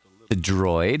the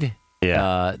droid,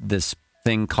 this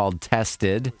thing called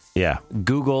Tested,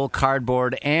 Google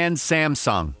Cardboard, and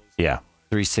Samsung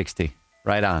 360.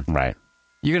 Right on. Right.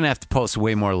 You're going to have to post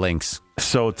way more links.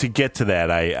 So to get to that,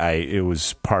 it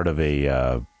was part of this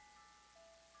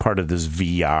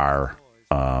VR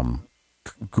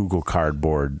Google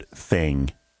Cardboard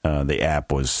thing. The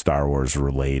app was Star Wars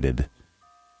related,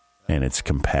 and it's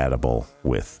compatible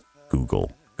with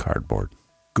Google Cardboard.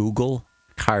 Google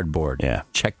Cardboard. Yeah.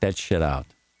 Check that shit out.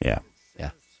 Yeah.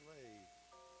 Yeah.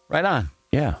 Right on.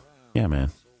 Yeah. Yeah,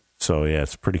 man. So, yeah,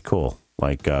 it's pretty cool.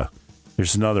 Like,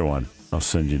 here's another one. I'll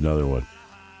send you another one.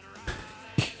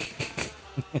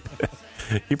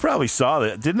 You probably saw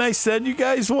that. Didn't I send you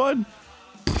guys one?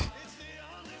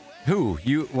 Who?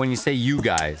 You? When you say you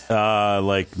guys?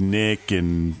 Like Nick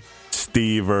and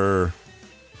Steve.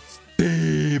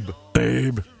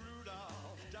 Babe.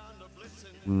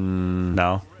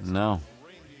 No? No.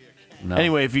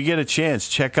 Anyway, if you get a chance,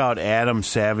 check out Adam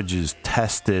Savage's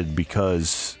Tested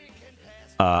because,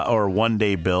 or One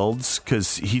Day Builds,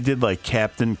 because he did like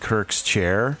Captain Kirk's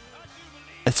chair.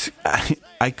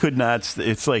 I could not.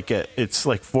 It's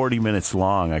like 40 minutes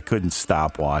long. I couldn't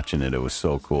stop watching it. It was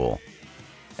so cool.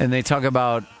 And they talk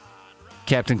about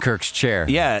Captain Kirk's chair.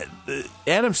 Yeah,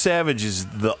 Adam Savage is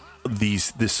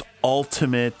this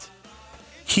ultimate.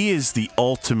 He is the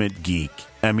ultimate geek.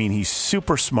 I mean, he's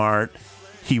super smart.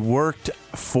 He worked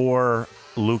for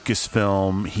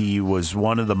Lucasfilm. He was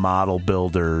one of the model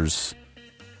builders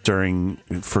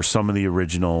for some of the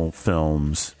original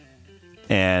films.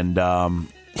 And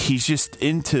he's just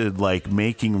into like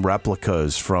making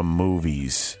replicas from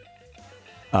movies,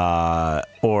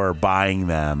 or buying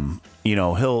them. You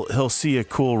know, he'll see a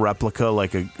cool replica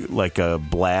like a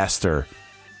blaster,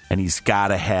 and he's got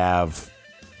to have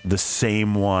the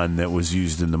same one that was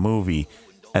used in the movie.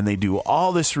 And they do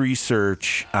all this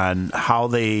research on how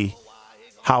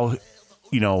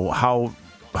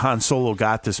Han Solo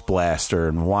got this blaster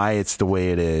and why it's the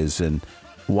way it is, and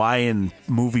why in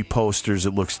movie posters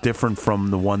it looks different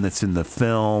from the one that's in the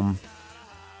film.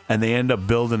 And they end up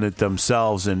building it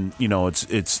themselves, and you know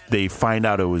they find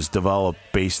out it was developed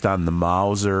based on the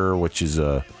Mauser, which is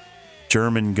a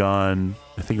German gun.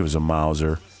 I think it was a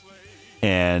Mauser,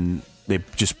 and they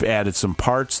just added some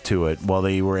parts to it while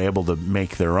they were able to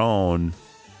make their own.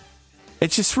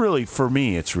 It's just really, for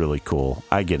me, it's really cool.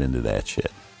 I get into that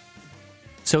shit.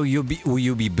 So will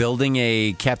you be building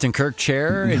a Captain Kirk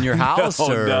chair in your house?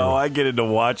 No, I get into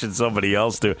watching somebody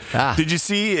else do it. Did you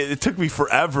see? It took me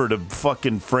forever to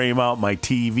fucking frame out my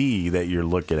TV that you're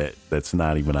looking at. That's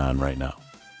not even on right now.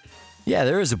 Yeah,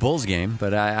 there is a Bulls game,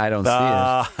 but I don't see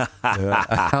it.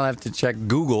 I'll have to check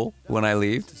Google when I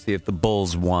leave to see if the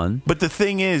Bulls won. But the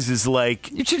thing is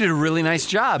like... You did a really nice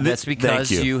job. That's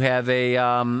because you have a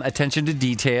attention to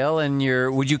detail, and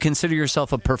would you consider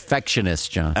yourself a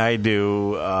perfectionist, John? I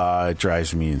do. It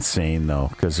drives me insane, though,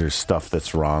 because there's stuff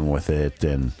that's wrong with it.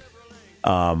 And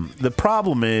the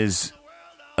problem is,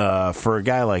 for a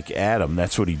guy like Adam,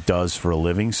 that's what he does for a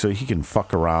living, so he can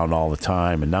fuck around all the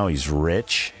time, and now he's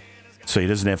rich. So he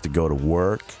doesn't have to go to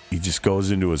work. He just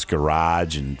goes into his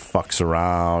garage and fucks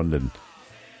around.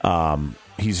 And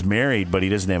he's married, but he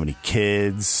doesn't have any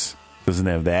kids. Doesn't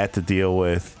have that to deal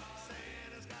with.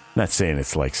 Not saying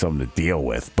it's like something to deal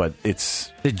with, but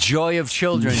it's... The joy of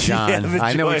children, John. Yeah,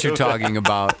 I know what you're talking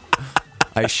about.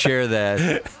 I share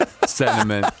that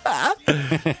sentiment.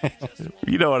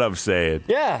 You know what I'm saying?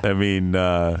 Yeah. I mean...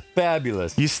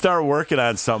 Fabulous. You start working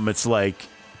on something, it's like...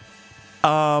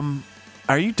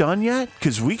 Are you done yet?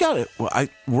 Because we got it.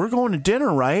 We're going to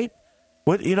dinner, right?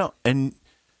 And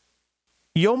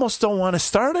you almost don't want to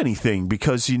start anything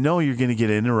because you know you're going to get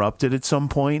interrupted at some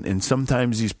point. And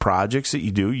sometimes these projects that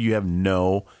you do, you have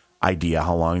no idea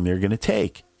how long they're going to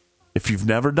take. If you've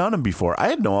never done them before, I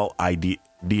had no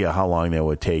idea how long that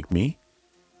would take me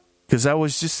because I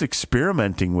was just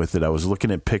experimenting with it. I was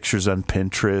looking at pictures on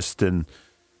Pinterest and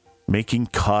making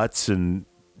cuts and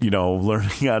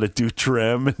learning how to do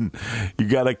trim, and you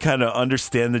got to kind of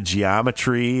understand the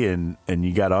geometry, and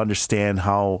you got to understand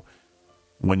how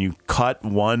when you cut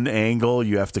one angle,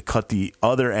 you have to cut the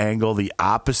other angle the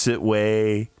opposite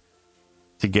way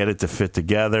to get it to fit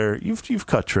together. You've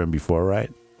cut trim before,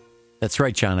 right? That's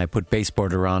right, John. I put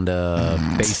baseboard around a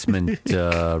basement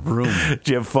room. Did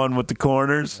you have fun with the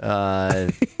corners?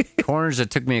 Corners,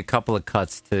 it took me a couple of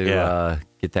cuts to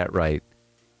get that right.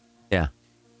 Yeah.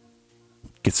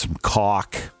 Get some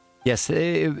caulk. Yes,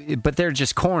 but they're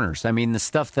just corners. I mean, the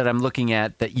stuff that I'm looking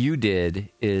at that you did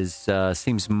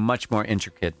seems much more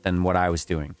intricate than what I was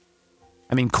doing.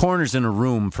 I mean, corners in a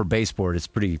room for baseboard is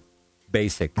pretty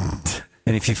basic.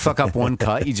 And if you fuck up one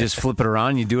cut, you just flip it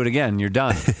around, you do it again, you're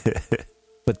done.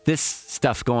 But this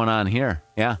stuff going on here,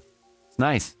 yeah, it's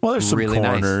nice. Well, there's really some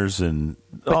corners nice. And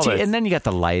and then you got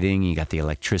the lighting, you got the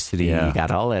electricity, you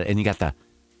got all that, and you got the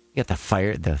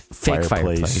fake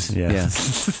fireplace. Yeah.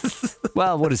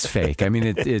 Well, what is fake? I mean,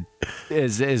 it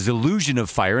is illusion of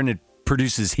fire, and it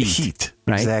produces heat. Heat,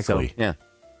 right? exactly. So, yeah.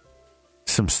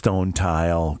 Some stone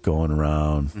tile going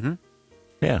around. Mm-hmm.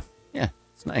 Yeah. Yeah,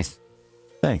 it's nice.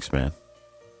 Thanks, man.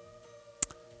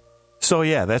 So,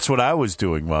 yeah, that's what I was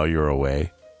doing while you were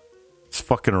away. Just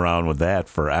fucking around with that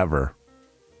forever.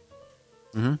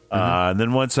 Mm-hmm. And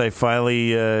then once I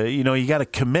finally, you got to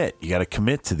commit. You got to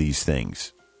commit to these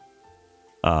things.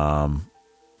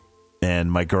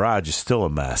 And my garage is still a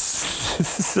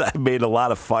mess. I made a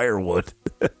lot of firewood.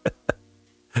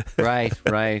 Right,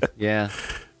 yeah.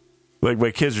 Like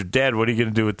my kids are dead. What are you going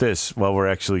to do with this? Well, we're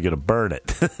actually going to burn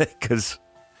it because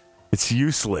it's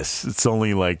useless. It's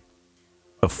only like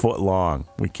a foot long.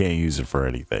 We can't use it for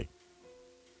anything.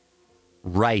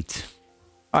 Right.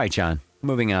 All right, John.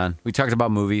 Moving on. We talked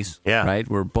about movies. Yeah. Right?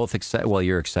 We're both excited. Well,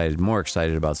 you're excited. More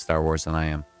excited about Star Wars than I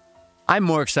am. I'm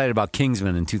more excited about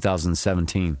Kingsman in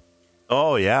 2017.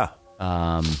 Oh, yeah.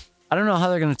 I don't know how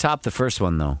they're going to top the first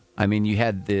one, though. I mean, you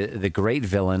had the great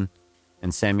villain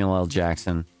in Samuel L.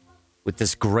 Jackson with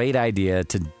this great idea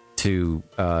to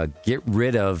get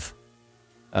rid of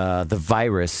the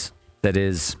virus that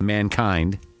is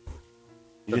mankind.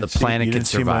 So the planet you can didn't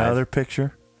survive. see my other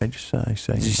picture? I saw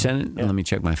Did you send it? Yeah. Let me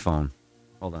check my phone.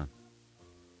 Hold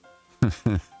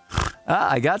on.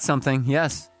 I got something.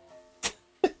 Yes.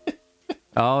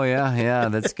 Oh, yeah.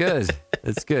 That's good.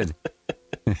 That's good.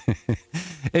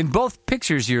 In both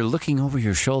pictures, you're looking over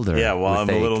your shoulder. Yeah, well, I'm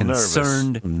a little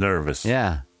concerned. nervous. I'm nervous.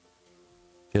 Yeah.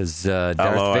 Because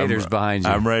Darth Vader's behind you.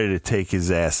 I'm ready to take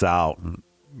his ass out.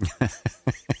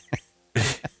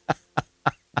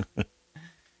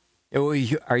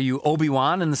 Are you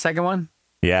Obi-Wan in the second one?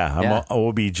 Yeah, I'm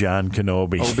Obi-John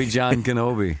Kenobi. Obi-John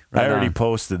Kenobi. Right I already on.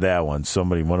 posted that one.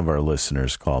 One of our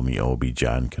listeners called me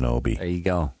Obi-John Kenobi. There you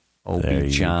go. There you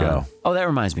Obi-John. go. Oh, that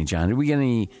reminds me, John. Did we get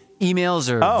any emails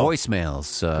or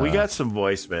voicemails? We got some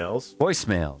voicemails.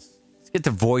 Voicemails. Let's get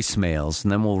to voicemails,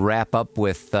 and then we'll wrap up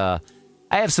with... I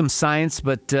have some science,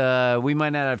 but we might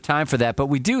not have time for that. But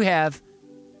we do have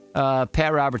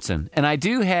Pat Robertson, and I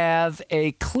do have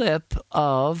a clip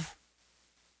of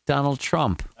Donald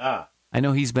Trump. I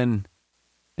know he's been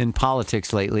in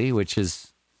politics lately, which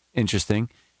is interesting.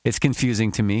 It's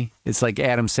confusing to me. It's like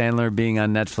Adam Sandler being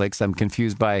on Netflix. I'm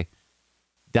confused by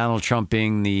Donald Trump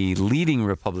being the leading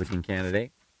Republican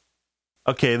candidate.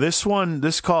 Okay, this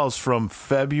calls from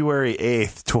February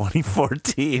 8th,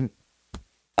 2014.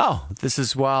 Oh, this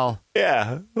is while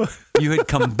Yeah. you had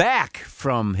come back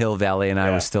from Hill Valley and I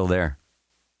was still there.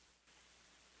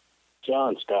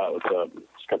 John, Scott, what's up?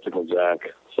 Skeptical Zach.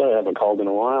 Sorry I haven't called in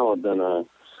a while. I've been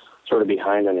sort of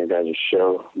behind on your guys'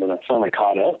 show. Then I finally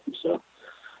caught up, so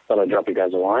thought I'd drop you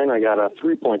guys a line. I got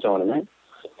 3 points on tonight.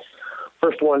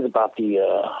 First one's about the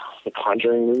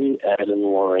Conjuring movie, Ed and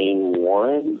Lorraine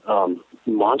Warren.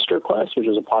 Monster Quest, which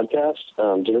is a podcast,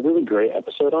 did a really great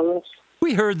episode on this.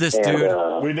 We heard this, dude.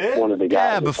 We did? One of the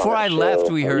guys Yeah, before I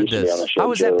left, we heard this.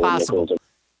 How is that possible?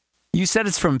 You said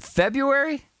it's from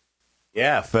February?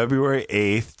 Yeah, February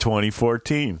 8th,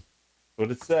 2014. That's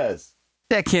what it says.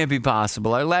 That can't be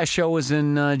possible. Our last show was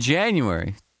in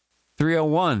January.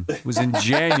 301 was in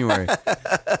January.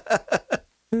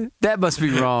 That must be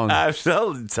wrong. I'm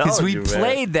telling you, because we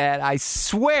played that. I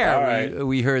swear All right.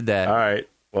 we heard that. All right.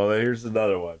 Well, here's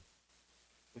another one.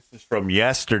 This is from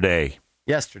yesterday.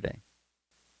 Yesterday.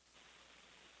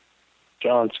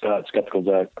 John, Scott, Skeptical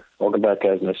Zach. Welcome back,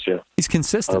 guys. Missed you. He's I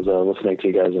consistent. was listening to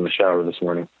you guys in the shower this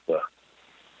morning.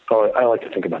 I like to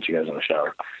think about you guys in the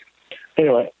shower.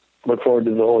 Anyway, look forward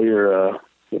to the whole year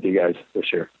with you guys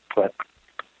this year. Bye.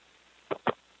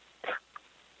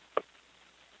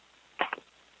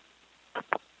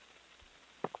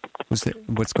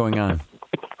 What's going on?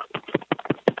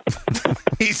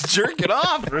 He's jerking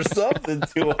off or something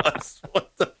to us.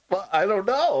 What the fuck? I don't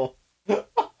know.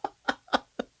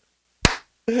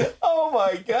 Oh,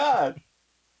 my God.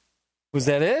 Was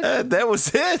that it? That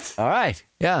was it. All right.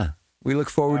 Yeah. We look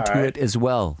forward to right. it as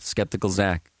well. Skeptical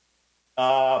Zach.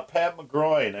 Pat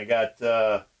McGroin. I got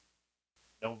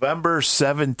November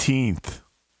 17th.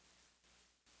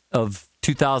 Of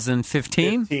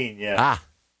 2015? 15, yeah. Ah,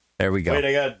 there we go. Wait,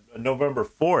 I got November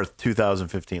 4th,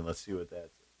 2015. Let's see what that says.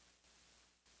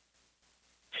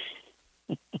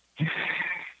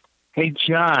 Hey,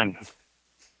 John,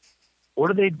 what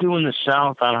do they do in the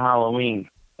South on Halloween?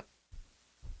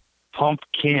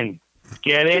 Pumpkin.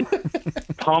 Get it?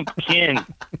 Pumpkin.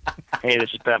 Hey,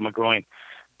 this is Pat McGroin.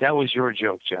 That was your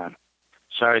joke, John.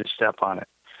 Sorry to step on it.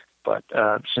 But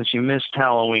since you missed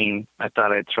Halloween, I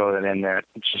thought I'd throw that in there.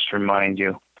 Just remind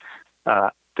you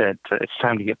that it's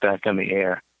time to get back on the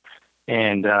air.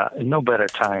 And no better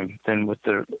time than with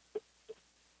the...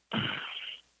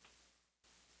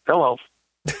 Hello.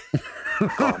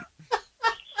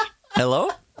 Hello?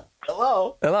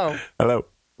 Hello. Hello. Hello.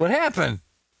 What happened?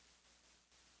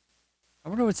 I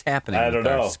wonder what's happening. I don't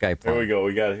with our know. Skype Here line.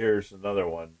 we go. Here's another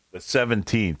one. The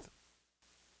 17th.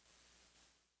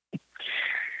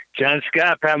 John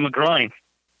Scott, Pat McGroin.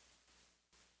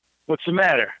 What's the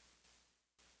matter?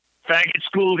 Faggot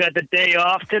school got the day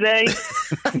off today?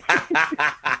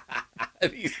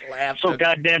 He's laughing. So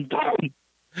goddamn dumb.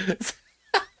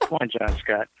 Come on, John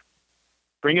Scott.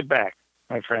 Bring it back,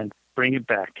 my friend. Bring it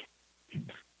back.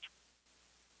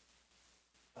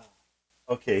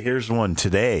 Okay, here's one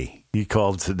today. He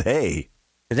called today.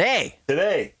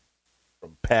 Today.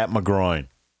 From Pat McGroin.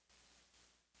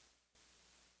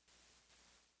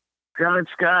 John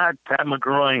Scott, Pat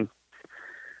McGroin.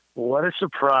 What a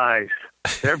surprise.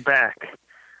 They're back.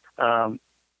 The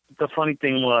funny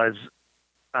thing was,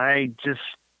 I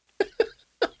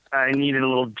needed a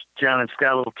little John and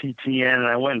Scott, a little TTN, and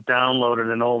I went and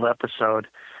downloaded an old episode,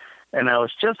 and I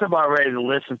was just about ready to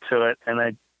listen to it, and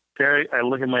I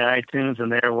look at my iTunes,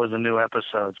 and there was a new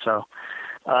episode. So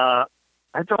I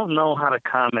don't know how to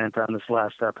comment on this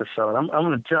last episode.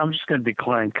 I'm just going to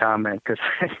decline comment because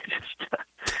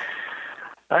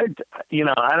I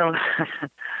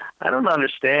don't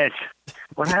understand.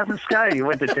 What happened, Scott? You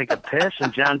went to take a piss,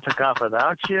 and John took off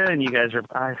without you, and you guys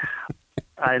are.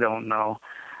 I don't know.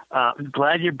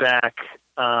 Glad you're back,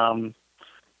 and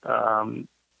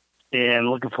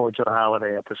looking forward to a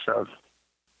holiday episode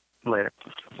later.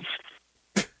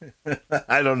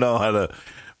 I don't know how to.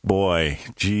 Boy,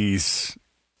 geez.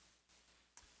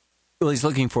 Well, he's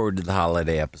looking forward to the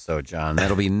holiday episode, John.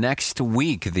 That'll be next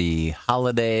week, the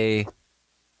holiday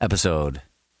episode.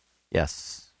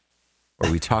 Yes.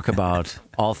 Where we talk about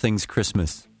all things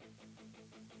Christmas.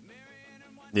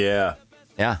 Yeah.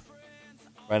 Yeah.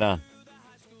 Right on.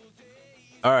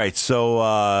 All right, so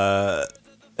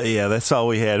yeah, that's all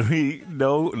we had.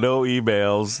 No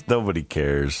emails. Nobody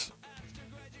cares.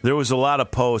 There was a lot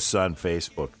of posts on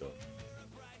Facebook, though.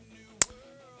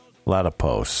 A lot of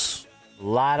posts.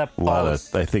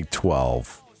 I think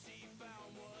 12.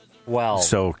 Well,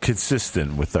 So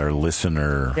consistent with our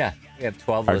listener, yeah, we have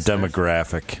 12 our listeners,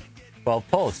 demographic.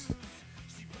 12 posts.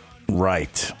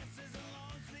 Right.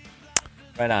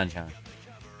 Right on, John.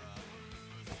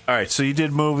 All right, so you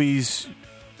did movies.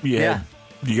 Yeah.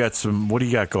 You got some. What do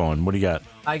you got going? What do you got?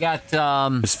 I got.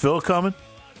 Is Phil coming?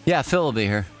 Yeah, Phil will be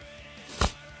here.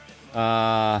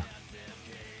 Yeah.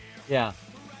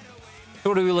 So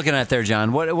what are we looking at there,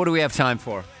 John? What do we have time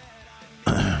for?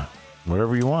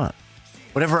 Whatever you want.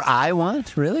 Whatever I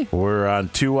want? Really? We're on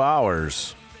 2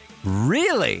 hours.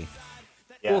 Really?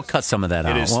 Yes. We'll cut some of that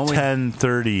out. It is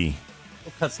 10:30.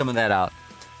 We'll cut some of that out.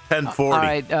 10:40. All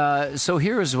right. So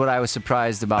here's what I was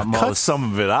surprised about most. Cut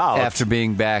some of it out after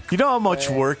being back. You know how much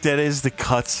work that is to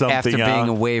cut something after out? being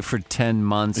away for 10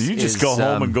 months. You just go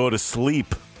home and go to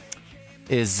sleep.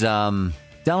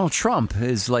 Donald Trump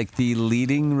is like the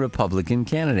leading Republican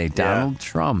candidate. Donald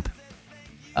Trump.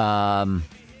 Good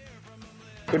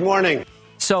morning.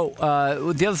 So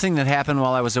the other thing that happened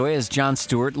while I was away is Jon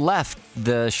Stewart left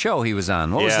the show he was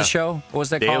on. What was the show? What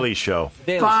was that called? Daily Show.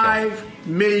 $5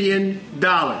 million.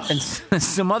 And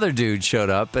some other dude showed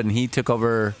up, and he took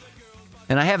over.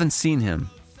 And I haven't seen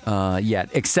him yet,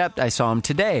 except I saw him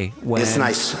today when It's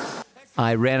nice.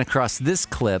 I ran across this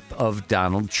clip of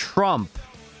Donald Trump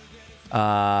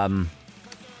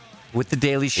with the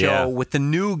Daily Show with the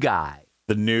new guy.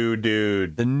 The new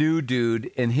dude. The new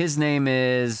dude, and his name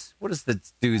is... What is the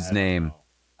dude's name?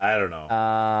 I don't know.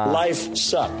 Life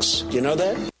sucks. You know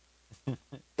that?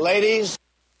 Ladies,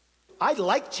 I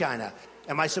like China.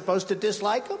 Am I supposed to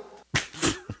dislike them?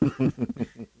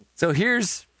 So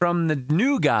here's from the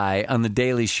new guy on the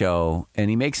Daily Show, and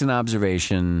he makes an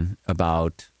observation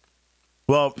about...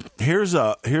 Well, here's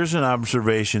an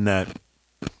observation that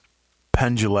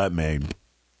Penn Jillette made.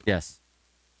 Yes.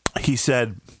 He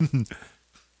said...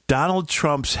 Donald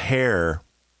Trump's hair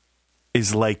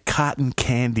is like cotton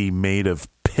candy made of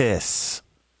piss.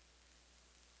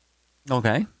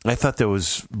 Okay. I thought that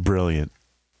was brilliant.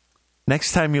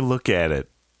 Next time you look at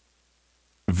it,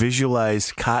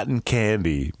 visualize cotton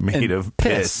candy made of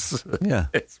piss. Yeah.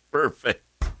 It's perfect.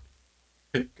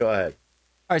 Go ahead.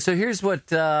 All right, so here's what...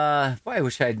 boy, I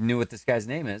wish I knew what this guy's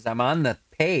name is. I'm on the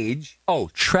page. Oh,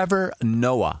 Trevor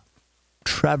Noah.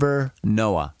 Trevor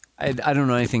Noah. I don't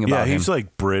know anything about him. Yeah, he's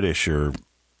like British or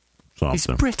something. He's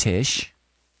British?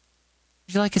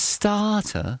 He's like a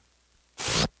starter?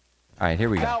 All right, here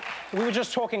we go. Now, we were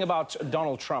just talking about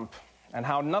Donald Trump and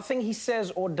how nothing he says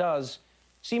or does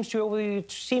seems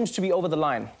to be over the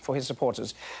line for his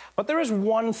supporters. But there is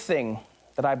one thing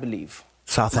that I believe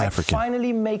South might African.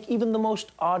 finally make even the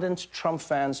most ardent Trump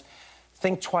fans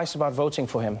think twice about voting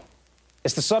for him.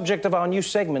 It's the subject of our new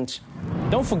segment.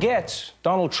 Don't forget,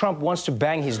 Donald Trump wants to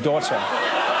bang his daughter.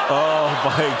 Oh,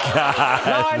 my God.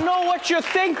 Now, I know what you're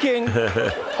thinking.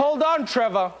 Hold on,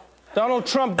 Trevor. Donald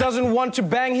Trump doesn't want to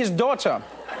bang his daughter.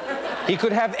 He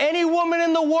could have any woman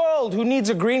in the world who needs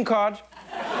a green card.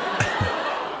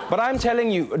 But I'm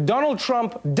telling you, Donald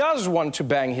Trump does want to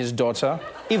bang his daughter,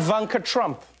 Ivanka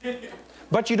Trump.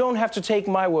 But you don't have to take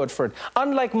my word for it.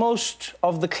 Unlike most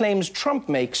of the claims Trump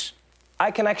makes,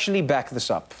 I can actually back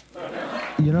this up.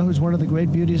 You know who's one of the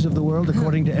great beauties of the world,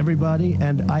 according to everybody,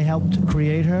 and I helped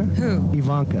create her? Who?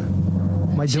 Ivanka.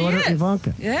 My daughter, is.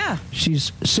 Ivanka. Yeah.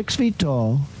 She's 6 feet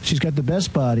tall. She's got the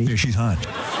best body. Yeah, she's hot.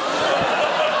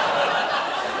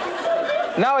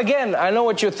 Now again, I know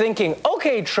what you're thinking.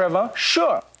 Okay, Trevor,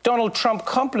 sure. Donald Trump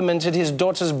complimented his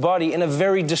daughter's body in a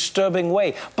very disturbing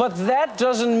way. But that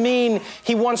doesn't mean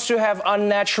he wants to have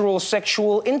unnatural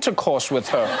sexual intercourse with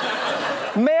her.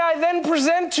 May I then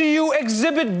present to you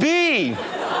Exhibit B,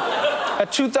 a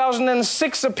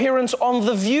 2006 appearance on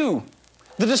The View.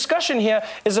 The discussion here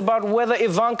is about whether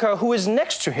Ivanka, who is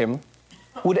next to him,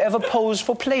 would ever pose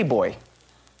for Playboy.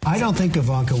 I don't think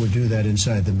Ivanka would do that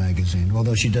inside the magazine,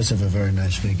 although she does have a very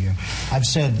nice figure. I've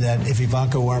said that if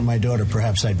Ivanka weren't my daughter,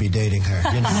 perhaps I'd be dating her.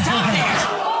 You know?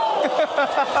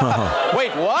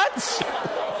 Wait,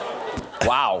 what?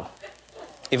 Wow.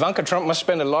 Ivanka Trump must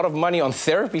spend a lot of money on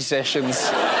therapy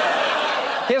sessions.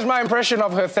 Here's my impression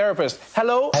of her therapist.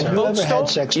 Hello, Have you boat ever had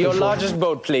stove? sex Your before? largest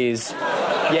boat, please.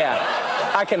 Yeah,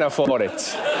 I can afford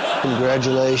it.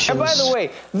 Congratulations. And by the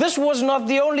way, this was not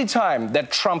the only time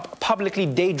that Trump publicly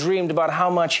daydreamed about how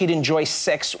much he'd enjoy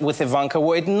sex with Ivanka,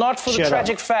 were it not for the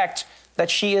tragic fact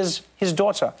that she is his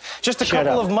daughter. Just a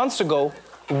couple of months ago,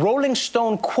 Rolling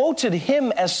Stone quoted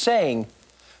him as saying,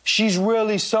 "She's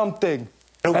really something.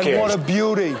 Who and cares? what a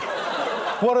beauty.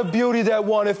 What a beauty that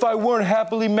one. If I weren't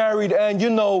happily married and, you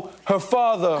know, her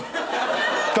father, ...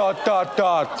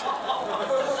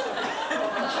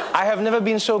 I have never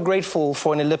been so grateful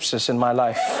for an ellipsis in my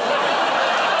life.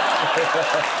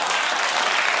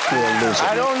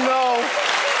 I don't know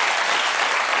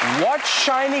what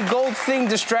shiny gold thing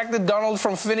distracted Donald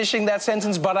from finishing that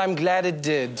sentence, but I'm glad it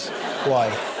did. Why?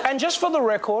 And just for the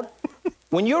record,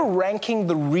 when you're ranking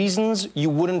the reasons you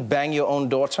wouldn't bang your own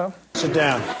daughter, Sit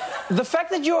down. the fact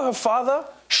that you're her father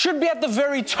should be at the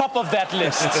very top of that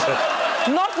list.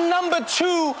 Not number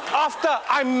 2 after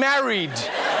I'm married.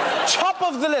 Top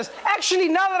of the list. Actually,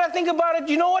 now that I think about it,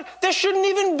 you know what? There shouldn't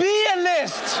even be a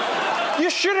list. You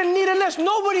shouldn't need a list.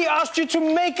 Nobody asked you to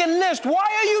make a list. Why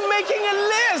are you making a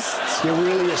list? You're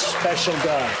really a special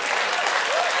guy.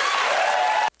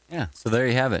 Yeah, so there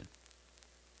you have it.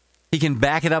 He can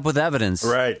back it up with evidence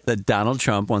that Donald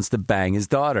Trump wants to bang his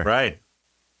daughter. Right.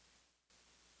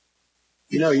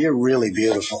 You know, you're really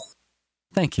beautiful.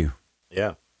 Thank you.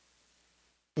 Yeah.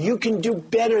 You can do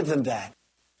better than that.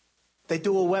 They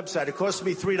do a website. It costs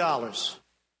me $3.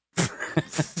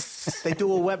 They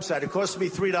do a website. It costs me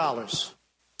 $3.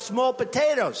 Small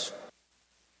potatoes.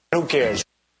 Who cares?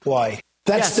 Why?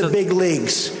 That's the big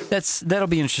leagues. That'll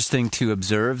be interesting to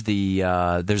observe.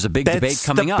 There's a big debate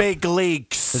coming up. That's the big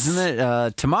leagues. Isn't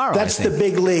it tomorrow? That's the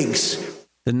big leagues.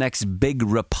 The next big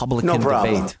Republican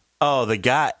debate. Oh, the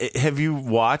guy. Have you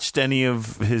watched any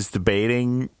of his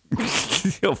debating?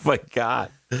 Oh, my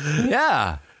God.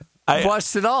 Yeah. I've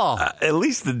watched it all. At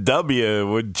least the W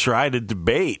would try to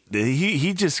debate.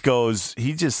 He just goes,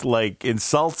 he just like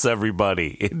insults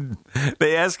everybody.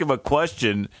 They ask him a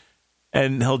question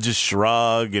and he'll just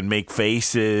shrug and make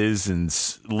faces and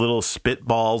little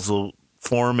spitballs will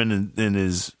form in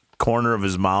his corner of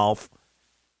his mouth.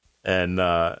 And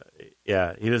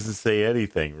yeah, he doesn't say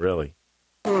anything really.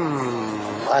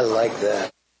 I like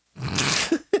that.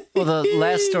 Well, the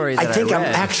last story that I think read,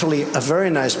 I'm actually a very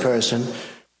nice person.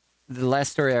 The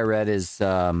last story I read is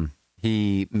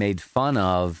he made fun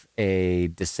of a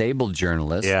disabled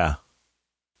journalist. Yeah.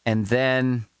 And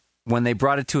then when they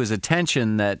brought it to his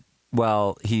attention that,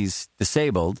 well, he's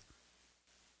disabled,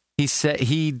 he said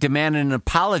he demanded an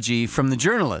apology from the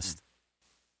journalist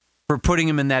for putting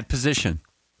him in that position.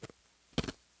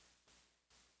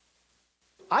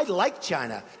 I like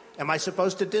China. Am I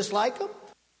supposed to dislike them?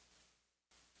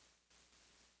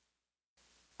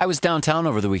 I was downtown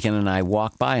over the weekend and I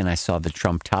walked by and I saw the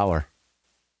Trump Tower.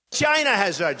 China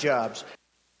has our jobs.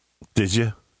 Did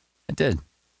you? I did.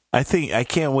 I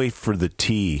can't wait for the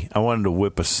T. I wanted to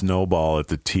whip a snowball at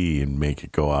the T and make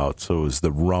it go out. So it was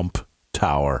the Rump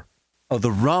Tower. Oh,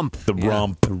 the Rump.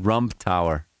 Rump. The Rump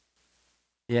Tower.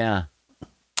 Yeah.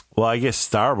 Well, I guess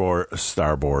Starbucks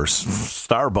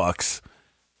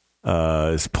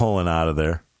is pulling out of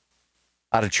there.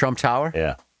 Out of Trump Tower?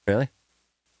 Yeah. Really?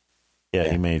 Yeah,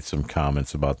 he made some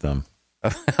comments about them.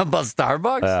 About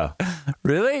Starbucks? Yeah.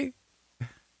 Really?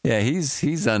 Yeah,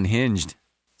 he's unhinged.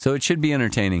 So it should be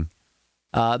entertaining.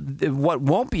 What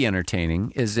won't be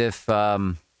entertaining is if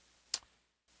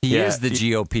he is the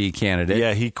GOP candidate.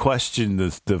 Yeah, he questioned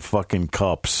the fucking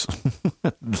cups.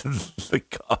 The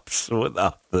cups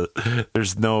without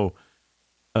there's no...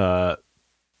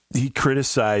 he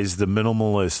criticized the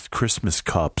minimalist Christmas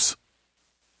cups.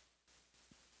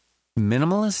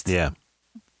 Minimalist? Yeah.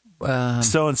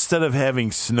 So instead of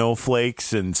having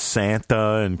snowflakes and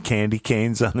Santa and candy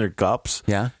canes on their cups,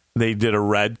 they did a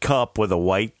red cup with a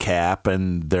white cap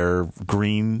and their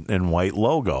green and white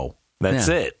logo. That's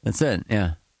it. That's it.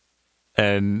 Yeah.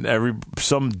 And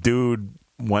some dude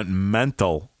went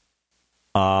mental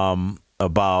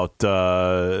about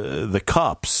the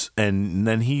cups, and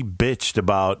then he bitched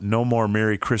about no more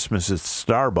Merry Christmas at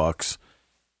Starbucks.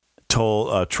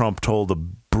 Trump told a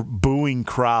booing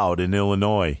crowd in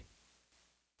Illinois.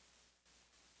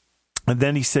 And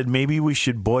then he said, maybe we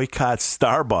should boycott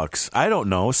Starbucks. I don't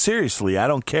know. Seriously, I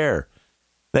don't care.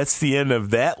 That's the end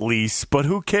of that lease, but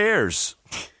who cares?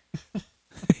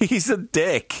 He's a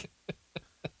dick.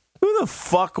 Who the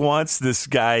fuck wants this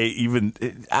guy even?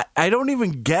 I don't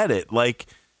even get it. Like,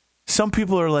 some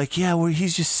people are like, yeah, well,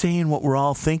 he's just saying what we're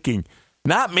all thinking.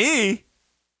 Not me.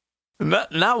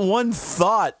 Not one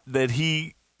thought that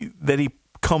he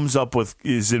comes up with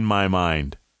is in my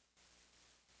mind.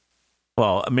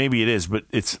 Well, maybe it is, but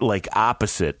it's like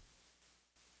opposite.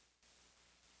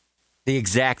 The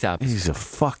exact opposite. He's a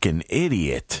fucking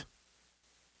idiot.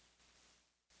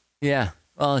 Yeah.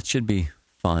 Well, it should be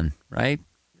fun, right?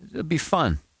 It'll be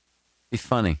fun. Be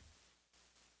funny.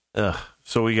 Ugh.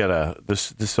 So we gotta.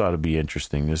 This ought to be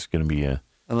interesting. This is going to be a.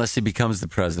 Unless he becomes the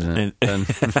president, then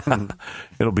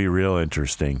it'll be real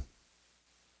interesting.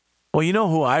 Well, you know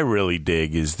who I really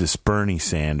dig is this Bernie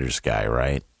Sanders guy,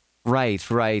 right? Right.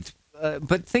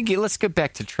 But let's get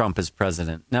back to Trump as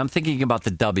president. Now I'm thinking about the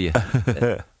W.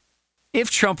 If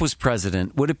Trump was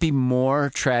president, would it be more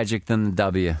tragic than the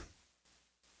W?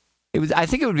 I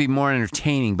think it would be more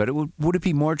entertaining, but would it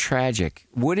be more tragic?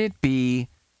 Would it be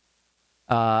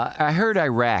I heard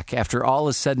Iraq, after all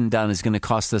is said and done, is going to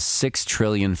cost us $6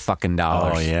 trillion fucking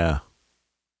dollars. Oh, yeah.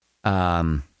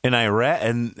 And Iraq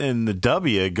and the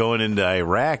W going into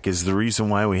Iraq is the reason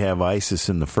why we have ISIS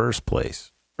in the first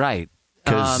place. Right.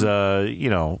 Because,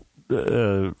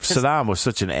 Saddam was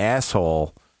such an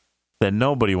asshole that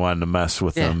nobody wanted to mess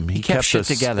with him. He kept shit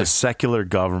together. A secular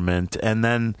government. And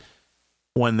then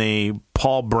when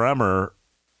Paul Bremer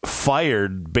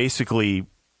fired basically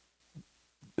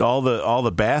all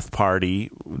the Ba'ath Party,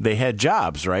 they had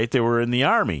jobs, right? They were in the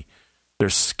army. They're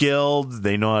skilled.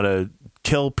 They know how to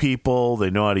kill people.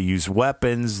 They know how to use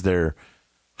weapons. They're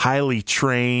highly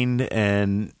trained.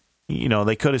 And,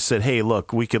 they could have said, hey,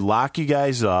 look, we could lock you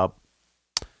guys up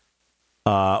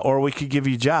or we could give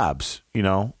you jobs, You're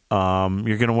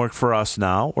going to work for us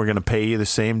now. We're going to pay you the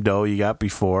same dough you got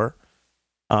before.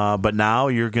 But now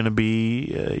you're going to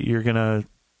be, you're going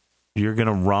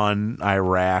to run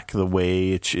Iraq the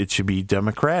way it should be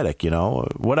democratic,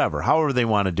 whatever, however they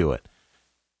want to do it.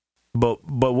 But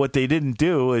what they didn't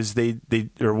do is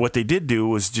what they did do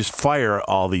was just fire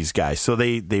all these guys. So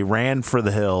they ran for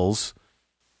the hills.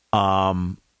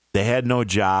 They had no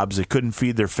jobs. They couldn't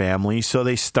feed their families. So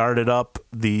they started up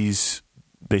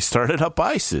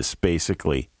ISIS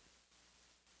basically.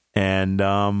 And,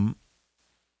 now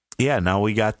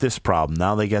we got this problem.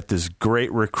 Now they got this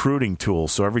great recruiting tool.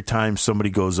 So every time somebody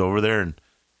goes over there and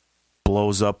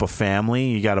blows up a family,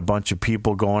 you got a bunch of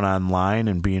people going online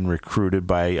and being recruited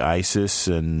by ISIS,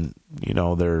 and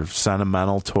they're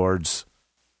sentimental towards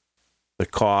the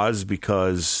cause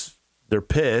because they're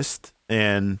pissed.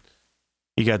 And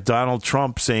you got Donald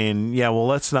Trump saying, yeah, well,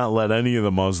 let's not let any of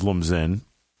the Muslims in,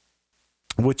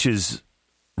 which is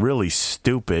really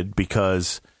stupid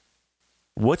because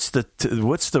what's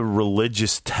the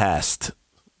religious test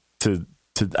to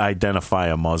identify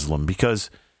a Muslim? Because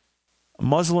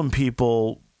Muslim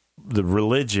people, the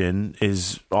religion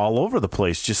is all over the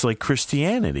place, just like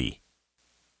Christianity.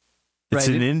 It's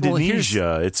in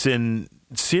Indonesia. It's in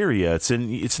Syria.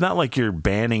 It's not like you're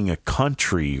banning a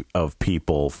country of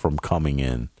people from coming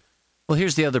in. Well,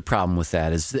 here's the other problem with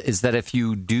that is that if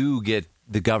you do get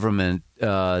the government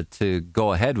to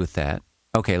go ahead with that,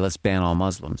 okay, let's ban all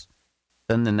Muslims.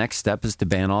 Then the next step is to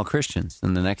ban all Christians.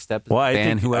 And the next step is to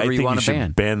ban whoever you want to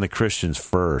ban. Ban the Christians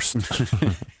first.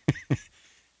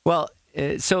 Well,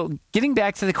 so getting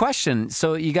back to the question,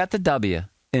 so you got the W.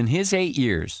 In his 8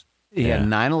 years, he had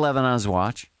 9/11 on his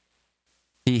watch.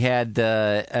 He had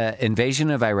the invasion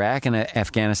of Iraq and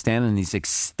Afghanistan and these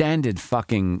extended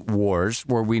fucking wars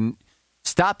where we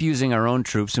stopped using our own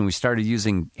troops and we started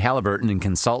using Halliburton and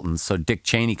consultants so Dick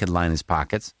Cheney could line his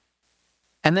pockets.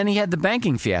 And then he had the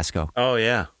banking fiasco. Oh,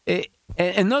 yeah.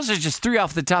 And those are just three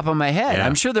off the top of my head. Yeah.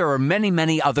 I'm sure there were many,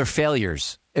 many other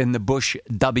failures in the Bush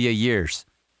W years.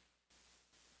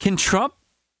 Can Trump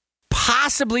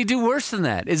possibly do worse than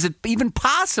that? Is it even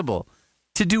possible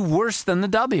to do worse than the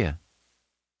W?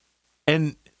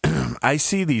 And I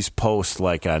see these posts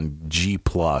like on G+,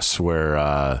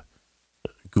 where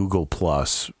Google+,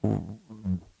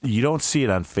 you don't see it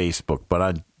on Facebook, but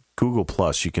on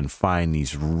Google+, you can find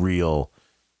these real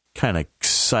kind of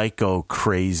psycho,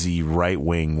 crazy,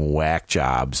 right-wing whack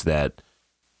jobs that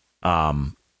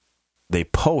they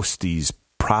post these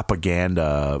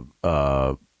propaganda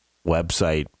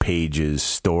website pages,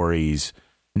 stories.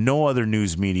 No other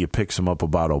news media picks them up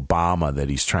about Obama, that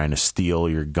he's trying to steal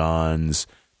your guns,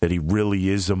 that he really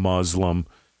is a Muslim.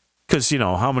 Because,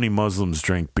 how many Muslims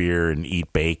drink beer and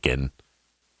eat bacon?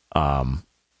 And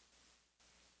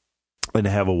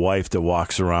have a wife that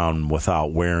walks around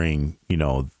without wearing,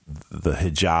 the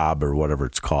hijab or whatever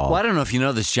it's called. Well, I don't know if you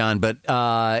know this, John, but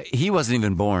he wasn't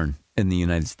even born in the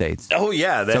United States. Oh,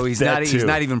 yeah. So he's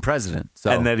not even president. So.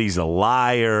 And that he's a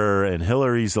liar, and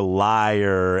Hillary's a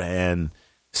liar. And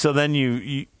so then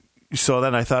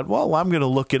then I thought, well, I'm going to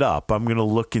look it up. I'm going to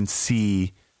look and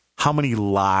see how many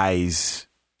lies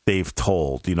they've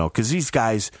told, because these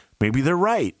guys, maybe they're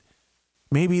right.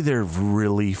 Maybe they're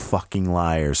really fucking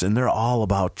liars, and they're all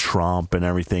about Trump and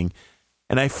everything.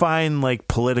 And I find like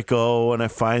Politico, and I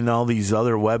find all these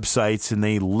other websites, and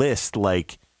they list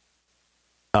like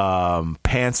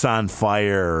Pants on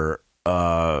Fire,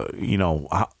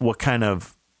 what kind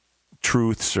of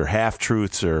truths or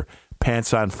half-truths or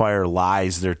Pants on Fire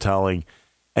lies they're telling.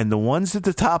 And the ones at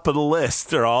the top of the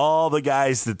list are all the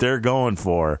guys that they're going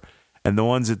for. And the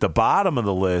ones at the bottom of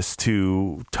the list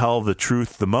who tell the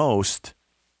truth the most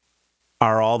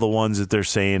are all the ones that they're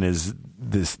saying is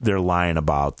this. They're lying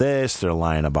about this. They're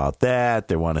lying about that.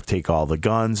 They want to take all the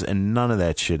guns, and none of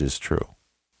that shit is true.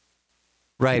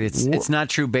 Right. It's not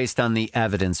true based on the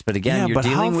evidence. But again, you're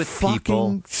dealing with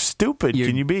people. How stupid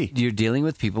can you be? You're dealing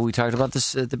with people. We talked about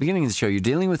this at the beginning of the show. You're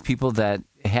dealing with people that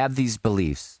have these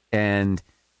beliefs, and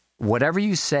whatever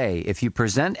you say, if you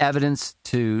present evidence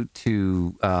to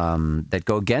that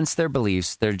go against their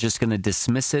beliefs, they're just going to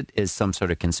dismiss it as some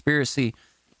sort of conspiracy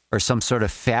or some sort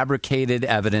of fabricated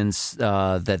evidence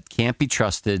that can't be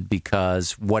trusted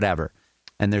because whatever,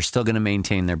 and they're still going to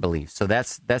maintain their beliefs. So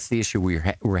that's the issue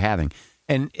we're having.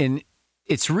 And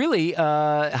it's really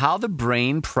how the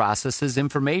brain processes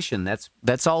information.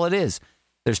 That's all it is.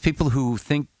 There's people who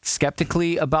think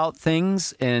skeptically about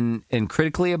things and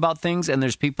critically about things, and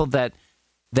there's people that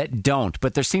don't.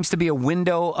 But there seems to be a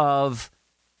window of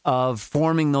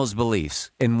forming those beliefs.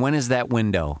 And when is that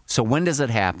window? So when does it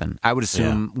happen? I would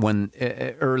assume when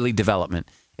early development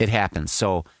it happens.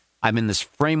 So I'm in this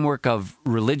framework of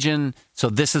religion, so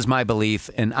this is my belief,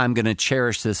 and I'm going to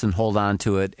cherish this and hold on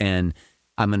to it, and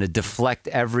I'm going to deflect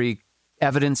every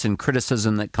evidence and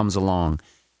criticism that comes along.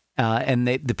 And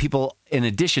the people, in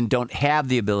addition, don't have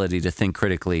the ability to think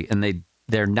critically, and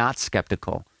they're not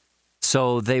skeptical.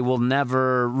 So they will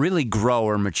never really grow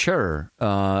or mature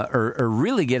or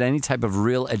really get any type of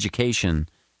real education.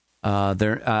 I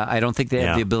don't think they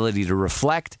have the ability to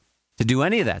reflect, to do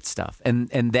any of that stuff. And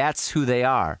that's who they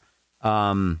are.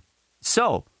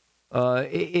 So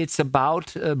it's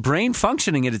about brain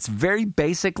functioning at its very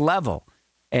basic level.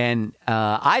 And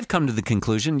I've come to the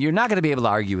conclusion you're not going to be able to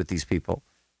argue with these people.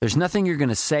 There's nothing you're going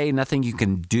to say, nothing you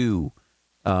can do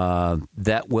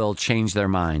that will change their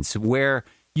minds. Where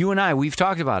you and I, we've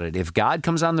talked about it. If God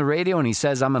comes on the radio and he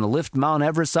says, I'm going to lift Mount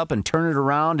Everest up and turn it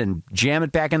around and jam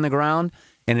it back in the ground,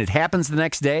 and it happens the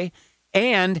next day,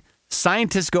 and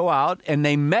scientists go out and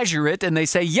they measure it and they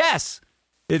say, yes,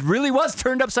 it really was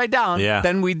turned upside down,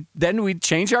 then we'd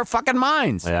change our fucking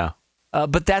minds. Yeah.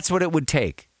 But that's what it would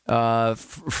take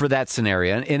for that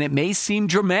scenario. And it may seem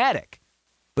dramatic,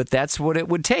 but that's what it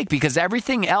would take, because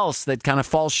everything else that kind of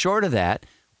falls short of that,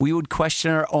 we would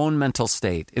question our own mental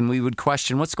state, and we would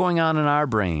question what's going on in our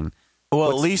brain.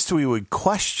 Well, at least we would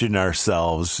question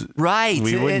ourselves. Right.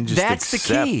 We wouldn't just That's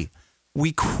accept. the key.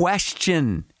 We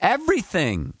question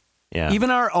everything. Yeah.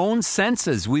 Even our own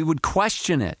senses, we would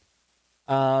question it.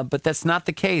 But that's not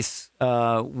the case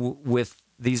with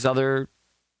these other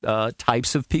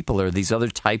types of people, or these other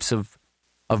types of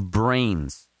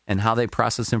brains and how they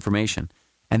process information.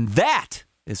 And that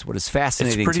is what is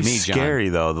fascinating to me, John. It's pretty scary,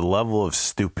 though, the level of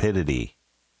stupidity.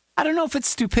 I don't know if it's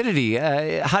stupidity.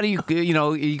 How do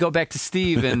you go back to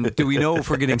Steve, and do we know if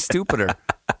we're getting stupider?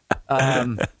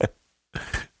 I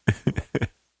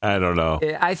don't know.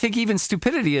 I think even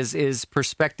stupidity is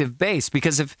perspective based,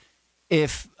 because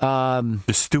if the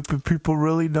stupid people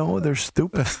really know they're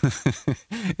stupid,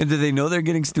 and do they know they're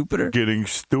getting stupider? Getting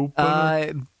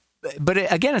stupider.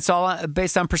 But again, it's all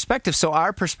based on perspective. So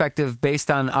our perspective,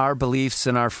 based on our beliefs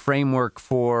and our framework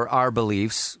for our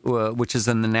beliefs, which is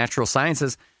in the natural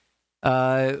sciences,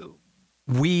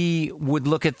 we would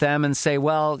look at them and say,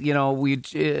 well, we'd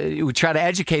try to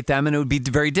educate them, and it would be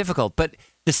very difficult. But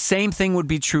the same thing would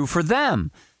be true for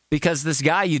them, because this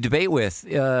guy you debate with,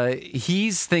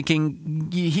 he's thinking,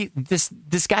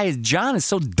 this guy, John, is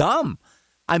so dumb.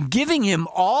 I'm giving him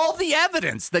all the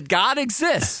evidence that God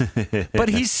exists, but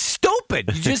he's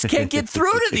stupid. You just can't get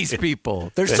through to these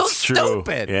people. They're so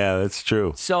stupid. Yeah, that's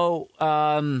true. So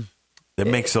that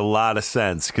makes a lot of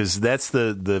sense, because that's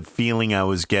the feeling I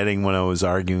was getting when I was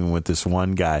arguing with this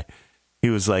one guy. He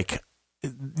was like,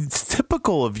 it's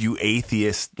typical of you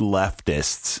atheist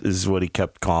leftists, is what he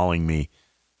kept calling me.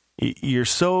 You're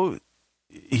so...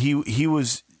 He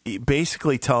was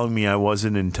basically telling me I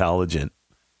wasn't intelligent,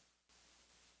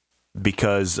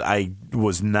 because I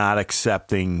was not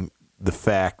accepting the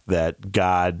fact that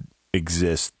God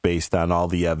exists based on all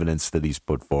the evidence that he's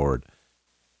put forward.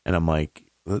 And I'm like,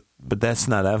 but that's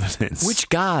not evidence. Which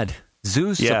God?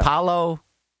 Zeus, Apollo?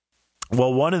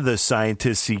 Well, one of the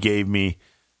scientists he gave me,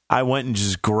 I went and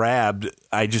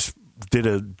I just did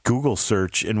a Google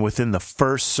search, and within the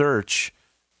first search,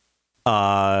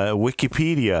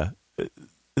 Wikipedia,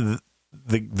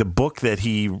 the book that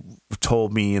he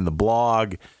told me in the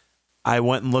blog, I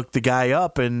went and looked the guy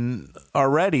up, and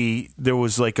already there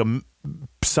was like a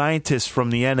scientist from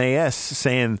the NAS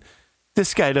saying,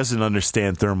 this guy doesn't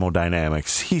understand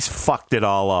thermodynamics. He's fucked it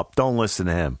all up. Don't listen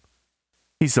to him.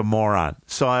 He's a moron.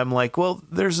 So I'm like, well,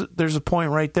 there's a point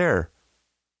right there.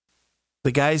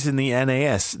 The guys in the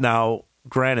NAS. Now,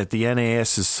 granted, the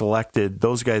NAS is selected.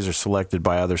 Those guys are selected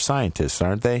by other scientists,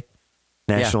 aren't they?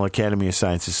 National Academy of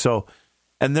Sciences. So,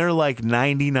 and they're like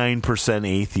 99%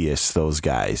 atheists, those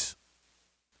guys.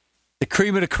 The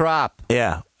cream of the crop.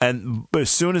 Yeah. And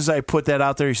as soon as I put that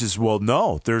out there, he says, well,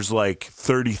 no, there's like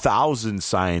 30,000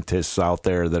 scientists out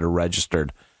there that are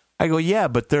registered. I go, yeah,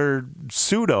 but they're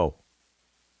pseudo.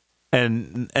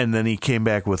 And then he came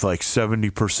back with like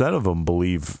 70% of them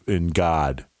believe in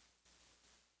God.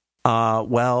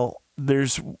 Well,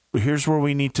 here's where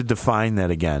we need to define that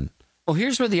again. Well,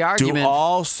 here's where the argument... Do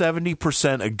all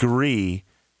 70% agree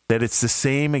that it's the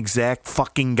same exact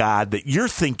fucking God that you're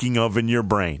thinking of in your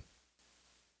brain?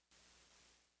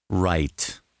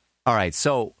 Right. All right,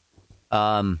 so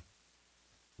I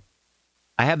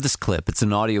have this clip. It's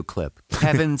an audio clip.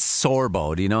 Kevin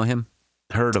Sorbo, do you know him?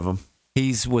 Heard of him.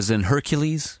 He was in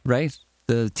Hercules, right?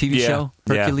 The TV show?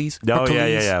 Hercules? Yeah. Oh,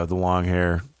 Hercules? yeah. The long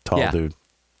hair, tall dude.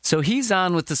 So he's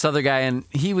on with this other guy, and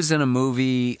he was in a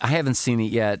movie. I haven't seen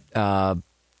it yet.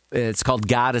 It's called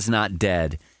God Is Not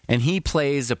Dead. And he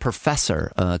plays a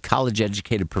professor, a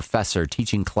college-educated professor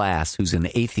teaching class who's an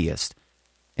atheist.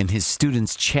 And his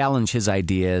students challenge his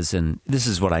ideas, and this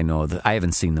is what I know. I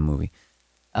haven't seen the movie.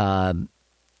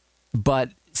 But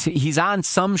see, he's on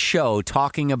some show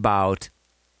talking about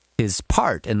his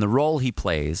part and the role he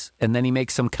plays, and then he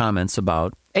makes some comments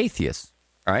about atheists.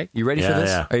 All right? You ready for this?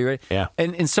 Yeah. Are you ready? Yeah.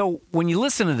 And so when you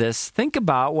listen to this, think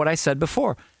about what I said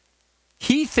before.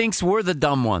 He thinks we're the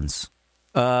dumb ones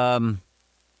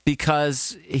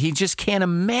because he just can't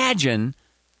imagine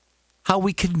how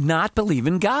we could not believe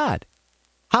in God.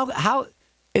 How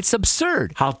it's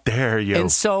absurd. How dare you?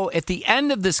 And so at the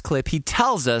end of this clip, he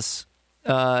tells us,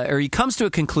 or he comes to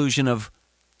a conclusion of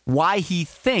why he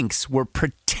thinks we're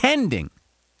pretending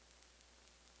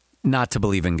not to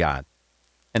believe in God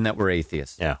and that we're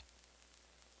atheists. Yeah.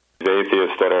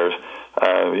 Atheists that are,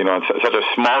 such a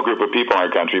small group of people in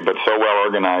our country, but so well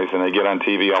organized, and they get on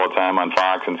TV all the time on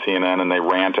Fox and CNN, and they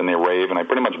rant and they rave, and I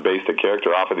pretty much base the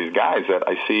character off of these guys that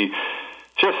I see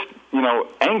just,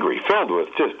 angry, filled with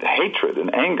just hatred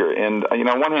and anger. And,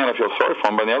 on one hand, I feel sorry for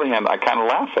them, but on the other hand, I kind of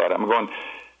laugh at them. I'm going,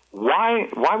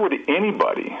 why would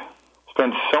anybody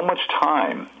spend so much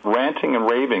time ranting and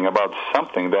raving about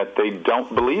something that they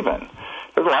don't believe in?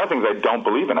 There's a lot of things I don't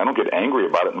believe in. I don't get angry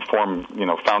about it and form,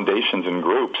 foundations and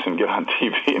groups and get on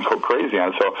TV and go crazy on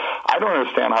it. So I don't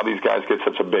understand how these guys get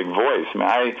such a big voice. I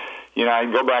mean, I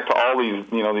go back to all these,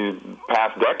 these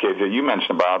past decades that you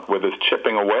mentioned about with this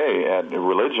chipping away at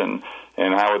religion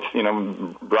and how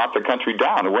it's, brought the country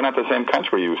down. We're not the same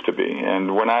country we used to be,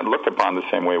 and we're not looked upon the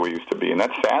same way we used to be, and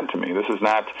that's sad to me. This is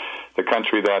not the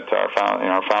country that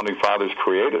our founding fathers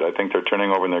created. I think they're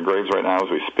turning over in their graves right now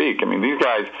as we speak. I mean, these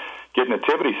guys get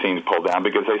nativity scenes pulled down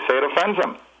because they say it offends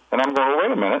them. And I'm going, well,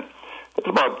 wait a minute. It's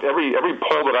about every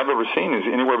poll that I've ever seen is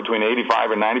anywhere between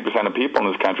 85 and 90% of people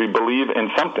in this country believe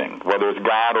in something, whether it's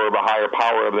God or a higher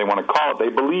power, whatever they want to call it. They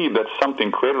believe that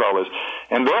something created all this.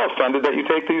 And they're offended that you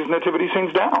take these nativity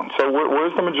scenes down. So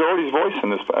where's the majority's voice in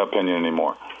this opinion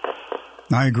anymore?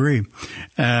 I agree.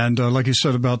 And like you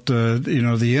said about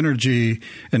the energy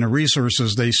and the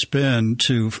resources they spend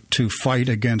to fight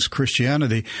against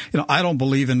Christianity. I don't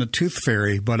believe in the tooth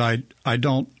fairy, but I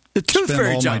don't spend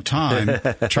all my time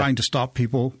trying to stop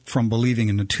people from believing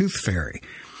in the tooth fairy.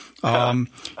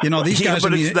 These guys.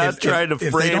 But it's not trying to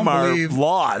frame our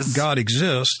laws. God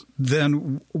exists.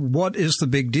 Then what is the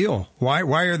big deal? Why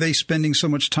are they spending so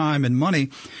much time and money?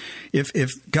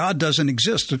 If God doesn't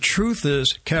exist, the truth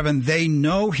is, Kevin, they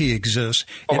know He exists.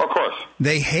 Of course,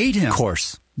 they hate Him. Of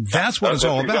course, that's what it's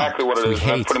all about. Exactly what it is.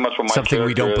 Hate that's pretty much what my something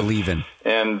we don't is. believe in.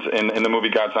 And in the movie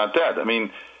God's Not Dead, I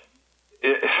mean.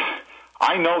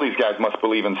 I know these guys must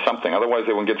believe in something, otherwise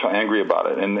they wouldn't get so angry about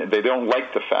it. And they don't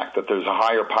like the fact that there's a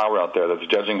higher power out there that's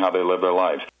judging how they live their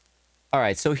lives. All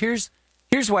right, so here's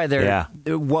why they're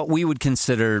what we would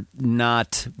consider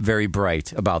not very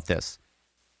bright about this.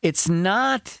 It's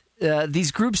not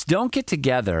these groups don't get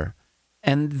together,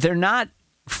 and they're not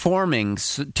forming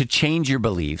to change your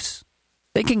beliefs.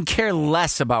 They can care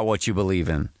less about what you believe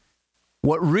in.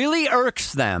 What really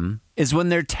irks them is when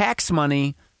their tax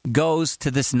money goes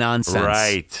to this nonsense.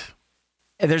 Right.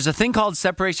 There's a thing called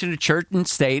separation of church and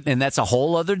state, and that's a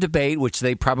whole other debate, which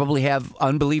they probably have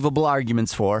unbelievable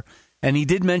arguments for. And he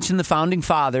did mention the Founding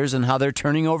Fathers and how they're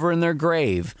turning over in their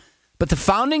grave. But the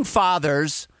Founding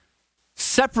Fathers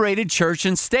separated church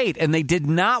and state, and they did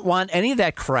not want any of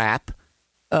that crap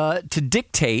to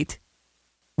dictate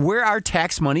where our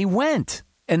tax money went.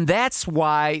 And that's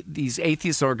why these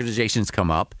atheist organizations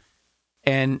come up.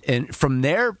 And from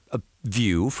their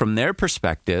view, from their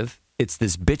perspective, it's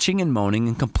this bitching and moaning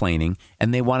and complaining,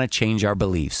 and they want to change our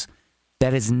beliefs.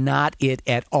 That is not it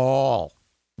at all.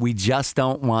 We just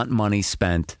don't want money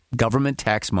spent, government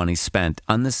tax money spent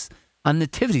on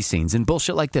nativity scenes and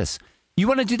bullshit like this. You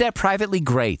want to do that privately?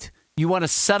 Great. You want to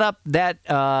set up that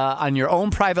on your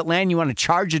own private land? You want to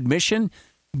charge admission?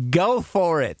 Go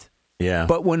for it. Yeah.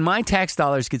 But when my tax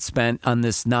dollars get spent on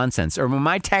this nonsense, or when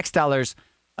my tax dollars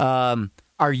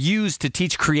are used to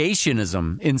teach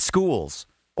creationism in schools,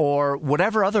 or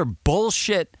whatever other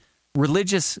bullshit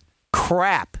religious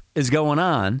crap is going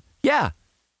on, yeah,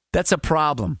 that's a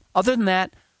problem. Other than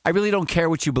that, I really don't care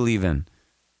what you believe in.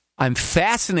 I'm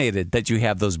fascinated that you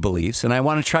have those beliefs, and I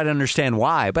want to try to understand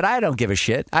why, but I don't give a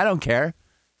shit. I don't care.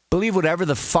 Believe whatever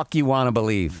the fuck you want to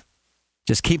believe.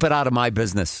 Just keep it out of my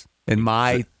business and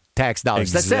my tax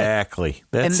dollars. Exactly.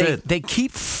 That's it. And they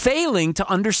keep failing to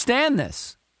understand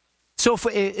this. So,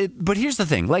 but here's the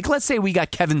thing. Like, let's say we got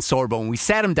Kevin Sorbo and we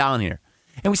sat him down here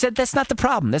and we said, that's not the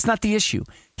problem. That's not the issue.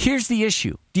 Here's the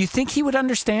issue. Do you think he would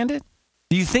understand it?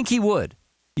 Do you think he would?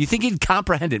 Do you think he'd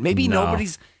comprehend it? Maybe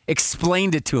nobody's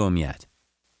explained it to him yet.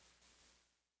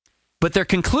 But their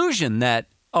conclusion that,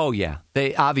 oh yeah,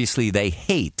 they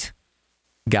hate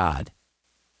God.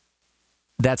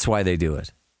 That's why they do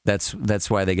it. That's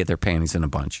why they get their panties in a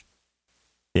bunch.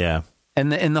 Yeah.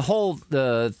 And the whole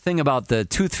thing about the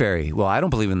tooth fairy. Well, I don't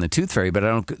believe in the tooth fairy, but I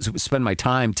don't spend my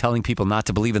time telling people not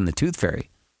to believe in the tooth fairy.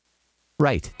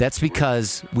 Right. That's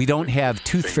because we don't have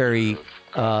tooth fairy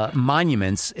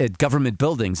monuments at government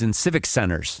buildings and civic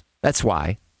centers. That's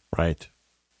why. Right.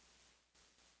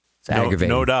 It's aggravating.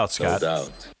 No doubt, Scott. No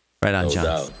doubt. Right on, No John.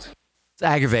 doubt. It's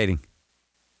aggravating.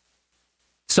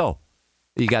 So,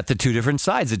 you got the two different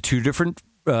sides, the two different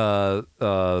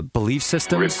belief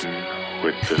systems. Written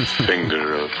with the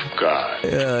finger of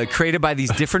God. Created by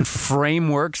these different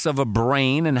frameworks of a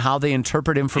brain and how they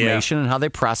interpret information and how they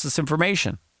process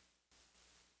information.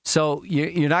 So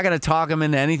you're not going to talk them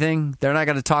into anything. They're not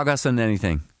going to talk us into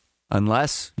anything.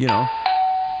 Unless,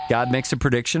 God makes a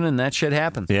prediction and that shit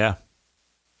happens. Yeah.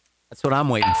 That's what I'm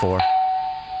waiting for.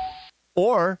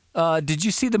 Or, did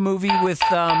you see the movie with...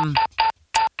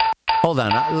 Hold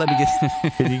on, let me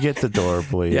get... Can you get the door,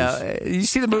 please? Yeah, you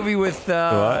see the movie with...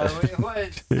 Seth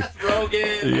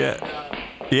Rogen?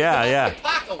 Yeah.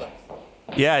 Apocalypse.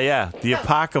 Yeah. The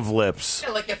Apocalypse. Yeah,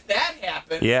 like if that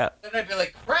happened, Yeah. then I'd be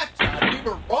like, crap, John, we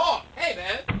were wrong. Hey,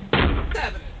 man, what's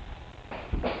happening?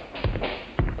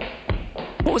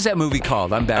 What was that movie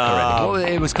called? I'm back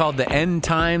already. It was called The End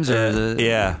Times?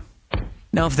 Yeah.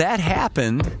 Now, if that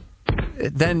happened...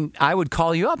 then I would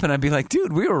call you up and I'd be like,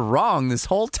 dude, we were wrong this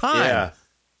whole time. Yeah.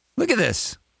 Look at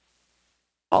this.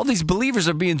 All these believers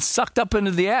are being sucked up into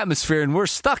the atmosphere and we're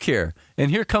stuck here. And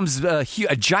here comes a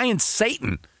giant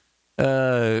Satan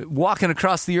walking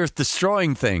across the earth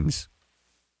destroying things.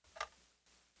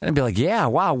 And I'd be like, yeah,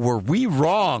 wow, were we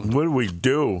wrong? What did we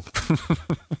do?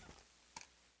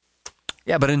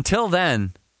 Yeah, but until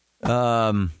then,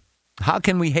 how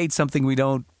can we hate something we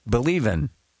don't believe in?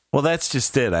 Well, that's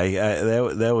just it.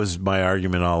 That was my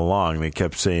argument all along. They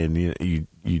kept saying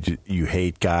you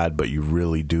hate God, but you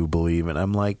really do believe. And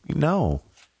I'm like, no,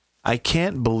 I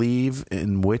can't believe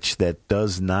in which that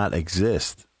does not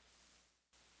exist.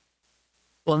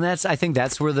 Well, and I think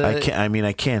that's where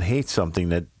I can't hate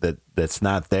something that's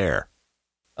not there.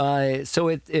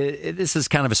 So this is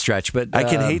kind of a stretch, but I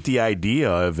can hate the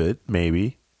idea of it,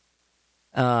 maybe.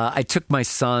 I took my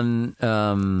son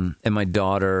and my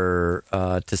daughter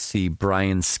to see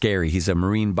Brian Scary. He's a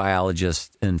marine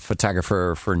biologist and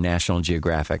photographer for National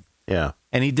Geographic. Yeah.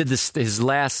 And he did his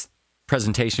last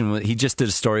presentation. He just did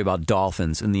a story about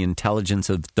dolphins and the intelligence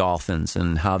of dolphins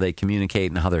and how they communicate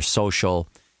and how they're social.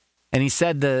 And he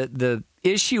said the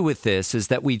issue with this is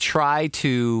that we try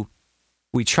to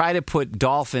put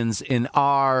dolphins in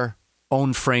our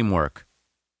own framework,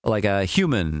 like a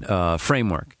human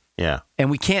framework. Yeah. And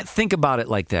we can't think about it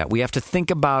like that. We have to think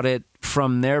about it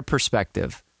from their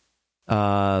perspective,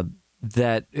 that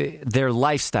their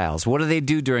lifestyles. What do they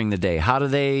do during the day? How do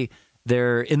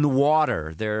they're in the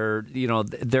water.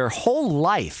 Their whole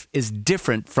life is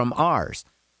different from ours.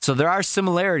 So there are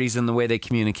similarities in the way they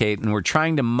communicate, and we're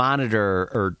trying to monitor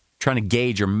or trying to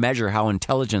gauge or measure how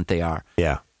intelligent they are.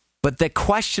 Yeah. But the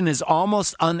question is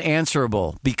almost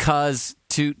unanswerable because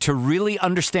to really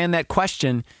understand that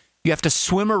question, you have to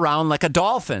swim around like a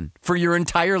dolphin for your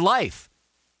entire life.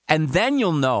 And then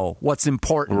you'll know what's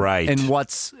important and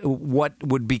what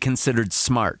would be considered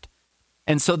smart.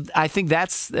 And so I think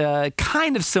that's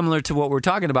kind of similar to what we're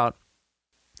talking about.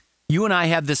 You and I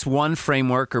have this one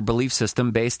framework or belief system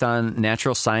based on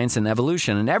natural science and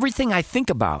evolution. And everything I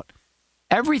think about,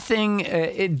 during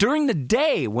the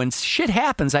day when shit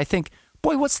happens, I think,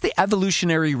 boy, what's the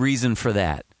evolutionary reason for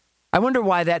that? I wonder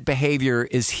why that behavior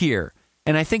is here.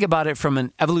 And I think about it from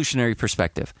an evolutionary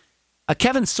perspective.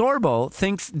 Kevin Sorbo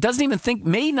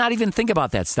may not even think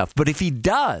about that stuff. But if he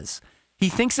does, he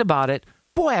thinks about it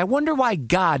boy, I wonder why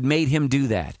God made him do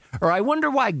that. Or I wonder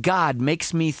why God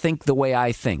makes me think the way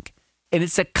I think. And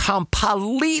it's a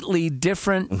completely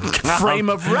different frame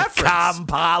of reference.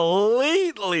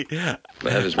 Completely.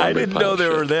 I didn't know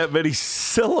there were that many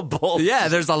syllables. Yeah,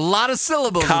 there's a lot of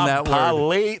syllables in that word.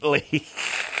 Completely.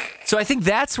 So I think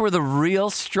that's where the real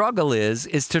struggle is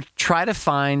to try to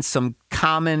find some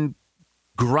common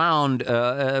ground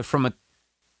from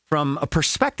a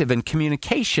perspective and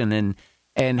communication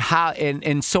and how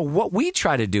and so what we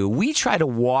try to do, we try to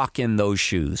walk in those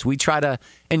shoes. We try to,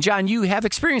 and John, you have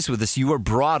experience with this. You were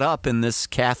brought up in this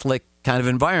Catholic kind of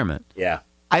environment. Yeah.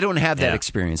 I don't have that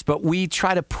experience, but we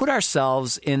try to put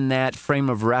ourselves in that frame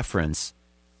of reference.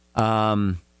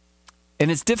 And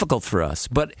it's difficult for us,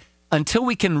 but until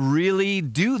we can really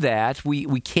do that,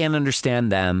 we can't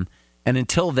understand them. And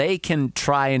until they can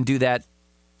try and do that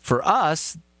for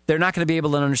us, they're not going to be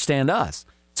able to understand us.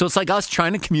 So it's like us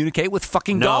trying to communicate with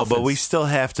fucking dolphins. No, but we still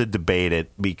have to debate it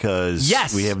because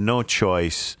we have no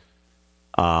choice.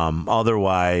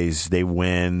 Otherwise, they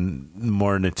win.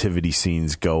 More nativity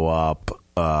scenes go up.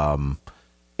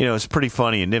 It's pretty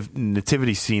funny. A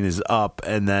nativity scene is up,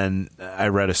 and then I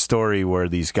read a story where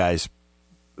these guys,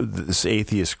 this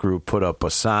atheist group, put up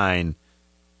a sign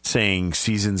saying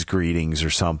season's greetings or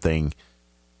something.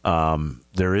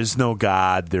 There is no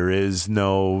God, there is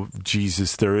no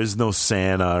Jesus, there is no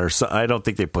Santa, or I don't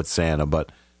think they put Santa,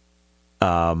 but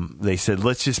they said,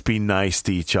 let's just be nice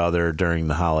to each other during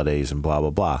the holidays and blah,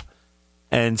 blah, blah.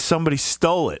 And somebody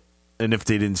stole it. And if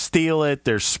they didn't steal it,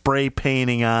 they're spray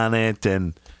painting on it.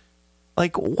 And,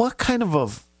 like, what kind of a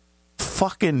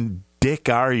fucking dick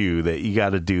are you that you got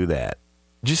to do that?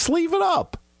 Just leave it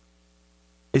up.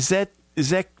 Is that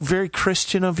very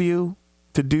Christian of you?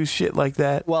 To do shit like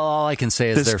that? Well, all I can say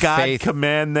is does God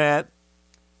command that?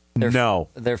 No.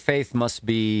 Their faith must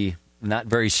be not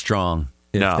very strong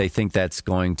if they think that's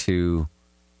going to...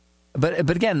 But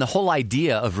again, the whole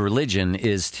idea of religion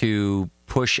is to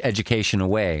push education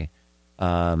away.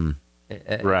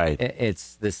 Right.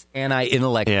 It's this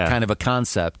anti-intellect kind of a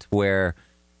concept where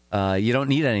you don't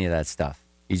need any of that stuff.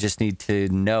 You just need to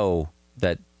know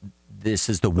that this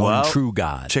is the one true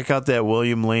God. Check out that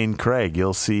William Lane Craig.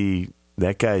 You'll see...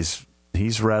 That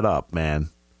he's read up, man.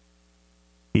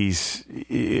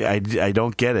 I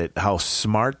don't get it, how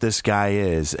smart this guy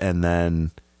is, and then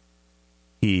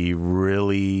he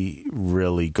really,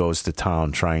 really goes to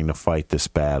town trying to fight this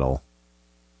battle.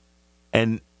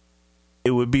 And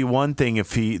it would be one thing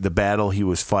if the battle he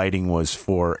was fighting was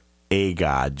for a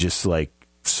god, just like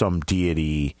some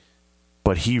deity,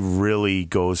 but he really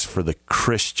goes for the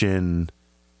Christian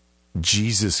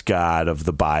Jesus God of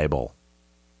the Bible.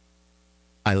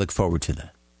 I look forward to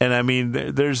that. And I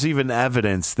mean, there's even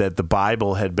evidence that the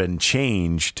Bible had been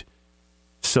changed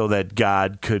so that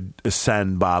God could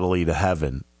ascend bodily to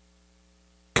heaven.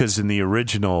 Because in the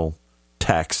original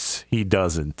texts, he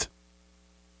doesn't.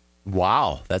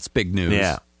 Wow, that's big news.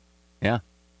 Yeah. Yeah.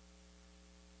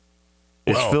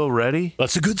 Is Phil ready?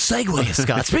 That's a good segue,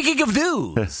 Scott. Speaking of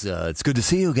news, it's good to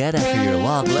see you again after your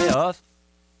long layoff.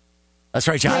 That's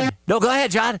right, John. No, go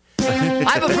ahead, John.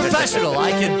 I'm a professional.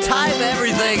 I can time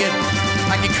everything, and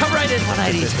I can come right in when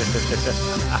I need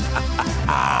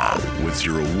to. With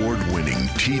your award-winning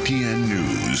TTN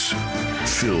News,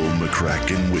 Phil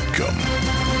McCracken Whitcomb.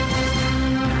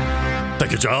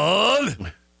 Thank you,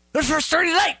 John. There's first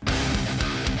 30 tonight.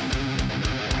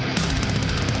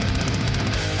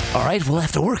 All right, we'll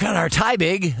have to work on our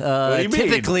timing.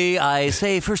 Typically, I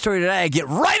say first story today. I get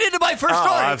right into my first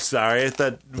story. I'm sorry. I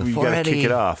thought we got to kick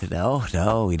it off.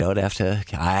 No, we don't have to.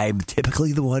 I'm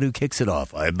typically the one who kicks it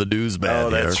off. I'm the newsman. Oh,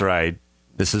 that's right.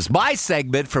 This is my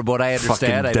segment, from what I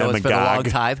understand. I know it's been a long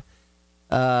time.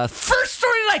 First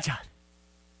story tonight, John.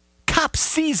 Cop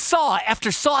sees Saw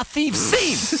after Saw thief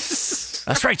scene.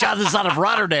 That's right, John. This is out of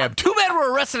Rotterdam. 2 men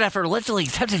were arrested after allegedly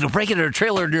attempting to break into a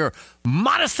trailer near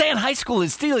Monistan High School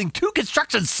and stealing 2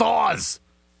 construction saws.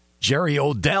 Jerry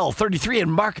Odell, 33,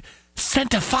 and Mark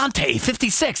Centofonte,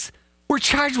 56, were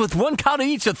charged with 1 count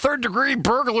each of third-degree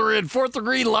burglary and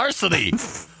fourth-degree larceny.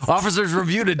 Officers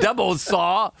reviewed a demo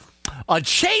saw, a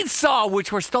chainsaw,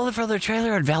 which were stolen from their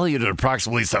trailer and valued at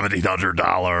approximately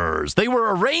 $1,700. They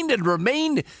were arraigned and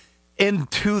remained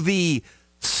into the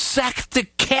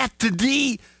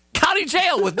Saskatchewan County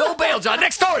Jail with no bail, John.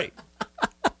 Next story.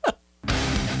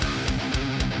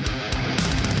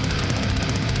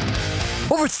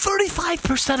 Over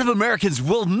 35% of Americans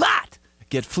will not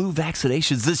get flu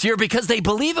vaccinations this year because they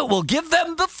believe it will give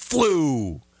them the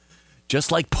flu.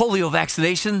 Just like polio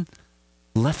vaccination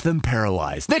left them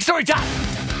paralyzed. Next story, John.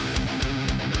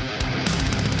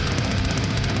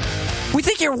 We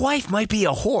think your wife might be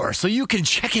a whore, so you can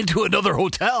check into another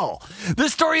hotel.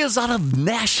 This story is out of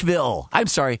Asheville,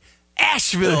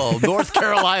 North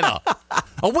Carolina.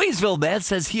 A Waynesville man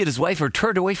says he and his wife were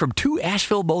turned away from 2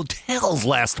 Asheville motels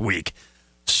last week.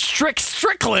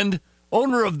 Strickland,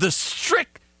 owner of the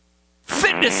Strick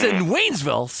Fitness in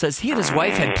Waynesville, says he and his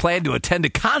wife had planned to attend a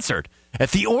concert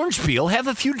at the Orange Peel, have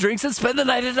a few drinks, and spend the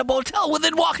night at a motel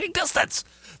within walking distance.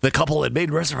 The couple had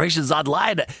made reservations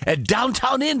online at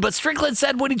Downtown Inn, but Strickland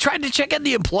said when he tried to check in,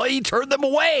 the employee turned them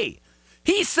away.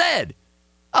 He said,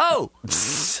 "Oh,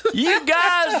 you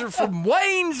guys are from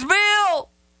Waynesville?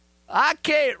 I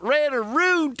can't rent a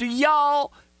room to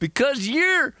y'all because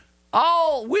you're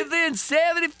all within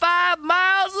 75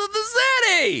 miles of the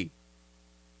city."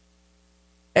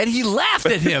 And he laughed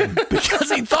at him because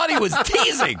he thought he was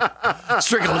teasing.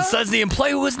 Strickland says the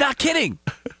employee was not kidding.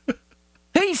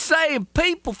 He's saying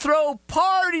people throw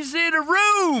parties in a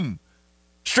room.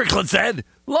 Strickland said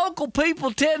local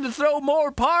people tend to throw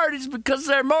more parties because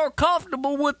they're more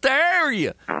comfortable with the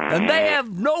area, and they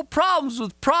have no problems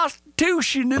with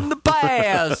prostitution in the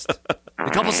past.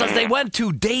 The couple says they went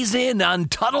to Days Inn on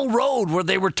Tunnel Road, where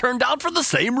they were turned down for the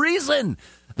same reason.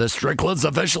 The Stricklands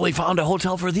eventually found a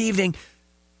hotel for the evening.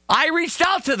 I reached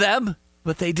out to them,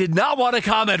 but they did not want to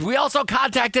comment. We also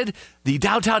contacted the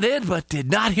Downtown Inn, but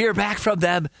did not hear back from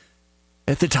them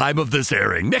at the time of this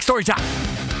airing. Next story time.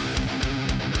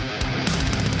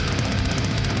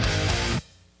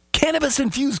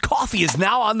 Cannabis-infused coffee is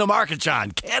now on the market,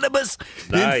 John.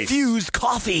 Cannabis-infused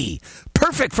coffee.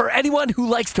 Perfect for anyone who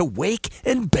likes to wake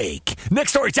and bake.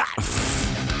 Next story time.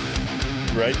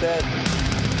 Right, Dad?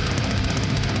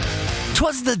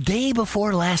 'Twas the day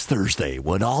before last Thursday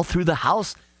when all through the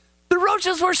house the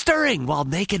roaches were stirring while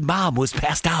naked mom was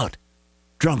passed out,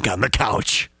 drunk on the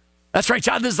couch. That's right,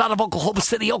 John. This is out of Oklahoma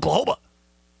City, Oklahoma.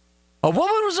 A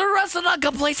woman was arrested on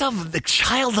complaints of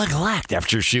child neglect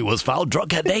after she was found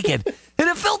drunk and naked in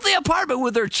a filthy apartment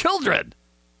with her children.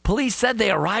 Police said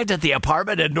they arrived at the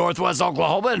apartment in northwest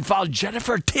Oklahoma and found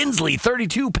Jennifer Tinsley,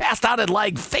 32, passed out and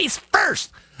lying face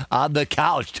first on the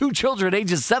couch. 2 children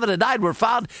ages 7 and 9 were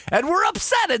found and were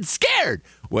upset and scared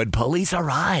when police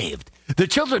arrived. The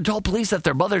children told police that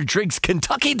their mother drinks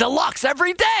Kentucky Deluxe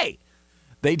every day.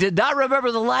 They did not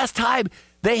remember the last time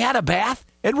they had a bath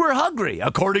and were hungry.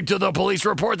 According to the police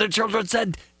report, the children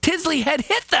said Tinsley had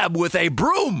hit them with a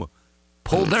broom,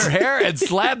 pulled their hair, and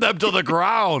slammed them to the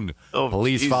ground.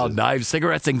 Police found knives,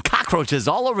 cigarettes, and cockroaches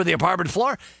all over the apartment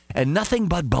floor, and nothing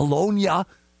but bologna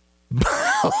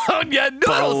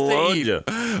noodles to eat.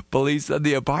 Police said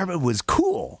the apartment was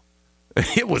cool.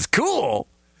 It was cool.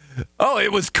 Oh,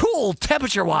 it was cool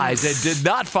temperature-wise, and did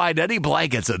not find any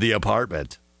blankets in the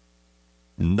apartment.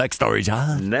 Next story,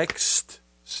 John. Next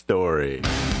story.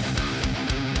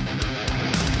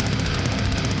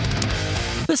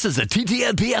 This is a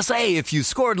TTN PSA. If you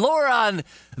scored lower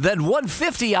than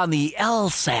 150 on the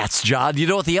LSATs, John, you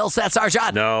know what the LSATs are,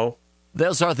 John? No.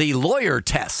 Those are the lawyer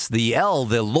tests. The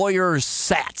lawyer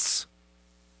SATs.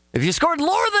 If you scored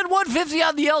lower than 150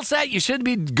 on the LSAT, you shouldn't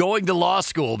be going to law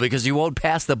school because you won't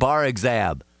pass the bar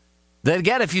exam. Then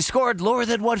again, if you scored lower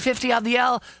than 150 on the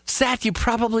LSAT, you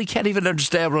probably can't even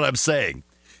understand what I'm saying.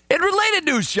 In related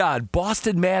news, John,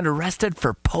 Boston man arrested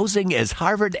for posing as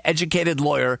Harvard-educated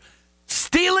lawyer,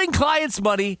 stealing clients'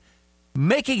 money,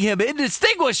 making him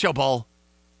indistinguishable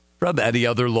from any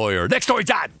other lawyer. Next story,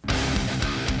 John.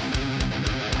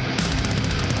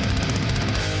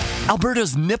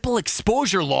 Alberta's nipple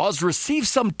exposure laws received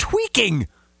some tweaking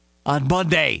on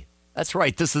Monday. That's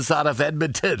right, this is out of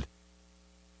Edmonton.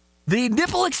 The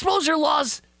nipple exposure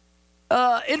laws,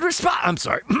 in response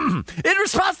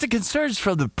to concerns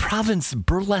from the province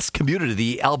burlesque community,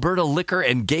 the Alberta Liquor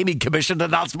and Gaming Commission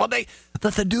announced Monday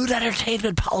that the nude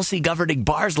entertainment policy governing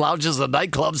bars, lounges, and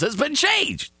nightclubs has been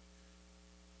changed.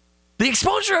 The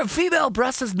exposure of female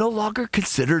breasts is no longer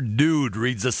considered nude,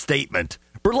 reads a statement.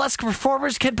 Burlesque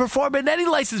performers can perform in any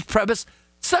licensed premise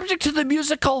subject to the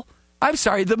municipal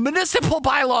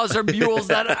bylaws or rules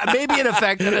that may be in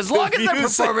effect, and as long as their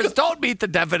performers don't meet the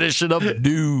definition of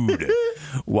nude.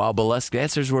 While burlesque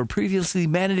dancers were previously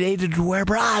mandated to wear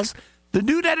bras, the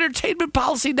nude entertainment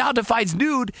policy now defines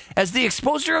nude as the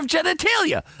exposure of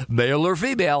genitalia, male or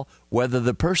female, whether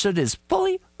the person is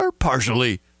fully or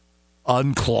partially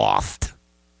unclothed.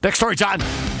 Next story, John.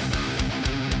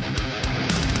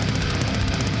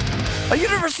 A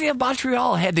University of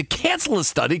Montreal had to cancel a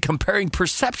study comparing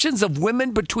perceptions of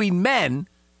women between men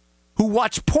who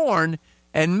watch porn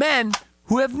and men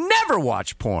who have never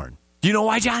watched porn. Do you know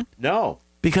why, John? No.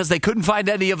 Because they couldn't find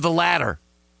any of the latter.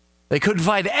 They couldn't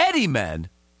find any men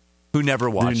who never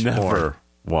watched porn.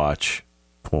 Watch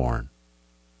porn.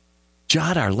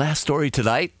 John, our last story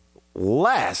tonight.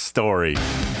 Last story is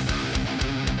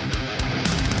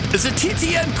a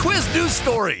TTN quiz news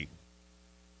story.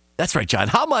 That's right, John.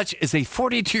 How much is a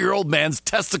 42-year-old man's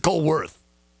testicle worth?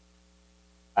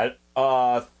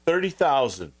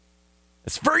 $30,000.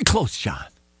 It's very close, John.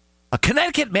 A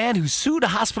Connecticut man who sued a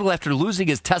hospital after losing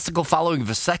his testicle following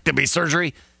vasectomy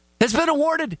surgery has been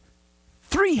awarded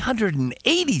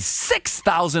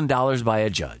 $386,000 by a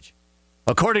judge.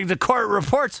 According to court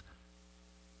reports,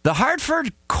 the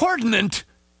Hartford Coordinate,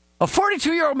 a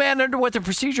 42-year-old man underwent the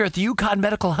procedure at the UConn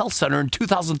Medical Health Center in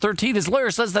 2013. His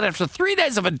lawyer says that after 3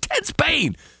 days of intense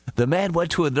pain, the man went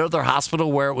to another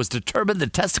hospital where it was determined the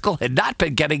testicle had not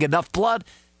been getting enough blood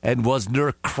and was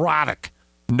necrotic.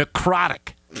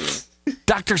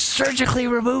 Doctor surgically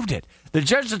removed it. The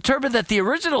judge determined that the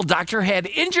original doctor had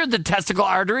injured the testicle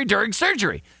artery during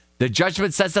surgery. The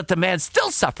judgment says that the man still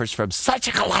suffers from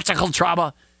psychological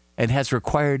trauma and has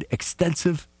required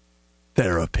extensive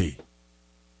therapy.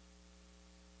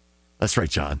 That's right,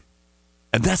 John.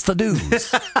 And that's the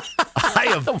news.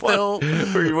 I am Phil.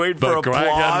 Were you waiting for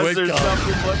applause or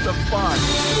something? What the fuck?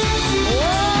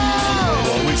 Whoa!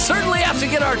 Well, we certainly have to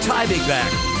get our timing back.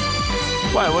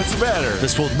 Why? What's the matter?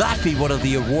 This will not be one of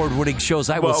the award-winning shows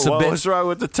I will submit what's wrong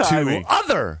with the timing? to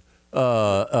other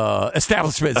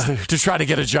establishments to try to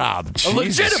get a job. A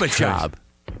legitimate job.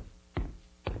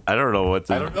 I don't know what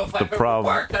the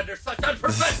problem. Worked under such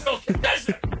unprofessional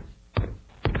conditions.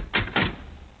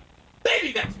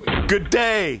 Maybe next week. Good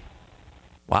day.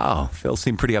 Wow, Phil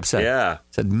seemed pretty upset. Yeah.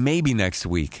 Said maybe next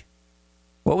week.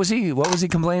 What was he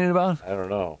complaining about? I don't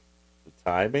know. The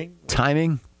timing?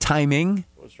 Timing.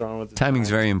 What's wrong with the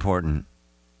timing's very important.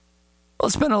 Well,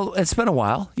 it's been a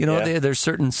while. You know, there's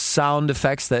certain sound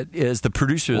effects that is the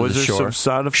producer of the show. Was there some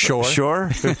sound effects? Sure.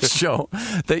 Show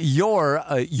that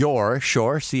you're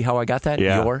sure. See how I got that?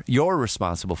 Yeah. You're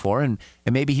responsible for, and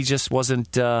maybe he just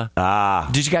wasn't.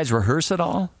 Did you guys rehearse at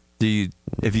all?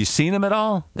 Have you seen him at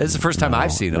all? This is the first time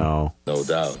I've seen him. No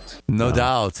doubt.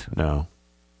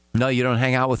 No, you don't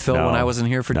hang out with Phil when I wasn't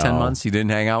here for 10 months? You didn't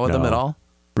hang out with him at all?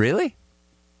 Really?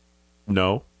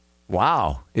 No.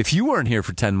 Wow. If you weren't here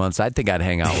for 10 months, I'd think I'd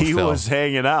hang out with Phil. He was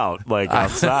hanging out,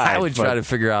 outside. I would try to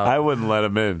figure out. I wouldn't let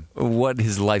him in. What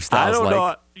his lifestyle is like.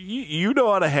 Know. You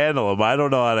know how to handle him. I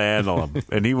don't know how to handle him.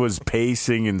 And he was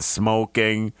pacing and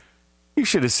smoking. You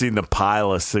should have seen the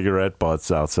pile of cigarette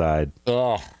butts outside.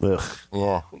 Ugh.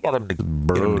 Yeah. We got to get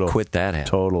him to quit that habit.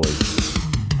 Totally.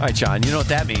 All right, John, you know what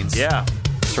that means. Yeah.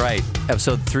 That's right.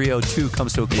 Episode 302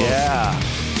 comes to a close. Yeah.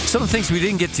 Some of the things we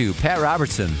didn't get to. Pat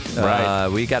Robertson. Right.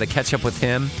 We got to catch up with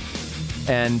him.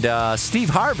 And Steve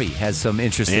Harvey has some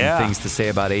interesting things to say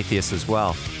about atheists as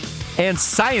well. And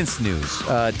science news.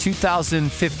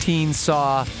 2015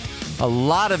 saw a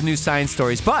lot of new science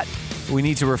stories, but we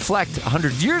need to reflect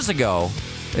 100 years ago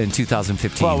in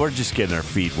 2015. Well, we're just getting our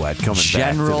feet wet coming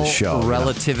General back to the show.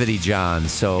 relativity, John.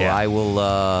 So I will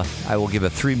give a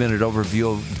 3-minute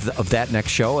overview of that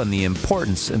next show and the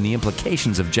importance and the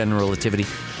implications of general relativity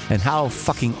and how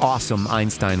fucking awesome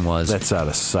Einstein was. That's out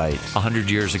of sight. 100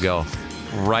 years ago.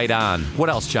 Right on. What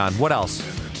else, John? What else?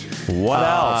 What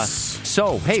else?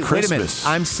 So, hey, wait a minute.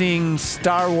 I'm seeing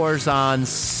Star Wars on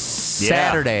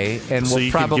Saturday, and so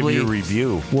we'll probably can give you a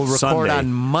review. We'll record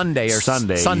on Monday or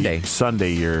Sunday.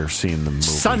 Sunday, you're seeing the movie.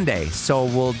 Sunday. So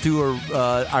we'll do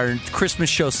our Christmas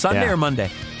show Sunday or Monday.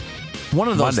 One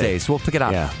of those days. We'll pick it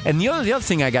up. Yeah. And the other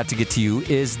thing I got to get to you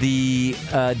is the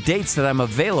dates that I'm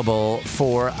available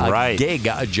for a gig,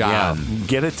 John. Yeah.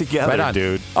 Get it together,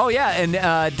 dude. Oh, yeah.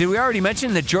 And did we already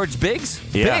mention that George Biggs?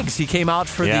 Yeah. Biggs, he came out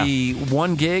for the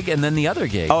one gig and then the other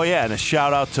gig. Oh, yeah. And a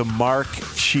shout out to Mark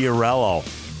Chiarello.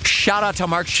 Shout out to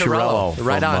Mark Chiarello.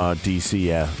 Right from, on. DC,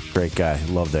 yeah. Great guy.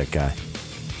 Love that guy.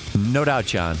 No doubt,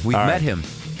 John. We've met him.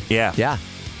 Yeah. Yeah.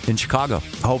 In Chicago.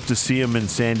 Hope to see him in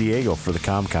San Diego for the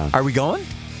ComCon. Are we going?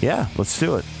 Yeah, let's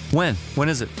do it. When? When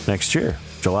is it? Next year,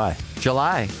 July.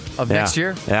 July of next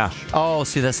year? Yeah. Oh,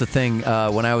 see, that's the thing.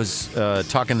 When I was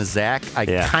talking to Zach, I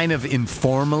kind of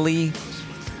informally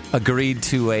agreed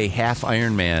to a half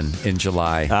Ironman in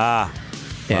July.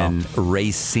 In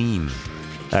Racine.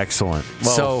 Excellent.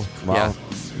 Well,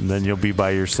 then you'll be by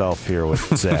yourself here with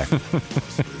Zach.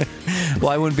 Well,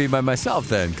 I wouldn't be by myself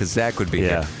then, because Zach would be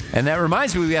here. And that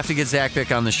reminds me, we have to get Zach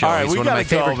back on the show. All right, He's one of my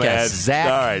favorite guests. Zach.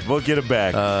 All right, we'll get him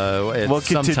back. We'll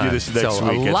continue this next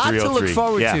week. A lot to look 303.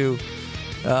 forward to.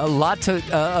 A lot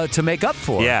to make up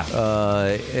for. Yeah.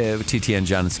 TTN,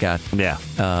 John and Scott. Yeah.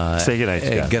 Say goodnight,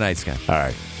 Scott. Good night, Scott. All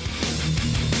right.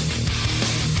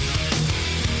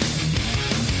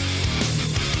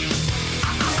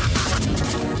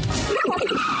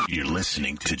 You're listening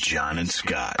listening to John and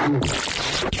Scott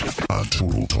on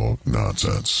Total Talk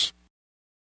Nonsense.